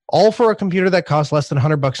 all for a computer that costs less than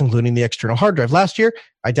 $100, including the external hard drive. Last year,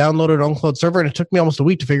 I downloaded OwnCloud Server, and it took me almost a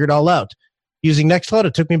week to figure it all out. Using Nextcloud,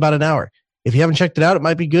 it took me about an hour. If you haven't checked it out, it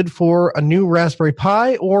might be good for a new Raspberry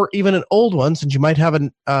Pi or even an old one, since you might have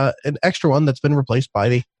an extra one that's been replaced by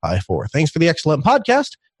the Pi 4. Thanks for the excellent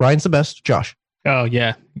podcast. Ryan's the best. Josh. Oh,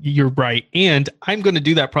 yeah, you're right. And I'm going to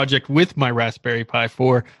do that project with my Raspberry Pi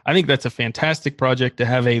 4. I think that's a fantastic project to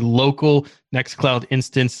have a local Nextcloud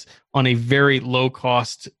instance on a very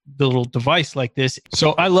low-cost little device like this.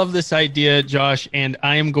 So I love this idea, Josh, and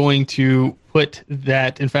I am going to put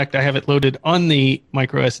that. In fact, I have it loaded on the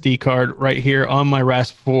micro SD card right here on my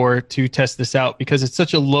Rasp 4 to test this out because it's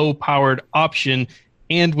such a low-powered option.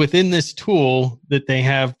 And within this tool that they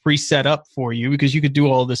have preset up for you, because you could do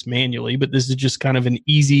all this manually, but this is just kind of an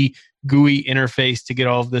easy GUI interface to get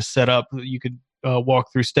all of this set up. You could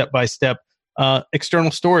walk through step-by-step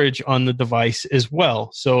external storage on the device as well.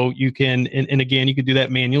 So you can, and again, you could do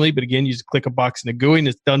that manually, but again, you just click a box in the GUI and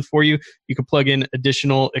it's done for you. You can plug in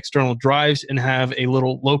additional external drives and have a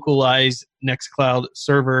little localized Nextcloud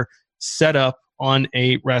server set up on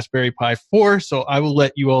a Raspberry Pi 4. So I will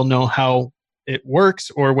let you all know how it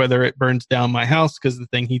works or whether it burns down my house because the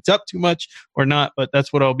thing heats up too much or not. But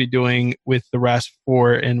that's what I'll be doing with the Rasp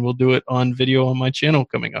 4, and we'll do it on video on my channel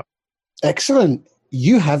coming up. Excellent.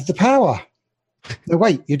 You have the power. No,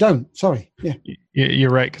 wait, you don't. Sorry. Yeah.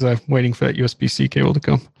 You're right, because I'm waiting for that USB-C cable to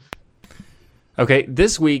come. Okay,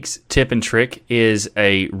 this week's tip and trick is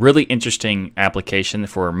a really interesting application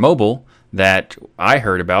for mobile that I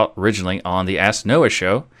heard about originally on the Ask Noah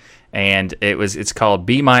show, and it's called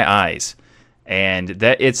Be My Eyes. And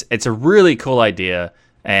that it's a really cool idea,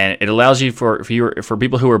 and it allows you for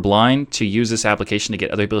people who are blind to use this application to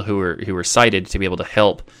get other people who are sighted to be able to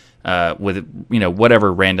help with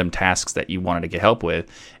whatever random tasks that you wanted to get help with.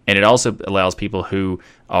 And it also allows people who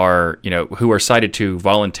are sighted to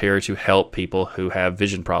volunteer to help people who have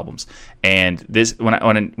vision problems. And this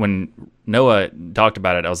when Noah talked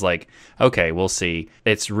about it, I was like, okay, we'll see.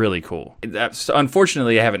 It's really cool.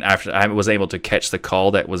 Unfortunately, I was able to catch the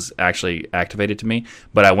call that was actually activated to me,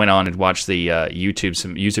 but I went on and watched the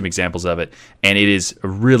some YouTube examples of it, and it is a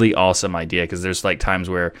really awesome idea because there's like times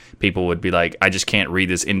where people would be like, I just can't read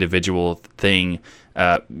this individual thing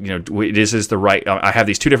this is the right. I have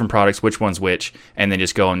these two different products. Which one's which? And then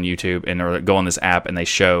just go on YouTube or go on this app, and they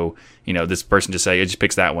show this person just say it just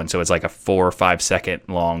picks that one. So it's like a 4 or 5 second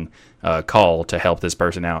long call to help this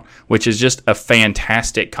person out, which is just a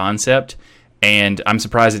fantastic concept. And I'm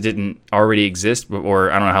surprised it didn't already exist,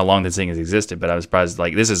 or I don't know how long this thing has existed, but I was surprised.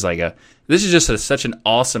 Like this is just such an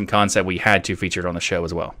awesome concept. We had to feature it on the show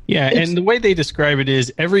as well. Yeah, and the way they describe it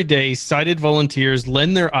is every day sighted volunteers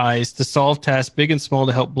lend their eyes to solve tasks big and small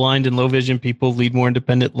to help blind and low vision people lead more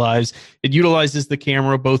independent lives. It utilizes the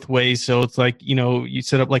camera both ways, so it's like you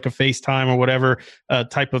set up like a FaceTime or whatever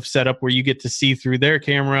type of setup where you get to see through their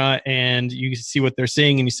camera and you see what they're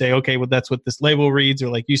seeing, and you say, okay, well that's what this label reads, or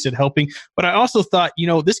like you said, helping. But I also thought,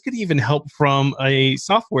 this could even help from a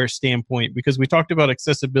software standpoint, because we talked about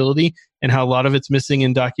accessibility and how a lot of it's missing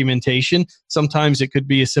in documentation. Sometimes it could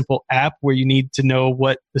be a simple app where you need to know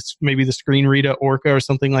what maybe the screen reader Orca or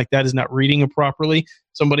something like that is not reading it properly.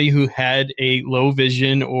 Somebody who had a low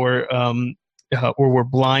vision or were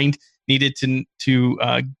blind needed to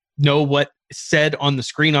know what said on the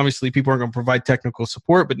screen. Obviously, people aren't going to provide technical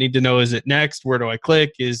support, but need to know, is it next? Where do I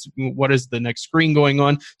click? What is the next screen going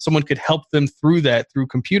on? Someone could help them through that through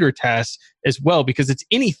computer tasks as well, because it's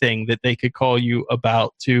anything that they could call you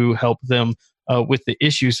about to help them with the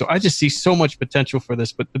issue. So I just see so much potential for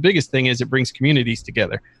this. But the biggest thing is it brings communities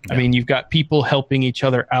together. Yeah. I mean, you've got people helping each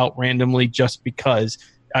other out randomly just because.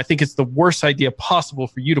 I think it's the worst idea possible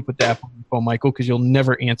for you to put the app on your phone, Michael, because you'll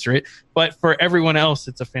never answer it. But for everyone else,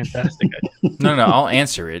 it's a fantastic idea. No, I'll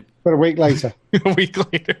answer it. But a week later. A week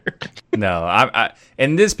later. No, I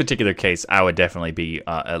in this particular case, I would definitely be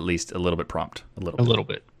at least a little bit prompt. A little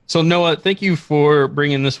bit. So, Noah, thank you for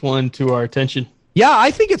bringing this one to our attention. Yeah,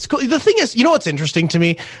 I think it's cool. The thing is, what's interesting to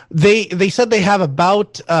me? They said they have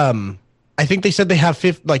about... I think they said they have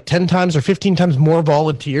 10 times or 15 times more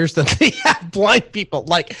volunteers than they have blind people.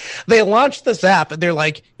 Like, they launched this app and they're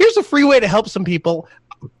like, here's a free way to help some people.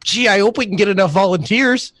 Gee, I hope we can get enough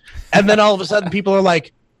volunteers. And then all of a sudden people are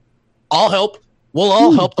like, I'll help. We'll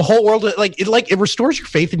all help. The whole world. It restores your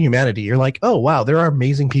faith in humanity. You're like, oh, wow, there are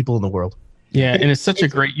amazing people in the world. Yeah, and it's such a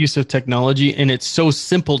great use of technology, and it's so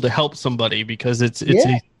simple to help somebody because it's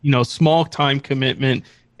a small time commitment.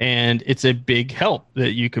 And it's a big help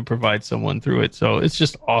that you could provide someone through it. So it's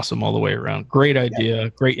just awesome all the way around. Great idea,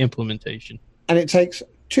 great implementation. And it takes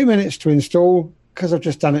 2 minutes to install because I've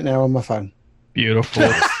just done it now on my phone. Beautiful.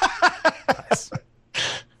 Nice.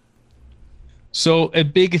 So a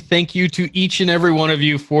big thank you to each and every one of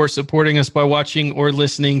you for supporting us by watching or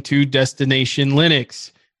listening to Destination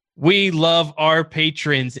Linux. We love our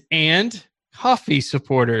patrons and coffee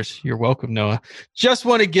supporters. You're welcome, Noah. Just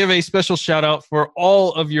want to give a special shout out for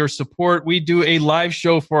all of your support. We do a live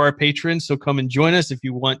show for our patrons, so come and join us if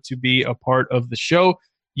you want to be a part of the show.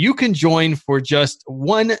 You can join for just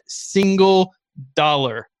 $1 single,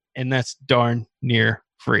 and that's darn near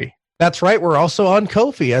free. That's right. We're also on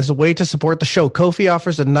Ko-fi as a way to support the show. Ko-fi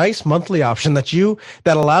offers a nice monthly option that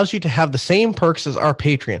allows you to have the same perks as our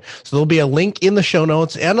Patreon. So there'll be a link in the show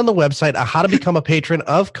notes and on the website on how to become a patron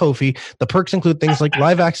of Ko-fi. The perks include things like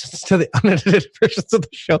live access to the unedited versions of the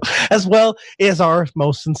show, as well as our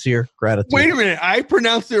most sincere gratitude. Wait a minute. I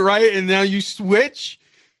pronounced it right, and now you switch?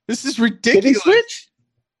 This is ridiculous. Did he switch?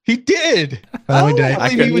 He did. I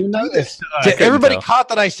couldn't even know this. Everybody caught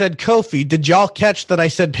that I said Ko-fi. Did y'all catch that I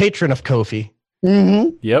said patron of Ko-fi?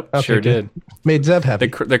 Mm-hmm. Yep, okay, sure did. Made Zeb happy.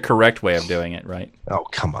 The correct way of doing it, right? Oh,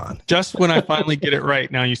 come on. Just when I finally get it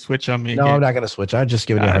right, now you switch on me. No, again. I'm not going to switch. I just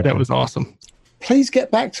giving you a hard That time. was awesome. Please get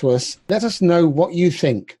back to us. Let us know what you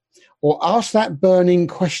think. Or ask that burning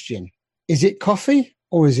question. Is it coffee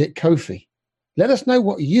or is it Ko-fi? Let us know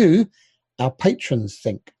what you, our patrons,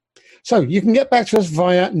 think. So you can get back to us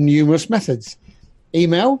via numerous methods.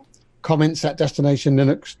 Email,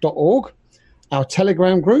 comments@destinationlinux.org, our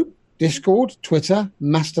Telegram group, Discord, Twitter,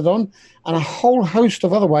 Mastodon, and a whole host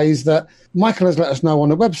of other ways that Michael has let us know on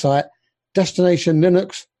the website,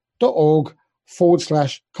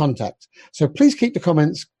 destinationlinux.org/contact. So please keep the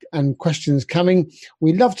comments and questions coming.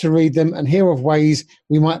 We love to read them and hear of ways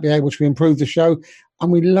we might be able to improve the show.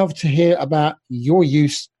 And we love to hear about your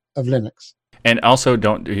use of Linux. And also,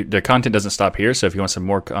 the content doesn't stop here. So if you want some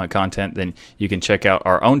more content, then you can check out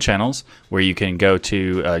our own channels, where you can go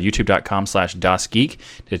to youtube.com/DasGeek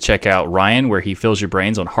to check out Ryan, where he fills your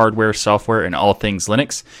brains on hardware, software, and all things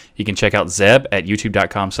Linux. You can check out Zeb at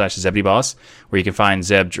youtube.com/ZebDyBoss, where you can find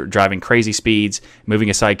Zeb driving crazy speeds,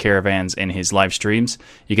 moving aside caravans in his live streams.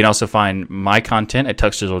 You can also find my content at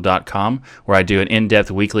tuxdigital.com, where I do an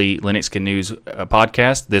in-depth weekly Linux news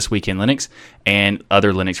podcast, This Week in Linux, and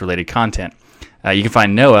other Linux-related content. You can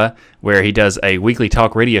find Noah where he does a weekly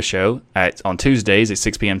talk radio show on Tuesdays at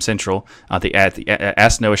 6 p.m. Central at the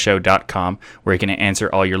AskNoahShow.com, where he can answer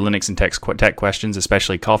all your Linux and tech questions,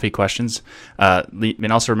 especially coffee questions.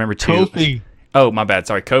 And also remember to... Kofi. Oh, my bad.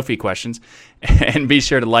 Sorry, Kofi questions. And be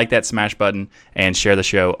sure to like that smash button and share the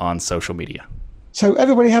show on social media. So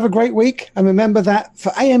everybody have a great week. And remember that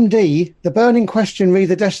for AMD, the burning question re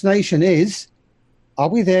the destination is, are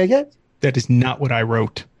we there yet? That is not what I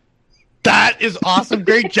wrote. That is awesome.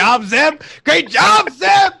 Great job, Zeb. Great job,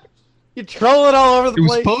 Zeb. You're trolling all over the It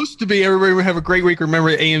was place. supposed to be everybody will have a great week.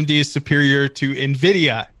 Remember, AMD is superior to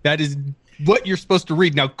NVIDIA. That is what you're supposed to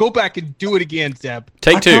read. Now go back and do it again, Zeb.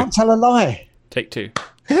 Take I two. can't tell a lie. Take two.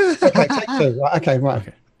 Okay, take two. Okay, right.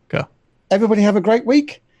 Okay. Go. Everybody have a great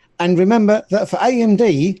week. And remember that for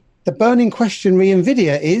AMD, the burning question re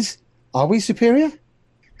NVIDIA is, are we superior?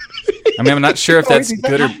 I mean, I'm not sure if that's Is that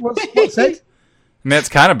good or... what's it? I mean, it's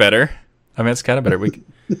kind of better. We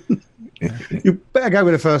You better go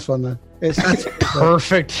with the first one, then. It's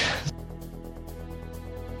Perfect.